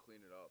think we can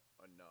clean it up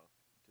enough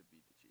to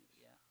beat the Chiefs.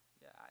 yeah,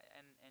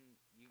 and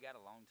you got a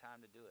long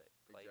time to do it.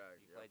 Exactly,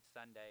 You yep. played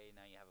Sunday,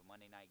 now you have a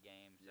Monday night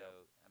game, so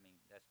Yep. I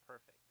mean that's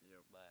perfect.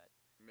 Yep. But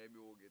Maybe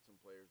we'll get some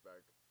players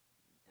back.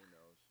 Who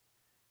knows?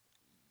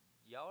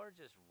 y'all are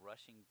just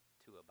rushing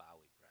to a bye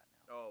week right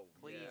now. Oh,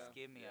 Please yeah,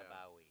 give me a yeah,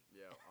 bye week.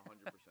 Yeah,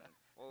 100%.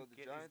 Well, the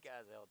Get Giants. these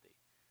guys healthy.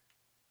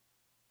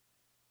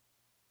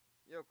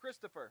 Yo,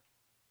 Christopher.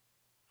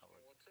 Oh,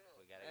 What's up?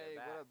 we gotta Hey, go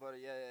back. what up, buddy?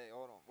 Yeah.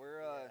 Hold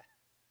on.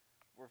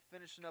 We're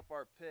finishing up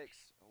our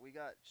picks. We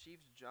got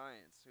Chiefs,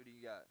 Giants. Who do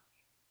you got?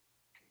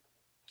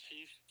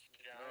 Chiefs,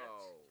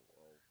 Giants.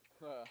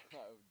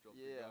 I jumped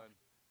Yeah. the gun.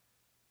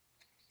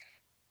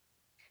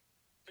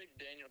 Big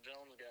Daniel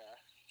Jones guy.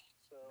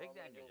 So Big I'm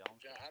gonna Daniel go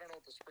with Jones guy. I don't know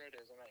what the spread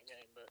is in that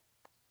game, but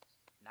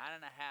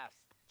 9.5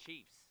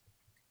 Chiefs.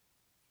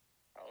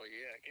 oh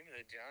yeah, give me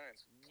the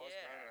Giants. Plus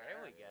Yeah, 9.5.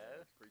 there we go.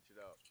 Yeah, preach it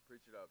up.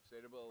 Preach it up.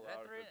 Say it a little Is that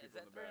louder three? for Is people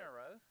that in the three in back. a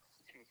row?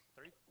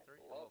 Three.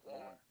 Love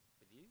that.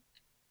 With you?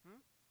 Hmm?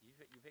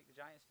 You picked the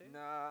Giants too?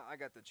 Nah, I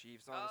got the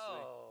Chiefs.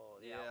 Honestly.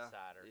 Oh, the yeah.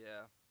 outsider.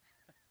 Yeah.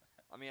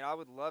 I mean, I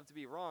would love to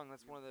be wrong.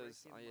 That's You're one of those.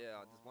 breaking my Yeah,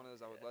 that's one of those.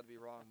 I would heart. love to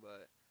be wrong,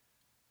 but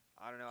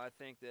I don't know. I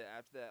think that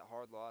after that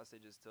hard loss they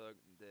just took,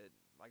 that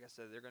like I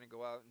said, they're gonna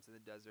go out into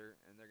the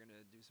desert and they're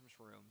gonna do some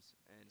shrooms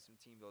and some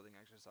team building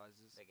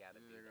exercises. They got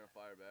to You do think they're that. gonna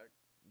fire back?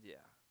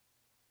 Yeah.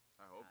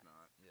 I hope Nice.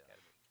 not. Yeah.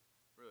 Gotta be.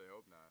 Really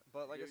hope not.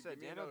 But like I Give- said,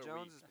 give me Daniel another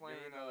Jones week. is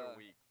playing Give me another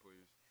week,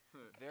 please.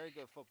 very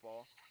good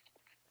football,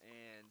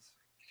 and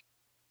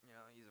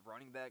he's a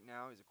running back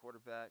now. He's a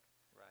quarterback.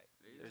 Right.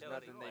 He's There's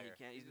Utility nothing that he player.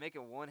 can't. He's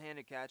making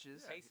one-handed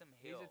catches. Yeah, Taysom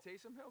He's Hill. a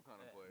Taysom Hill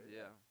kind of Yeah. player.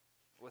 Yeah.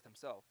 With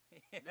himself.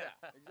 Yeah,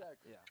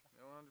 exactly. Yeah.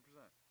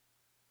 100%.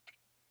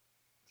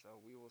 So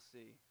we will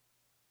see.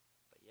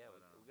 But yeah,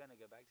 But, we're gonna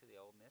go back to the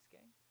Ole Miss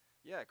game.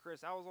 Yeah, Chris,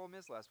 how was Ole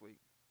Miss last week?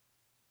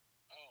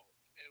 Oh,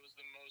 it was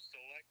the most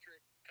electric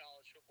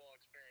college football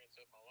experience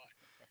of my life.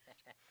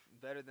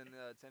 Better than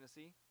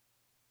Tennessee?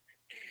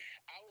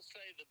 I will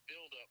say the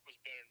build-up was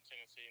better than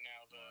Tennessee.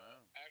 Now, the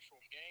Wow.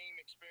 actual game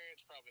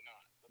experience, probably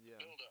not. But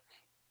Yeah. the build-up,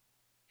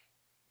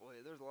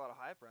 Well, there's a lot of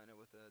hype around it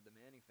with the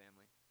Manning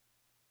family.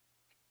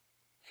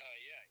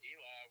 yeah,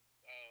 Eli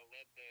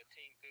led the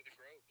team through the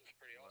Grove. It was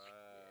pretty awesome.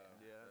 Wow.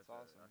 Yeah, that's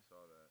awesome. I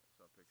saw that. I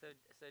saw So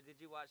pictures. so did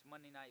you watch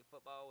Monday Night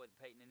Football with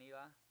Peyton and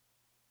Eli?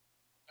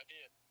 I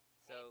did.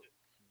 So Loved it.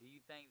 do you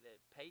think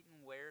that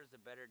Peyton wears a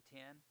better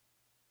 10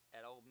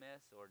 at Ole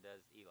Miss, or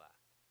does Eli?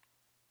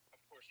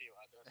 Of course,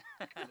 Eli does.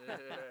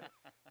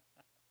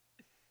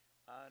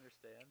 I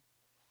understand.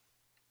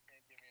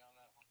 Can't get me on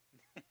that one.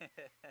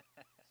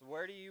 So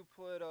where do you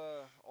put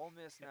Ole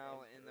Miss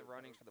now in the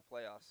running for the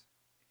playoffs?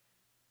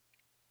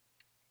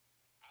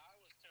 I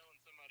was telling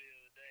somebody the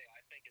other day,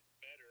 I think it's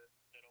better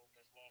that Ole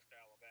Miss lost to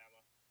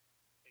Alabama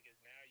because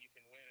now you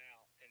can win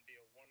out and be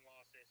a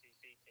one-loss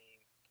SEC team,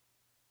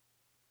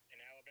 and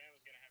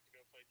Alabama's going to have to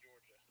go play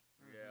Georgia.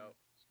 Yeah.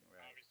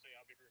 Right. Obviously,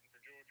 I'll be rooting for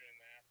Georgia in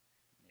that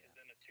because Yeah.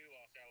 then a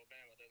two-loss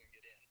Alabama doesn't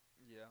get in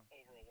Yeah.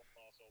 over a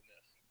one-loss Ole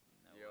Miss.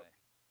 No Yep. way.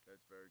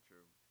 That's very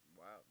true.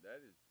 Wow, that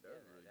is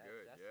really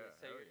good. That's Yeah, it.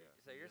 So hell you're, yeah.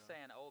 so you're Yeah.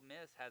 saying Ole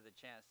Miss has a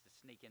chance to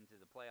sneak into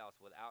the playoffs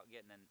without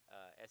getting an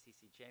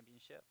SEC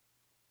championship?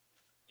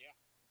 Yeah.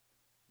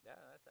 Yeah,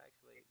 that's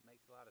actually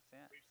makes a lot of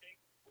sense. We've seen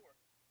it before.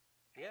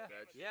 Yeah,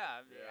 Alabama's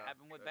yeah, yeah, it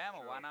happened with that's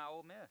Bama. Why true. not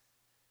Ole Miss?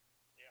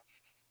 Yeah.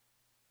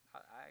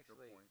 I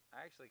point.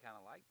 actually kind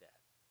of like that.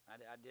 I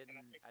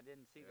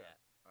didn't see Yeah. that.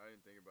 I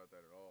didn't think about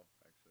that at all,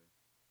 actually.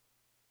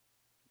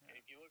 And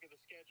if you look at the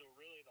schedule,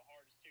 really the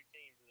hardest two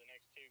teams are the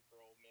next two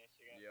for Ole Miss.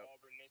 You got Yep.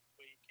 Auburn this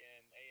week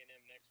and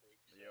A&M next week.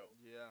 So Yep.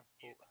 Yeah.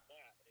 you get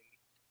that, and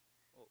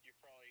Well- you're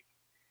probably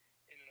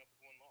ending up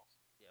with one loss.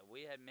 Yeah,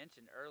 we had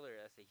mentioned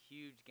earlier that's a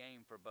huge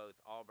game for both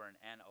Auburn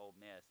and Ole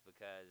Miss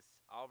because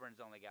Auburn's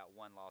only got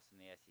one loss in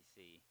the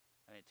SEC.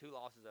 I mean, 2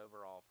 losses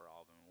overall for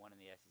Auburn, 1 in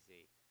the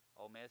SEC.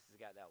 Ole Miss has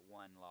got that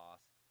 1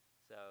 loss.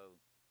 So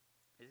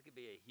this could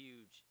be a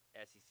huge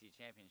SEC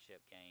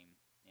championship game,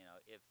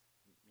 if,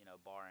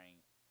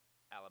 barring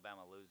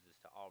Alabama loses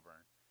to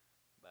Auburn.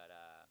 But,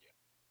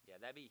 yeah,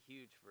 that'd be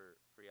huge for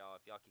y'all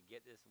if y'all could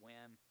get this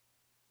win,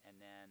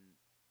 and then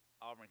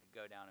Auburn could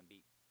go down and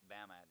beat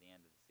Bama at the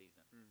end of the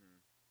season. Mm-hmm.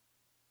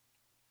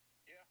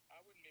 Yeah, I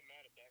wouldn't be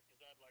mad at that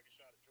because I'd like a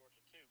shot at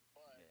Georgia too.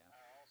 But Yeah.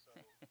 I also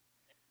am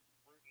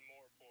rooting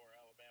more for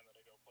Alabama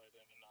to go play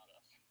them and not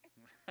us.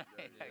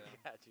 Right, I Yeah.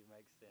 got you.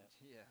 Makes sense.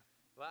 Yeah.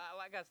 Well,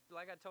 like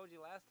I told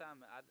you last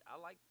time, I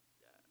like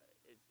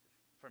it's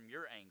from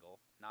your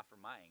angle, not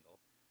from my angle.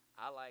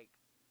 I like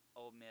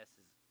Ole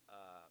Miss's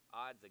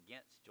odds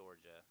against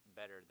Georgia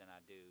better than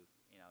I do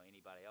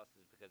anybody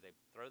else's because they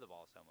throw the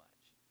ball so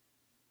much,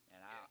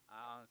 and Yeah.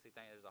 I honestly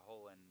think there's a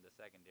hole in the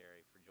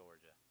secondary for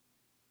Georgia.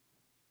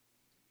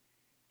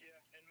 Yeah,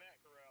 and Matt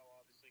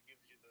Corral obviously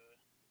gives you the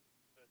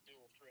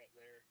dual threat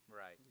there.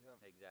 Right. Yeah.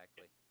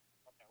 Exactly.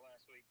 Like that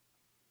last week.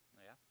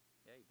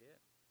 Yeah, he did.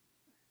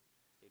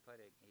 He played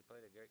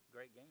a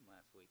great game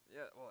last week.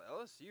 Yeah, well,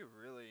 LSU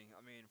really,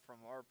 I mean,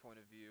 from our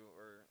point of view,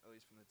 or at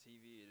least from the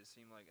TV, it just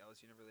seemed like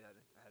LSU never really had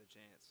a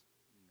chance.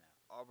 No,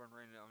 Auburn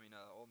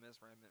Ole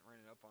Miss ran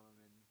it up on them,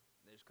 and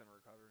they just couldn't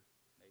recover.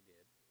 they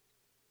did.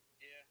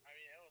 Yeah, I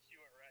mean LSU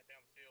went right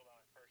down the field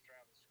on it first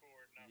drive and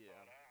scored, and I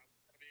Yeah. thought,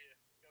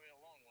 it's gonna be a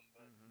long one,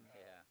 but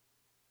Yeah.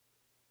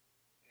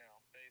 no,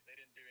 they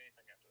didn't do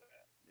anything after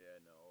that. Yeah,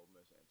 no, Ole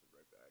Miss answered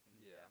right back.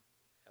 Yeah.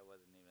 That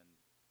wasn't even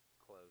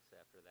close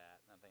after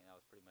that. I think that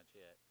was pretty much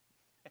it.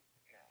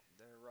 No.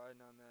 They're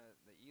riding on the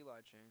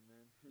Eli chain,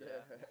 man.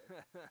 Yeah.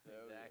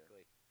 Hell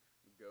Exactly.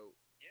 Yeah. Goat.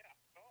 Yeah,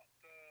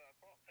 I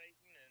thought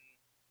Peyton and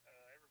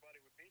everybody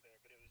would be there,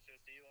 but it was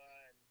just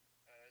Eli and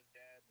his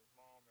dad and his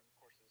mom, and of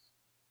course his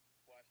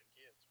wife and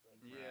kids.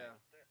 But Yeah.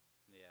 there.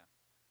 Yeah.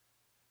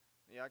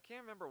 Yeah, I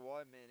can't remember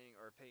why Manning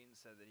or Peyton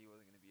said that he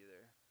wasn't going to be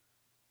there.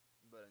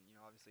 But,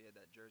 obviously he had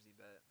that jersey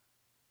bet.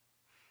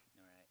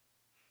 All right.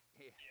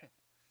 Yeah.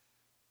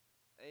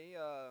 Hey,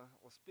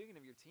 well, speaking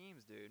of your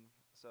teams, dude,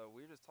 so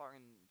we were just talking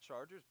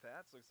Chargers,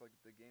 Pats. Looks like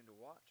the game to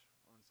watch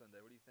on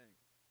Sunday. What do you think?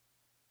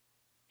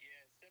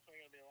 Yeah, it's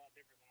definitely gonna be a lot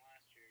different than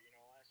last year.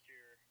 Last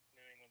year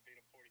New England beat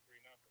them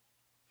 43-0.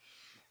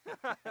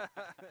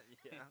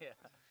 Yeah. Yeah.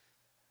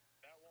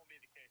 That won't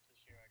be the case this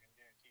year. I can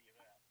guarantee you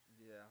that.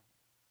 Yeah.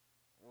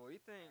 Well,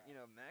 we think,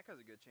 Mac has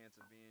a good chance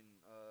of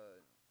being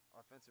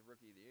offensive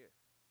rookie of the year.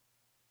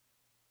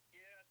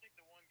 Yeah, I think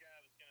the one guy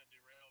that's gonna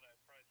derail that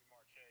is probably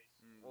Jamar Chase.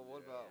 Well,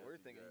 what Yeah, about, we're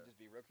that's thinking he'd exact- just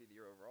be rookie of the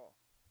year overall.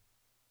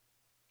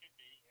 Could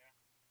be, yeah.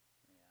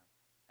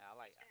 Yeah. I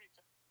like. It's gonna be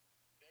tough.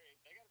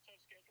 They got a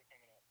tough schedule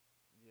coming up.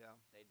 Yeah.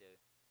 They do.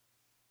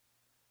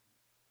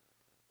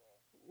 So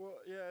Well,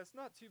 yeah, it's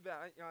not too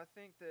bad. I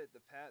think that the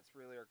Pats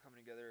really are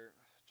coming together,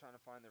 trying to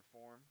find their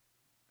form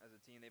as a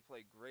team. They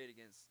played great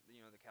against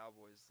the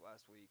Cowboys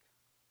last week.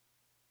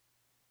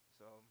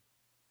 So,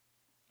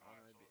 I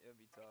don't know, it'd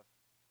be tough.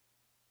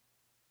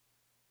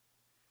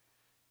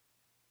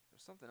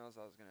 There's something else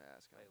I was gonna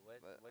ask him. Wait,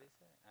 what? But What did he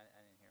say? I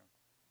didn't hear him.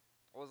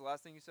 what was the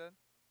last thing you said?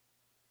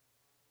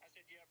 I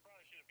said, yeah, I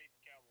probably should have beat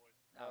the Cowboys.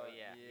 Oh Uh,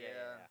 yeah.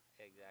 yeah.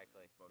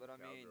 Exactly. Fucking But I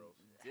mean, Cowgirls.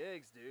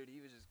 Diggs, dude,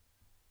 he was just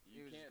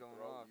He was just can't going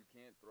throw. off. You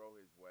can't throw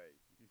his way.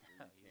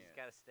 No, You you just can't.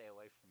 got to stay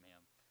away from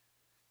him.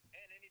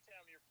 And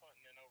anytime you're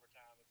punting in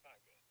overtime, it's not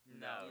good.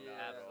 No, not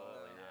at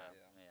all. absolutely No. not.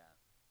 Yeah. Yeah.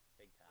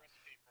 Big time.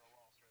 Recipe for a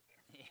loss right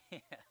there.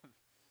 Yeah.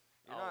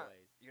 You're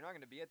Always. not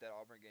going to be at that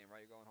Auburn game, right?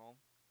 You're going home.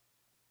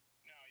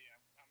 No, yeah,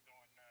 I'm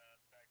going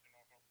back to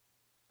Norfolk.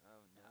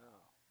 Oh no,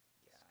 Oh,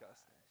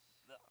 disgusting.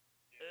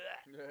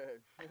 Yeah.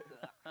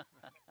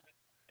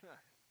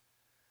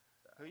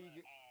 Who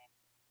you?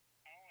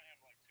 I only have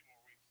like 2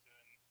 more weeks and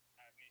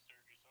I have knee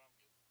surgery, so I'm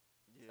good.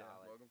 Yeah.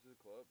 Solid. Welcome to the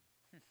club.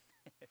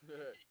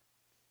 Yeah.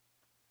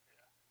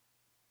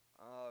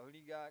 Who do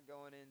you got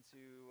going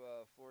into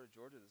Florida,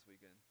 Georgia this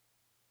weekend?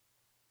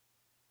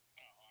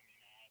 Oh, I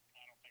mean,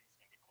 I don't think it's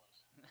gonna be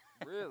close.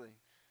 Really?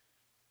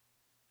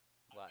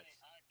 Watch.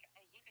 I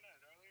was looking at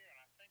it earlier, and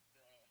I think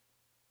the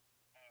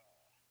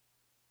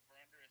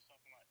over/under is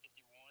something like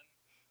 51.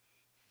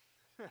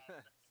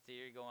 So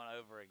you're going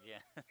over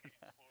again.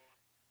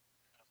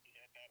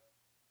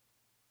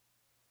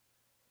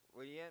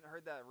 Well, you hadn't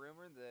heard that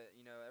rumor that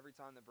every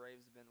time the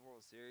Braves have been in the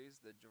World Series,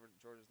 that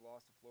Georgia's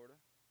lost to Florida.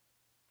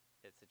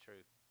 It's a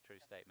true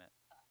statement.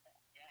 I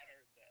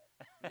heard that.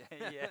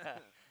 Yeah.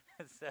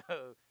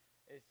 So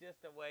it's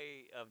just a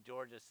way of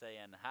Georgia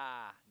saying,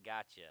 "Ha,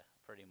 gotcha."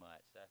 Pretty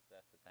much. That's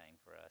the thing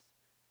for us.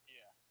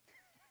 Yeah.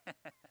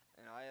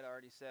 And I had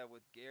already said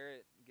with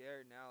Garrett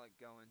and Alec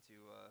going to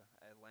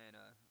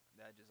Atlanta,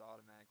 that just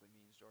automatically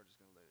means Georgia's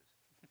going to lose.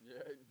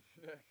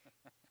 Yeah.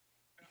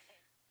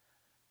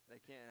 They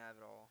can't have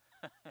it all.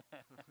 I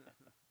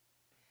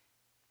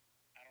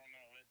don't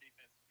know. That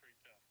defense is pretty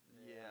tough.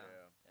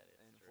 Yeah. That is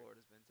And true.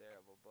 Florida's been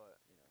terrible, but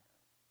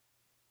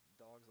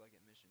dogs like it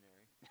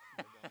missionary.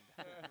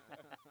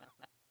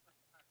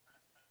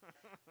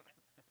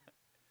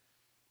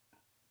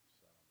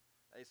 So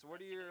Hey, so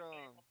what are your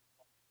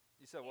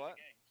You said what?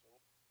 Game, so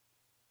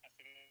I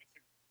said it's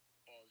a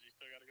balls. You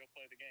still got to go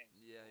play the games.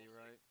 Yeah, We'll you're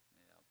see. right.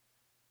 yeah.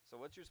 So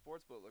what's your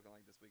sports book looking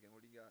like this weekend?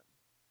 What do you got?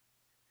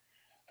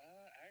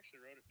 I actually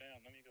wrote it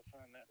down. Let me go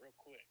find that real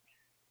quick.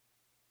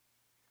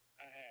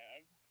 I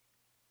have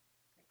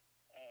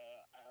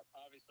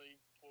obviously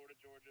Florida,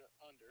 Georgia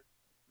under.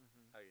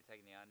 Mm-hmm. Oh, you're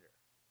taking the under.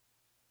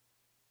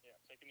 Yeah,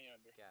 I'm taking the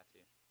under. Got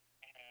you.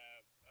 I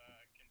have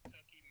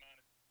Kentucky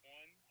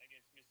 -1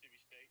 against Mississippi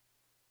State.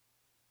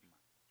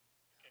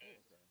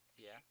 Okay.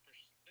 Yeah.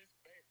 It's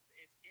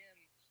in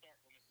Starkville,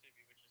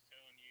 Mississippi, which is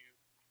telling you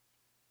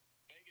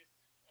Vegas.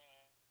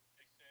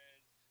 They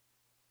says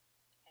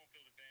home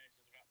field advantage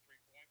is about 3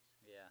 points.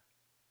 Yeah.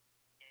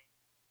 So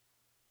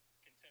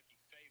Kentucky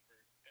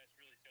favored. That's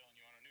really telling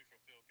you on a neutral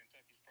field,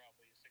 Kentucky's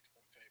probably a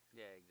 6-point favorite.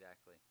 Yeah.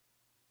 Exactly.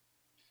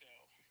 So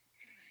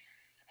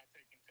I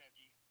take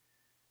Kentucky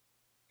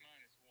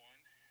 -1.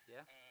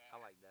 Yeah. I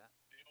like that.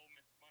 The Ole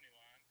Miss money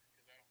line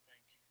because I don't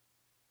think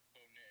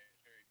Bo Nick is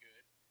very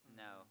good.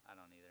 No, I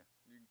don't either.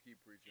 You can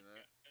keep preaching He's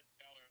that. got a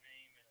dollar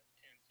name and a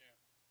 10-cent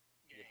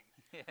Yeah. game.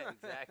 Yeah.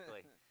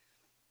 Exactly.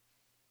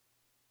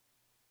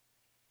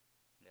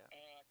 Yeah.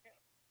 I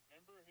can't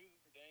remember who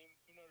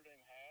Notre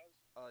Dame has.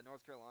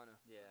 North Carolina.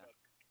 Yeah. But,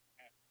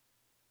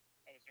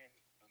 oh, it's North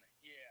Carolina.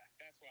 Yeah,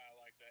 that's why I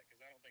like that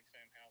because I don't think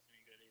Sam Howell's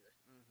any good either.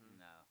 Mm-hmm.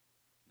 No.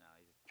 No,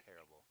 he's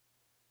terrible.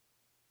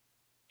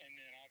 And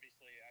then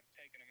obviously I've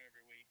taken them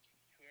every week.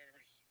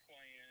 Whoever's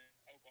playing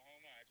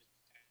Oklahoma, I just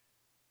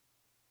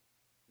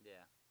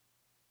Yeah.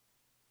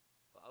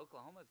 Well,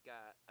 Oklahoma's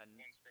got a.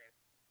 one spread.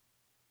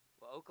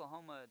 Well,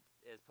 Oklahoma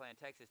is playing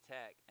Texas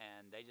Tech,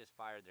 and they just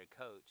fired their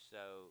coach.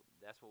 So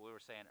that's what we were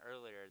saying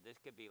earlier. This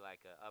could be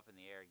like a up in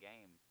the air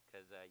game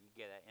because you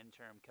get an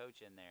interim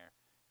coach in there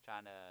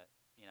trying to,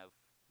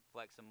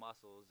 flex some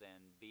muscles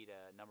and beat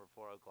a number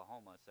 4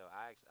 Oklahoma. So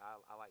I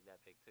like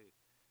that pick too.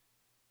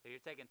 So you're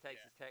taking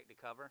Texas Tech to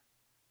cover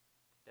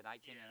the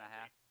 19 and a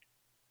half.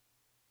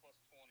 Plus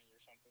 20 or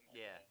something like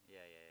Yeah, that.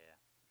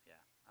 yeah.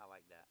 I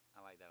like that.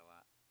 I like that a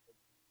lot.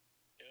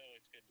 Yeah, that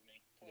looks good to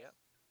me. Plus, Yep.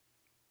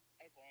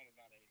 Oklahoma's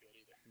not any good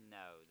either.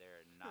 No,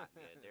 they're not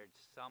good. They're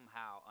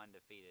somehow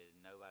undefeated,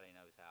 and nobody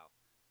knows how.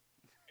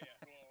 Yeah,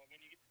 well, when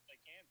you get to play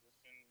Kansas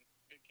and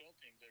Big 12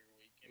 teams every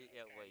week,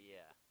 Yeah, well,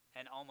 yeah,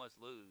 and almost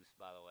lose,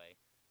 by the way.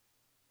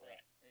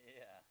 Right.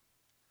 Yeah.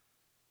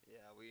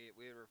 Yeah, we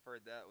had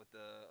referred that with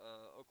the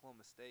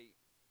Oklahoma State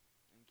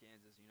and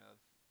Kansas.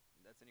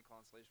 If that's any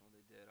consolation what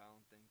they did, I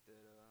don't think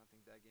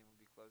that game would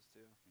be close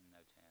to.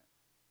 No chance.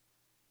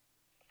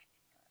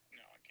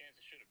 No,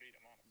 Kansas should have beat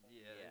them,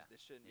 honestly. Yeah, Yeah. They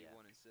shouldn't be Yeah.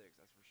 1-6.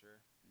 That's for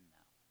sure.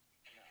 No,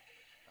 No,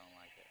 don't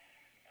like it.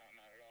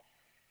 not at all.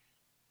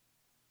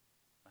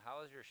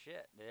 How was your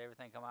shit? Did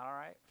everything come out all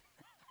right?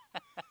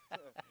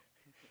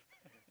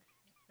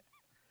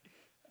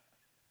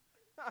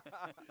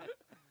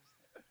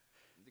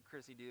 Did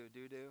Chrissy do a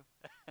doo-doo?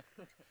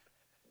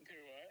 Do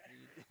what?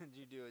 Did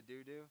you do a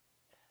doo-doo?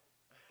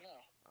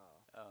 No. Oh.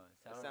 Oh,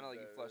 It sounded like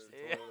you flushed the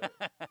Yeah. toilet.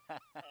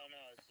 Oh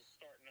no, it's the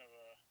starting of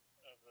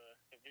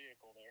the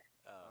vehicle there.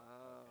 Oh,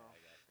 Oh. okay,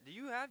 I got you.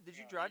 Did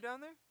you No, drive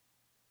down there?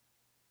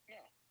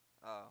 No.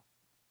 Oh.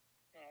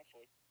 No, I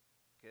flew.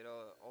 Could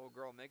old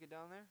girl make it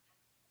down there?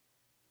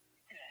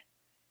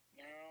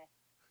 No.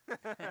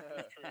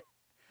 True.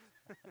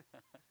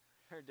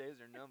 Her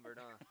days are numbered,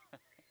 huh?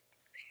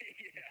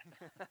 Yeah.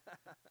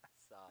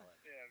 Solid.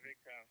 Yeah, big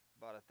time.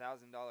 Bought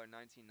 $1,000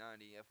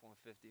 1990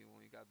 F-150 when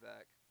we got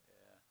back,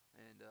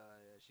 Yeah. and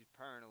yeah, she's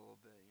purring a little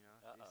bit, you know.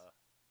 Uh She's- oh.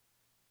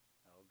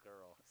 Oh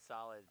girl.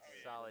 Solid. Oh,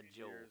 yeah. Solid The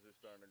jewel. gears are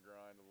starting to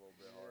grind a little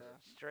bit Yeah. harder.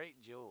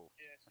 Straight jewel.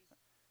 Yeah,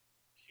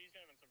 she's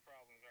having some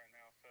problems right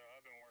now, so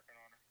I've been working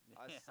on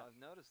her. I've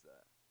noticed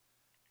that.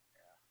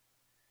 Yeah.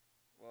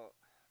 Well,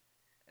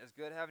 it's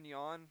good having you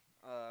on.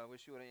 I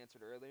wish you would have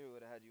answered earlier. We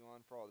would have had you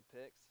on for all the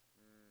picks,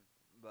 Mm.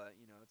 but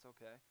you know it's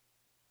okay.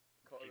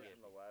 Caught us Yeah.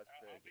 in the last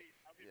I'll pick. be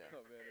Yeah. better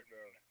Oh, man,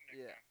 prepared next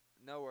Yeah. time.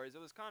 No worries. It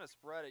was kind of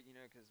spread it, you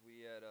know, because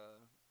we had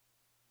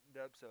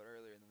the episode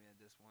earlier and then we had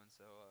this one.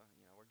 So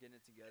you know, we're getting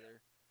it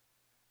together,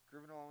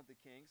 grooving along with the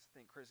Kinks. I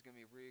think Chris is gonna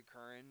be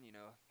reoccurring. You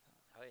know,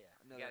 Oh yeah.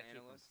 You Another gotta keep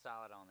them analyst.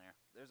 solid on there.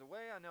 there's a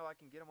way I know I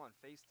can get him on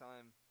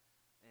FaceTime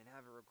and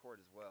have it record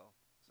as well.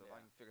 So if I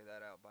Yeah. can figure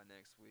that out by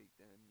next week,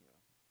 then you know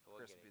We'll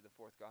Chris get will be it. the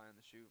fourth guy on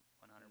the shoot.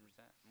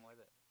 100%. I'm with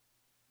it.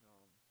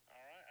 All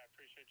right, I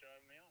appreciate you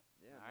having me on.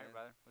 Yeah, All right, man.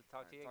 brother. We'll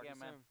talk All to right, you again,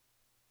 man. soon.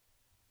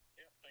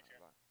 Yeah, thanks, All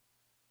guys. right, bye.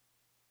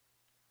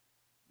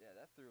 Yeah,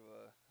 that threw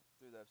the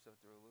episode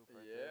through a loop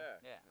right there.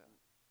 Yeah. Yeah.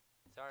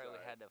 Yeah. Sorry we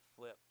Sorry. had to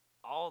flip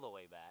all the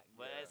way back,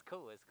 but Yeah. it's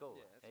cool. It's cool.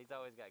 Yeah, it's He's cool.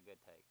 always got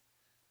good takes.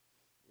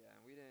 Yeah,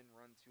 and we didn't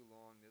run too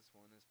long. This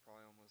one is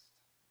probably almost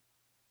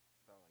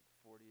about like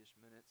 40-ish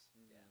minutes.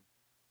 Mhm. Yeah.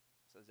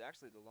 So it's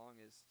actually the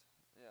longest.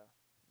 Yeah.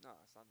 No,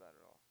 it's not bad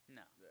at all.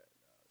 No. Yeah,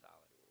 no,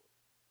 Solid.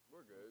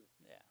 we're good.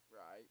 Yeah.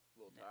 Right. A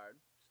little Yeah.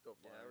 tired. Still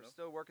flying. Yeah, we're though.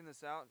 still working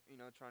this out, you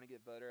know, trying to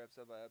get better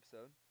episode by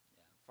episode.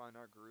 Yeah. Find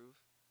our groove.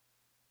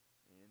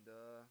 And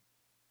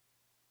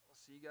I'll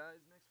see you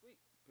guys next week.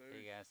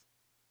 See you guys.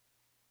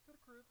 To the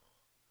crib.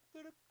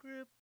 To the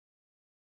crib.